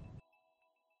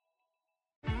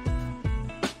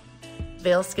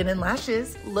 Vail Skin and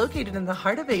Lashes, located in the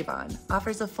heart of Avon,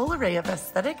 offers a full array of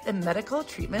aesthetic and medical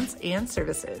treatments and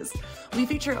services. We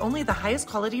feature only the highest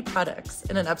quality products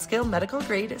in an upscale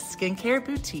medical-grade skincare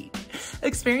boutique.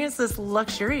 Experience this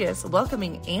luxurious,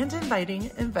 welcoming, and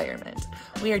inviting environment.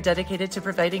 We are dedicated to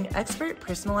providing expert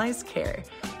personalized care,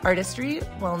 artistry,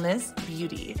 wellness,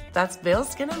 beauty. That's Vail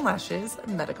Skin and Lashes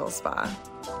Medical Spa.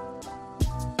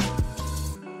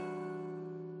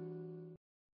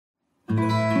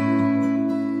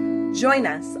 Join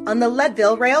us on the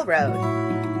Leadville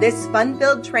Railroad. This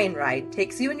fun-filled train ride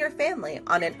takes you and your family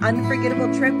on an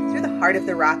unforgettable trip through the heart of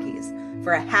the Rockies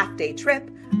for a half-day trip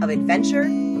of adventure,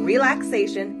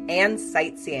 relaxation, and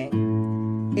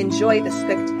sightseeing. Enjoy the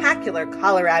spectacular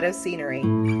Colorado scenery.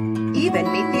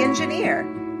 Even meet the engineer.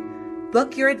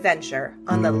 Book your adventure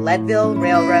on the Leadville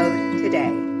Railroad today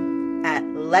at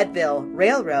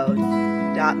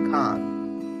leadvillerailroad.com.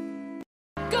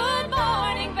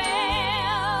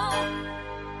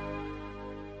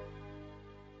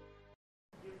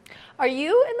 Are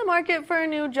you in the market for a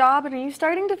new job and are you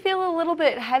starting to feel a little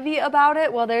bit heavy about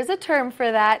it? Well, there's a term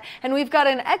for that, and we've got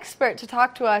an expert to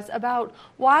talk to us about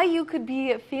why you could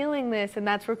be feeling this, and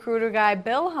that's recruiter guy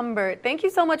Bill Humbert. Thank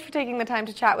you so much for taking the time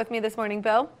to chat with me this morning,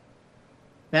 Bill.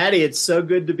 Maddie, it's so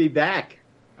good to be back.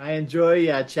 I enjoy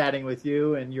chatting with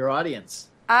you and your audience.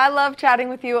 I love chatting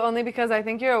with you only because I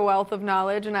think you're a wealth of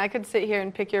knowledge, and I could sit here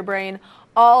and pick your brain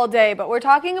all day, but we're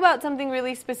talking about something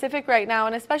really specific right now,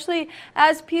 and especially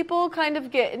as people kind of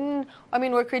get in,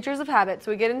 we're creatures of habit,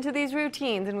 so we get into these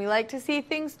routines, and we like to see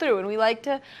things through, and we like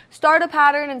to start a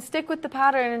pattern and stick with the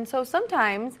pattern, and so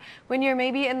sometimes when you're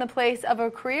maybe in the place of a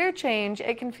career change,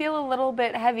 it can feel a little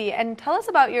bit heavy. And tell us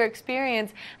about your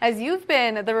experience as you've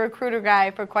been the recruiter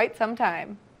guy for quite some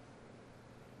time.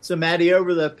 So, Maddie,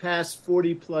 over the past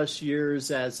 40-plus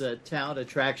years as a talent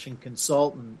attraction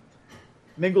consultant,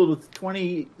 mingled with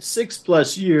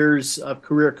 26-plus years of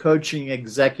career coaching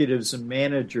executives and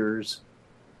managers,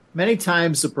 many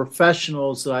times the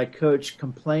professionals that I coached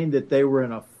complained that they were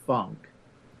in a funk.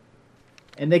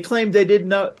 And they claimed they didn't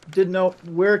know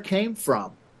where it came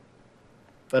from.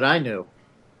 But I knew.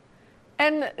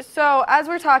 And so as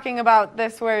we're talking about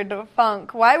this word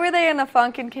funk, why were they in a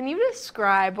funk? And can you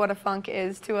describe what a funk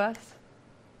is to us?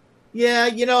 Yeah,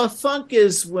 a funk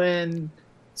is when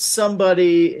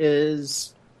somebody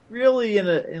is really in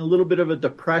a little bit of a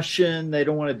depression. They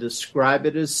don't want to describe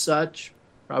it as such,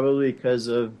 probably because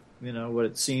of, what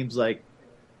it seems like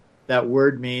that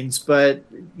word means. But,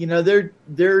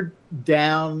 they're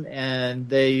down and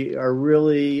they are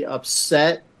really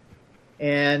upset.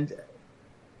 And,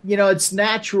 it's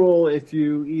natural if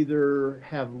you either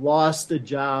have lost a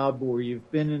job or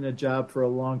you've been in a job for a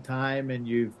long time and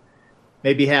you've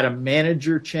maybe had a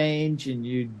manager change and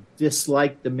you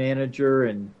dislike the manager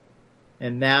and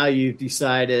now you've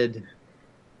decided,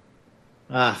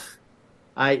 I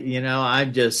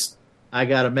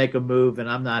got to make a move and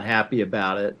I'm not happy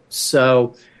about it.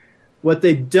 So what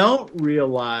they don't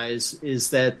realize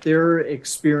is that they're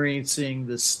experiencing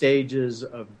the stages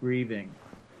of grieving.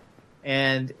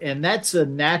 And that's a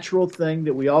natural thing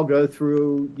that we all go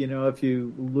through. If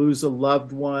you lose a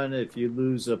loved one, if you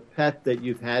lose a pet that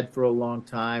you've had for a long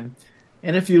time,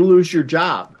 and if you lose your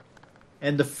job.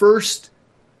 And the first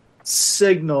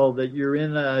signal that you're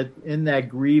in that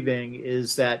grieving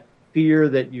is that fear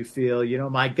that you feel,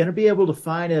 am I going to be able to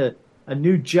find a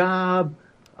new job?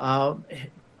 How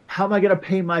am I going to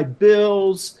pay my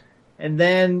bills? And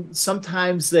then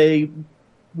sometimes they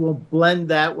will blend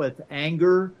that with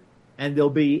anger. And they'll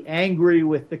be angry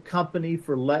with the company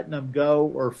for letting them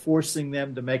go or forcing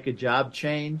them to make a job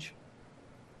change.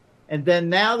 And then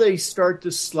now they start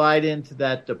to slide into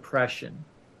that depression.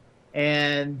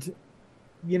 And,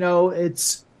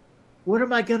 it's, what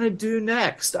am I going to do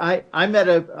next? I met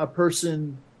a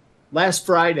person last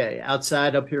Friday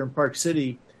outside up here in Park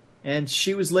City, and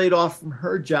she was laid off from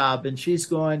her job. And she's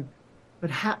going,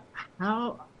 but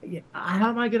how how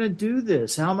am I going to do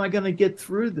this? How am I going to get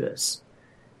through this?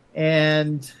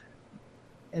 And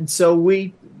so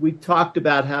we talked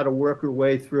about how to work our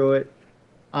way through it.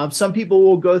 Some people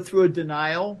will go through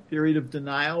a period of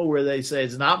denial, where they say,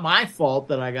 it's not my fault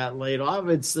that I got laid off.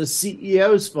 It's the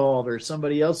CEO's fault or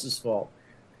somebody else's fault.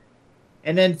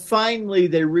 And then finally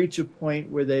they reach a point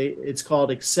where it's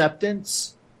called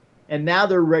acceptance. And now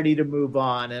they're ready to move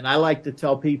on. And I like to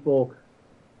tell people,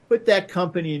 put that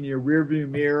company in your rearview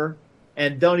mirror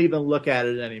and don't even look at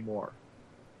it anymore.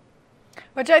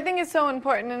 Which I think is so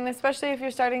important, and especially if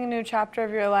you're starting a new chapter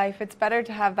of your life, it's better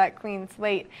to have that clean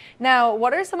slate. Now,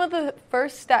 what are some of the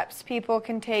first steps people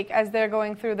can take as they're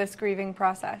going through this grieving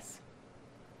process?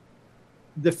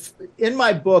 In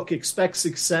my book, Expect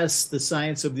Success, The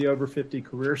Science of the Over 50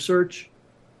 Career Search,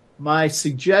 my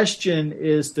suggestion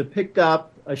is to pick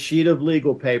up a sheet of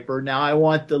legal paper. Now, I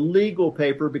want the legal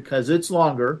paper because it's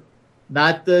longer,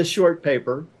 not the short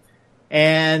paper,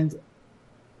 and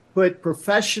put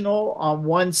professional on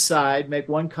one side, make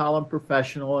one column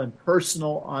professional and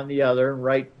personal on the other, and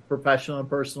write professional and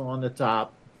personal on the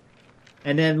top.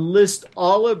 And then list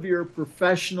all of your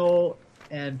professional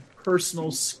and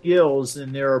personal skills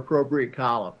in their appropriate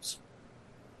columns.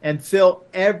 And fill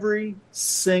every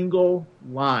single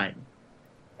line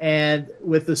and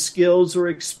with the skills or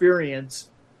experience.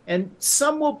 And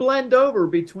some will blend over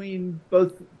between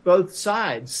both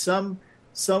sides. Some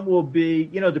will be,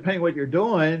 depending what you're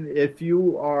doing. If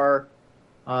you are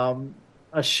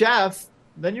a chef,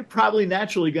 then you're probably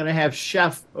naturally going to have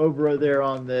chef over there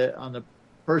on the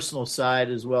personal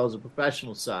side as well as the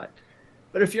professional side.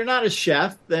 But if you're not a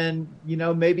chef, then,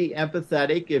 maybe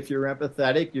empathetic. If you're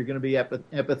empathetic, you're going to be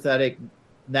empathetic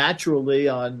naturally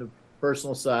on the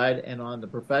personal side and on the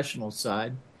professional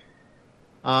side.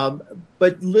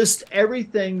 But list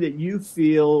everything that you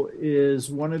feel is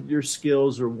one of your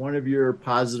skills or one of your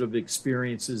positive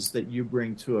experiences that you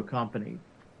bring to a company.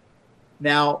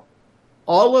 Now,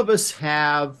 all of us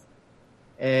have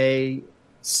a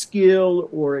skill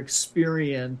or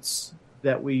experience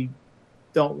that we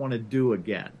don't want to do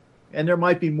again. And there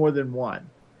might be more than one.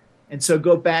 And so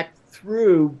go back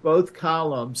through both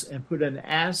columns and put an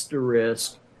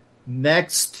asterisk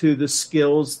next to the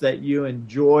skills that you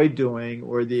enjoy doing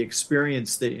or the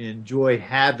experience that you enjoy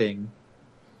having,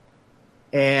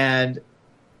 and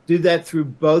do that through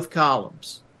both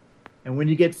columns. And when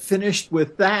you get finished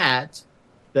with that,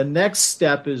 the next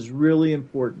step is really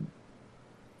important.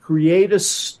 Create a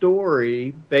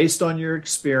story based on your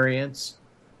experience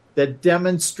that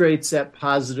demonstrates that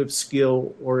positive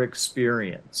skill or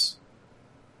experience.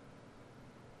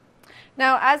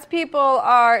 Now, as people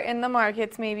are in the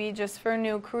markets, maybe just for a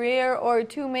new career or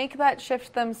to make that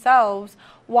shift themselves,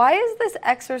 why is this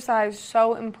exercise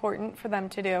so important for them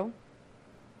to do?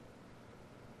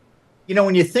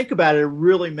 When you think about it, it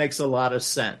really makes a lot of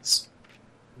sense.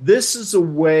 This is a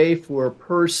way for a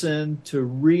person to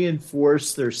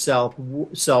reinforce their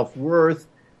self-worth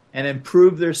and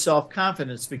improve their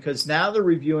self-confidence, because now they're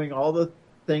reviewing all the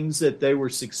things that they were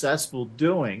successful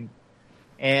doing,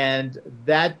 and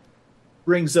that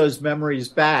brings those memories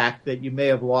back that you may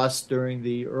have lost during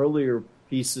the earlier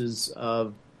pieces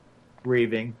of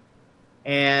grieving.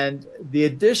 And the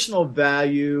additional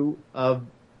value of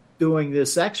doing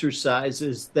this exercise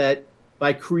is that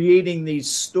by creating these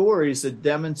stories that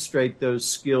demonstrate those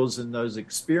skills and those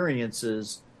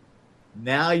experiences,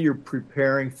 now you're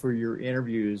preparing for your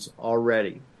interviews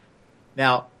already.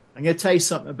 Now, I'm going to tell you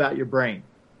something about your brain.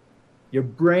 Your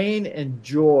brain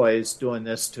enjoys doing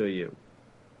this to you.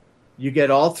 You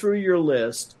get all through your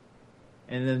list,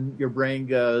 and then your brain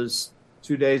goes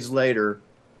 2 days later,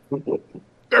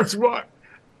 guess what?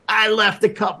 I left a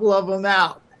couple of them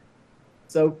out.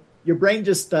 So your brain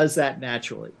just does that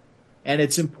naturally. And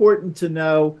it's important to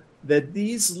know that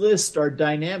these lists are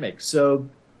dynamic. So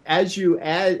as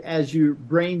your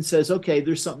brain says, okay,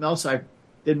 there's something else I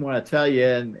didn't want to tell you,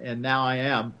 and now I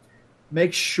am,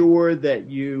 make sure that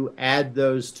you add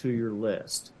those to your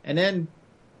list. And then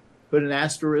put an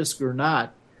asterisk or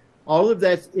not, all of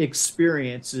that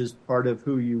experience is part of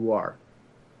who you are.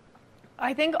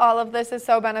 I think all of this is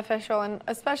so beneficial, and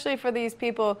especially for these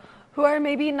people who are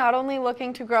maybe not only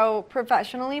looking to grow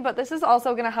professionally, but this is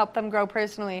also going to help them grow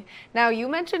personally. Now, you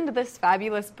mentioned this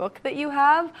fabulous book that you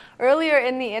have earlier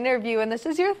in the interview, and this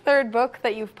is your third book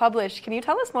that you've published. Can you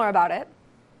tell us more about it?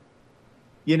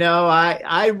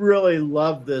 I really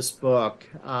love this book.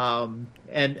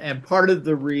 And part of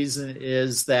the reason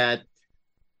is that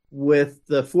with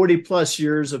the 40 plus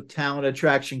years of talent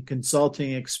attraction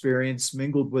consulting experience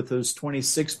mingled with those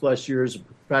 26 plus years of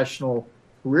professional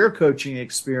career coaching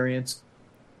experience,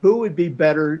 who would be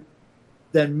better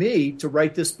than me to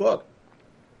write this book.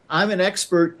 I'm an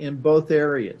expert in both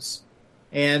areas.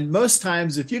 And most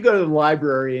times, if you go to the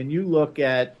library and you look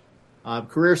at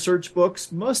career search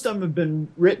books, most of them have been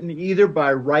written either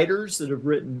by writers that have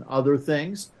written other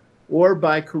things or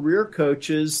by career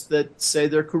coaches that say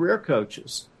they're career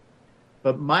coaches.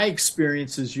 But my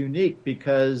experience is unique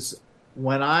because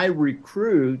when I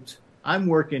recruit, I'm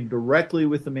working directly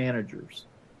with the managers.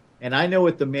 And I know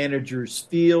what the managers'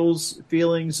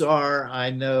 feelings are.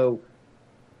 I know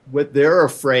what they're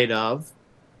afraid of.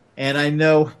 And I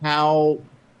know how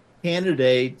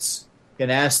candidates can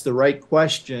ask the right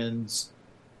questions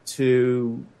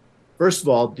to, first of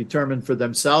all, determine for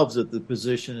themselves that the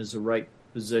position is the right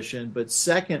position. But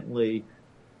secondly,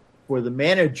 for the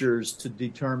managers to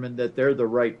determine that they're the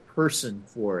right person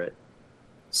for it.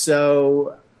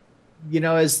 So,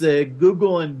 as the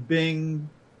Google and Bing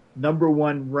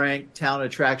 #1 ranked talent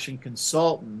attraction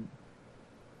consultant,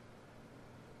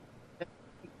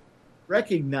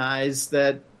 recognize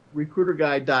that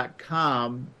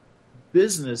RecruiterGuide.com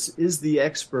business is the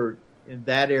expert in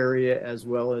that area as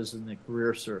well as in the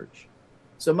career search.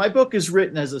 So my book is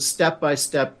written as a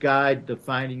step-by-step guide to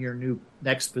finding your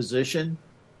next position.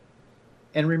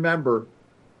 And remember,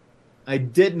 I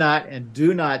did not and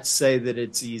do not say that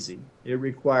it's easy. It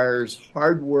requires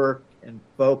hard work and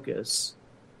focus.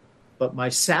 But my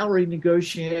salary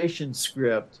negotiation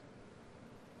script,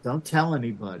 don't tell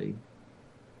anybody,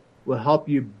 will help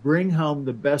you bring home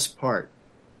the best part,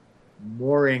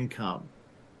 more income,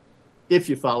 if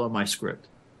you follow my script.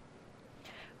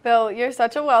 Bill, you're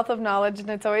such a wealth of knowledge, and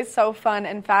it's always so fun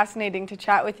and fascinating to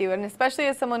chat with you. And especially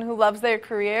as someone who loves their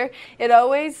career, it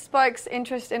always sparks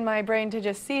interest in my brain to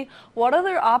just see what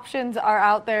other options are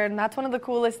out there. And that's one of the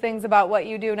coolest things about what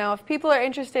you do. Now, if people are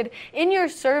interested in your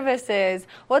services,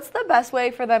 what's the best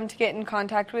way for them to get in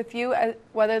contact with you,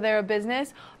 whether they're a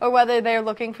business or whether they're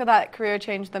looking for that career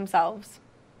change themselves?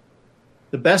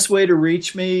 The best way to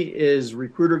reach me is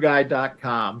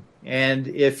RecruiterGuide.com. And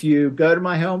if you go to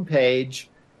my homepage,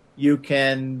 you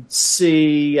can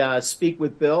see Speak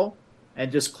with Bill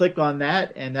and just click on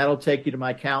that, and that'll take you to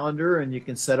my calendar, and you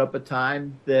can set up a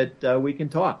time that we can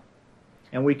talk.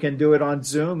 And we can do it on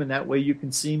Zoom, and that way you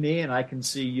can see me and I can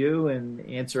see you and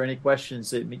answer any questions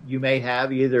that you may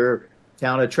have, either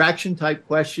talent attraction type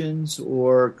questions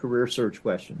or career search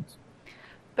questions.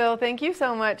 Bill, thank you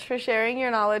so much for sharing your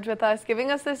knowledge with us,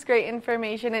 giving us this great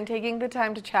information, and taking the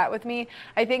time to chat with me.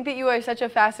 I think that you are such a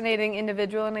fascinating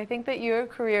individual, and I think that your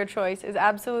career choice is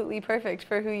absolutely perfect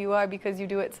for who you are because you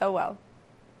do it so well.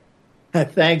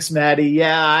 Thanks, Maddie.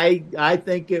 Yeah, I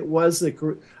think it was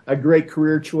a great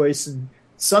career choice, and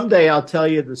someday I'll tell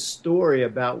you the story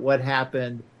about what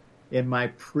happened in my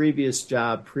previous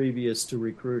job, previous to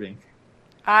recruiting.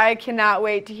 I cannot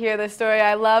wait to hear the story.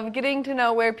 I love getting to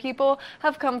know where people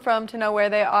have come from to know where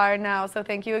they are now. So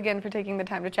thank you again for taking the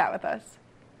time to chat with us.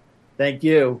 Thank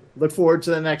you. Look forward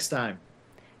to the next time.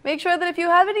 Make sure that if you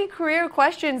have any career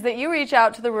questions that you reach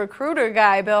out to the recruiter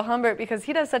guy, Bill Humbert, because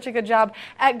he does such a good job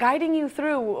at guiding you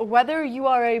through whether you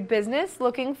are a business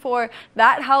looking for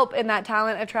that help in that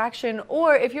talent attraction,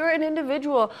 or if you're an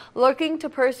individual looking to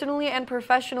personally and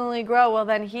professionally grow, well,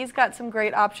 then he's got some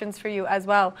great options for you as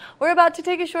well. We're about to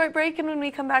take a short break, and when we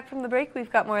come back from the break,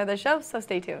 we've got more of the show, so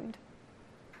stay tuned.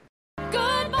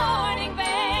 Good morning, Vale.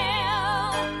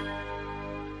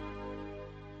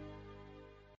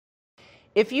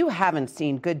 If you haven't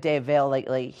seen Good Day Vale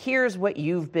lately, here's what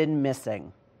you've been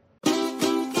missing.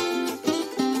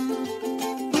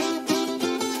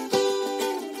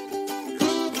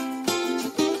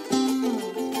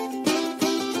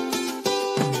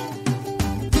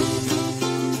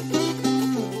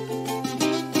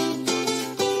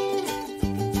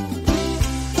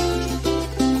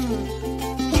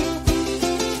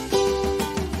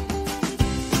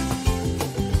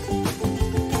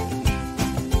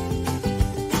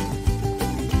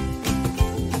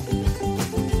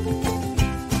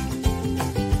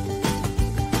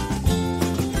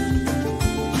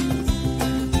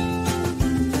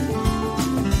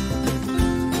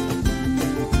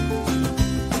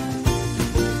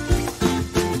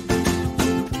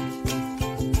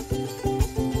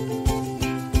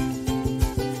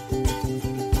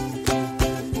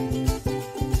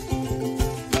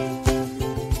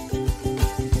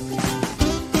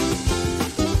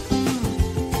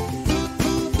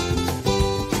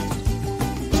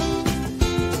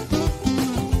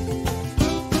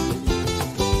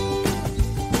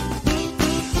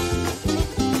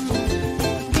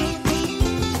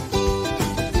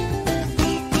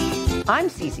 I'm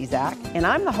Cece Zach, and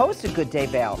I'm the host of Good Day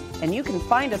Vail, and you can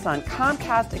find us on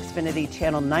Comcast Xfinity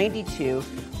Channel 92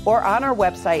 or on our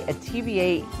website at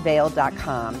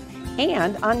tva8vail.com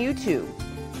and on YouTube.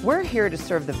 We're here to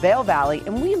serve the Vail Valley,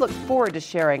 and we look forward to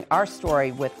sharing our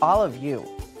story with all of you.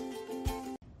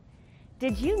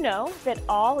 Did you know that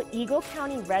all Eagle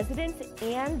County residents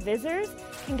and visitors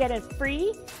can get a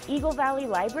free Eagle Valley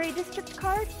Library District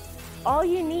card? All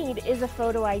you need is a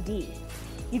photo ID.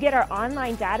 You get our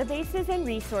online databases and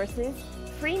resources,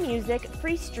 free music,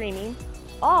 free streaming,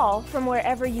 all from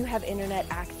wherever you have internet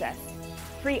access.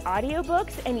 Free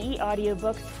audiobooks and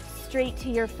e-audiobooks straight to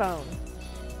your phone.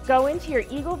 Go into your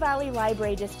Eagle Valley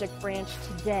Library District branch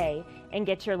today and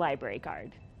get your library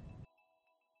card.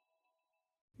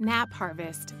 Knapp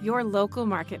Harvest, your local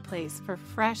marketplace for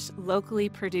fresh, locally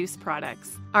produced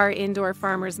products. Our indoor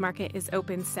farmers market is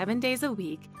open 7 days a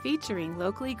week, featuring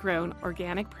locally grown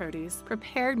organic produce,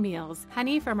 prepared meals,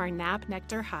 honey from our Knapp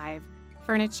Nectar Hive,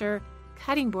 furniture,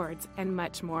 cutting boards, and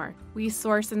much more. We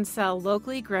source and sell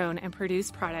locally grown and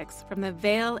produced products from the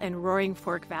Vail and Roaring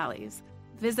Fork Valleys.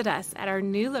 Visit us at our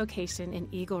new location in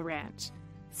Eagle Ranch,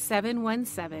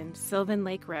 717 Sylvan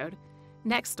Lake Road,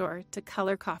 next door to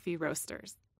Color Coffee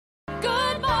Roasters.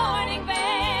 Good morning, Vail.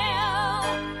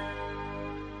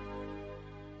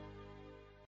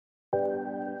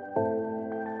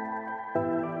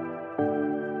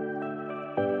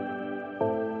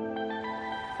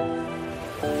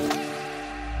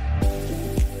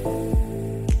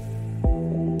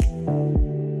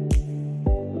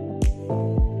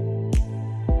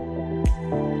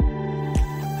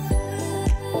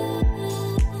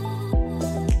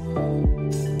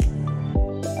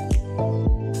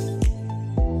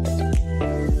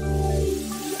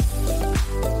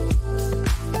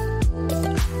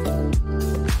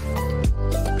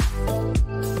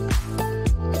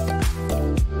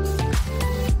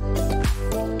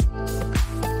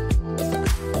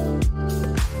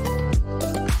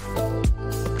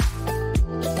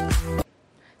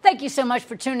 Thank you so much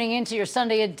for tuning in to your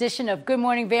Sunday edition of Good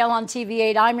Morning Vail on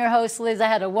TV8. I'm your host, Liz. I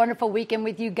had a wonderful weekend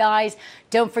with you guys.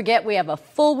 Don't forget, we have a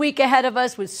full week ahead of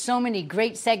us with so many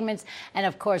great segments and,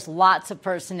 of course, lots of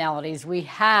personalities. We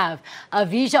have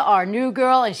Avisha, our new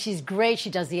girl, and she's great.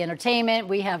 She does the entertainment.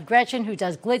 We have Gretchen, who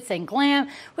does glitz and glam.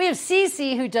 We have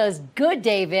Cece, who does Good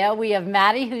Day Vail. We have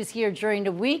Maddie, who's here during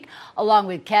the week, along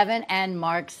with Kevin and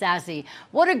Mark Sassy.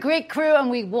 What a great crew, and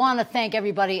we want to thank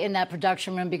everybody in that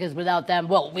production room because without them,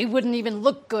 well, we wouldn't even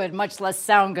look good, much less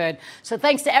sound good. So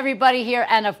thanks to everybody here,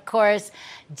 and of course,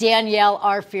 Danielle,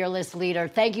 our fearless leader.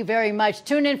 Thank you very much.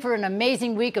 Tune in for an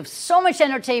amazing week of so much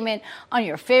entertainment on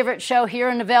your favorite show here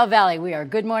in the Vail Valley. We are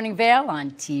Good Morning Vail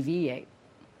on TV8.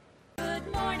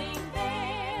 Good morning,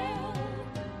 Vail.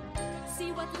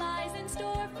 See what lies in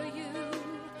store for you.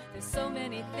 There's so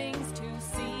many things to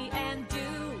see and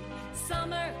do.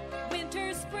 Summer,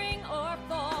 winter, spring, or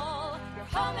fall. Your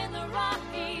home in the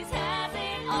Rockies has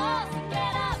it all. So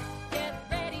get up, get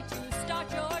ready to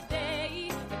start your day.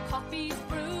 Your coffee's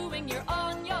brewed.